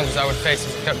for challenges I would face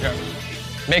as a cup driver.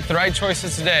 Make the right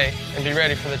choices today and be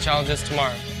ready for the challenges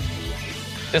tomorrow.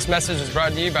 This message is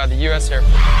brought to you by the U.S. Air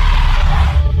Force.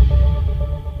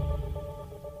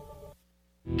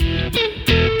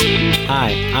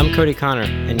 Hi, I'm Cody Connor,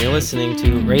 and you're listening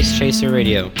to Race Chaser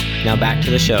Radio. Now back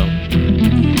to the show.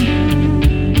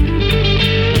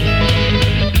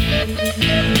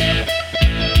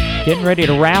 Getting ready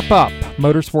to wrap up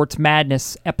Motorsports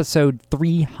Madness episode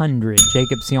 300.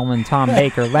 Jacob Seelman, Tom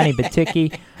Baker, Lenny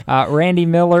Batycki. Randy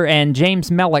Miller and James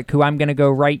Mellick, who I'm going to go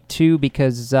right to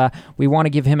because we want to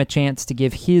give him a chance to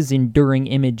give his enduring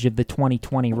image of the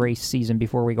 2020 race season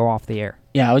before we go off the air.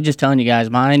 Yeah, I was just telling you guys,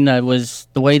 mine was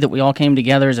the way that we all came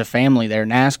together as a family there.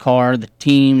 NASCAR, the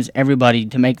teams, everybody,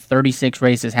 to make 36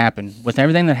 races happen. With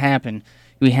everything that happened,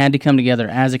 we had to come together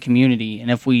as a community. And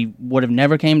if we would have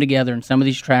never came together and some of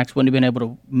these tracks wouldn't have been able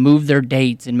to move their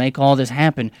dates and make all this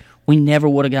happen, we never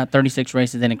would have got 36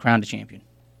 races in and crowned a champion.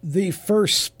 The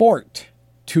first sport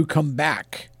to come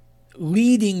back,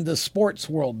 leading the sports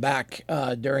world back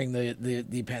during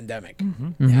the pandemic,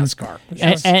 NASCAR.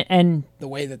 And the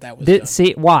way that was done.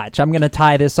 See, watch, I'm going to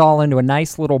tie this all into a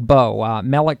nice little bow.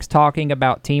 Mellick's talking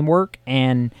about teamwork,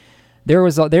 and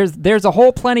there's a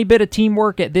whole plenty bit of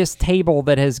teamwork at this table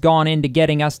that has gone into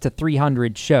getting us to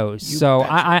 300 shows.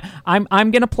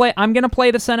 I'm gonna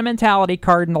play the sentimentality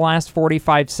card in the last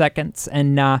 45 seconds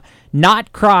and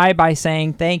not cry by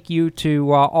saying thank you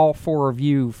to all four of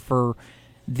you for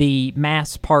the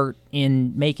mass part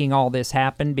in making all this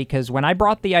happen, because when I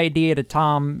brought the idea to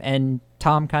Tom, and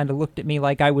Tom kind of looked at me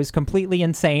like I was completely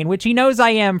insane, which he knows I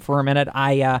am for a minute,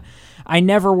 I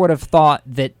never would have thought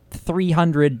that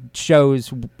 300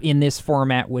 shows in this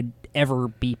format would ever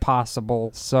be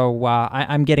possible. So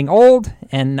I'm getting old,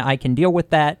 and I can deal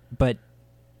with that, but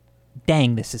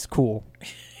dang, this is cool.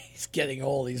 He's getting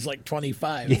old. He's like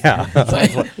 25. Yeah.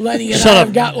 Like Lenny and I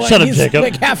have got one. Shut up, He's Jacob.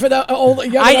 like half of the old.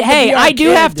 I do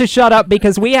have to shut up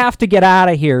because we have to get out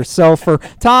of here. So for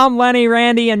Tom, Lenny,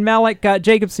 Randy, and Mellick,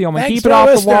 Jacob Seelman, Thanks keep it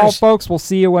off the wall, folks. We'll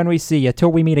see you when we see you.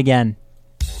 Till we meet again.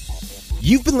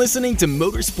 You've been listening to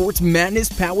Motorsports Madness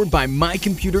powered by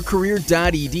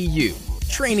mycomputercareer.edu.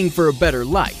 Training for a better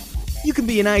life. You can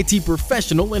be an IT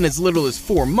professional in as little as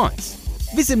 4 months.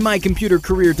 Visit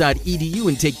mycomputercareer.edu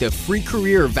and take the free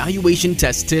career evaluation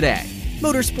test today.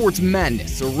 Motorsports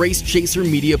Madness, a Race Chaser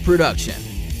media production.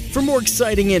 For more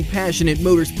exciting and passionate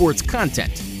motorsports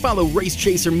content, follow Race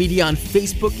Chaser Media on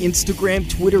Facebook, Instagram,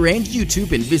 Twitter, and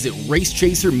YouTube, and visit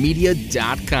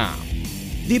racechasermedia.com.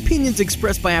 The opinions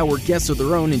expressed by our guests are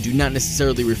their own and do not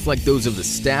necessarily reflect those of the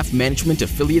staff, management,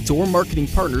 affiliates, or marketing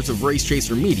partners of Race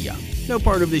Chaser Media. No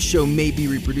part of this show may be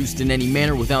reproduced in any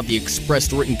manner without the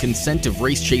expressed written consent of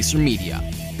Race Chaser Media.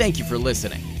 Thank you for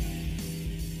listening.